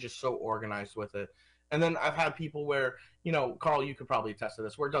finish, he's just so organized with it. And then I've had people where, you know, Carl, you could probably attest to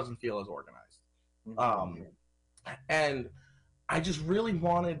this, where it doesn't feel as organized. Mm-hmm. And I just really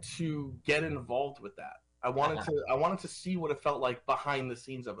wanted to get involved with that. I wanted to see what it felt like behind the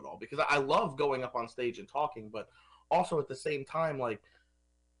scenes of it all, because I love going up on stage and talking, but also at the same time, like,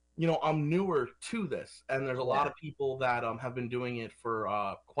 you know, I'm newer to this, and there's a lot of people that have been doing it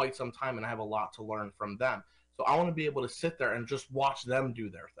for quite some time, and I have a lot to learn from them. So I want to be able to sit there and just watch them do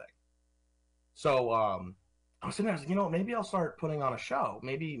their thing. So I was sitting there, I was like, you know, maybe I'll start putting on a show.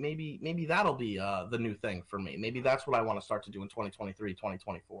 Maybe that'll be the new thing for me. Maybe that's what I want to start to do in 2023,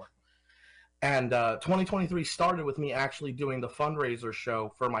 2024. And 2023 started with me actually doing the fundraiser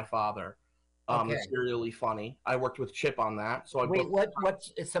show for my father. It's Serially Funny. I worked with Chip on that. So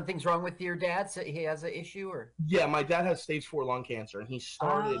what's something's wrong with your dad? So he has an issue, or? Yeah, my dad has stage 4 lung cancer, and he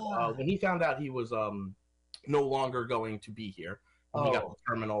started when he found out he was no longer going to be here. When he got the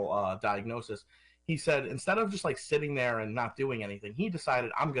terminal diagnosis, he said instead of just like sitting there and not doing anything, he decided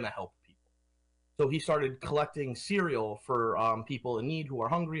I'm going to help people. So he started collecting cereal for people in need who are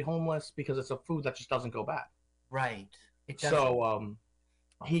hungry, homeless, because it's a food that just doesn't go bad. Right. So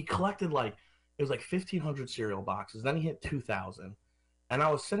he collected it was like 1,500 cereal boxes. Then he hit 2,000. And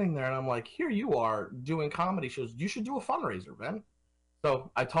I was sitting there, and I'm like, here you are doing comedy shows. You should do a fundraiser, man. So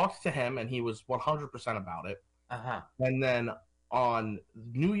I talked to him, and he was 100% about it. And then on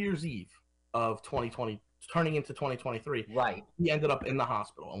New Year's Eve of 2020, turning into 2023, he ended up in the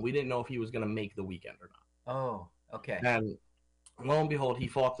hospital, and we didn't know if he was going to make the weekend or not. Oh, okay. And lo and behold, he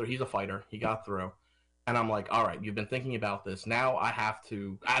fought through. He's a fighter. He got through. And I'm like, all right, you've been thinking about this. Now I have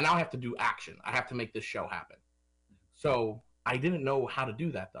to do action. I have to make this show happen. So I didn't know how to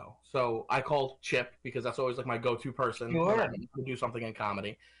do that, though. So I called Chip, because that's always like my go-to person when I need to do something in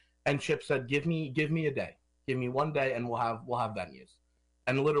comedy. And Chip said, give me a day. Give me one day, and we'll have venues.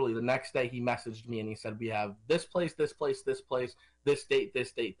 And literally the next day he messaged me and he said, we have this place, this place, this place, this date,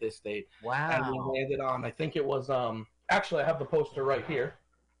 this date, this date. Wow. And we landed on, I think it was, actually I have the poster right here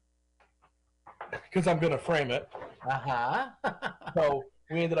because I'm going to frame it. Uh-huh. So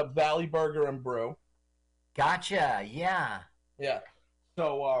we ended up Valley Burger and Brew. Gotcha. Yeah. Yeah.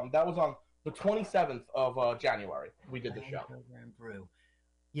 So that was on the 27th of January. We did the show. Program Brew.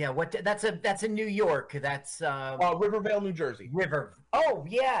 Yeah. What? That's in New York. That's Rivervale, New Jersey. River. Oh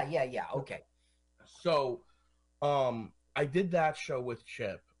yeah. Okay. So I did that show with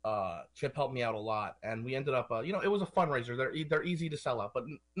Chip. Chip helped me out a lot, and we ended up. It was a fundraiser. They're easy to sell out, but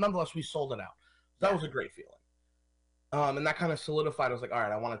nonetheless, we sold it out. So that was a great feeling. And that kind of solidified. I was like, all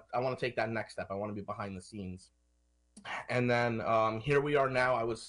right, I want to take that next step. I want to be behind the scenes. And then here we are now. I was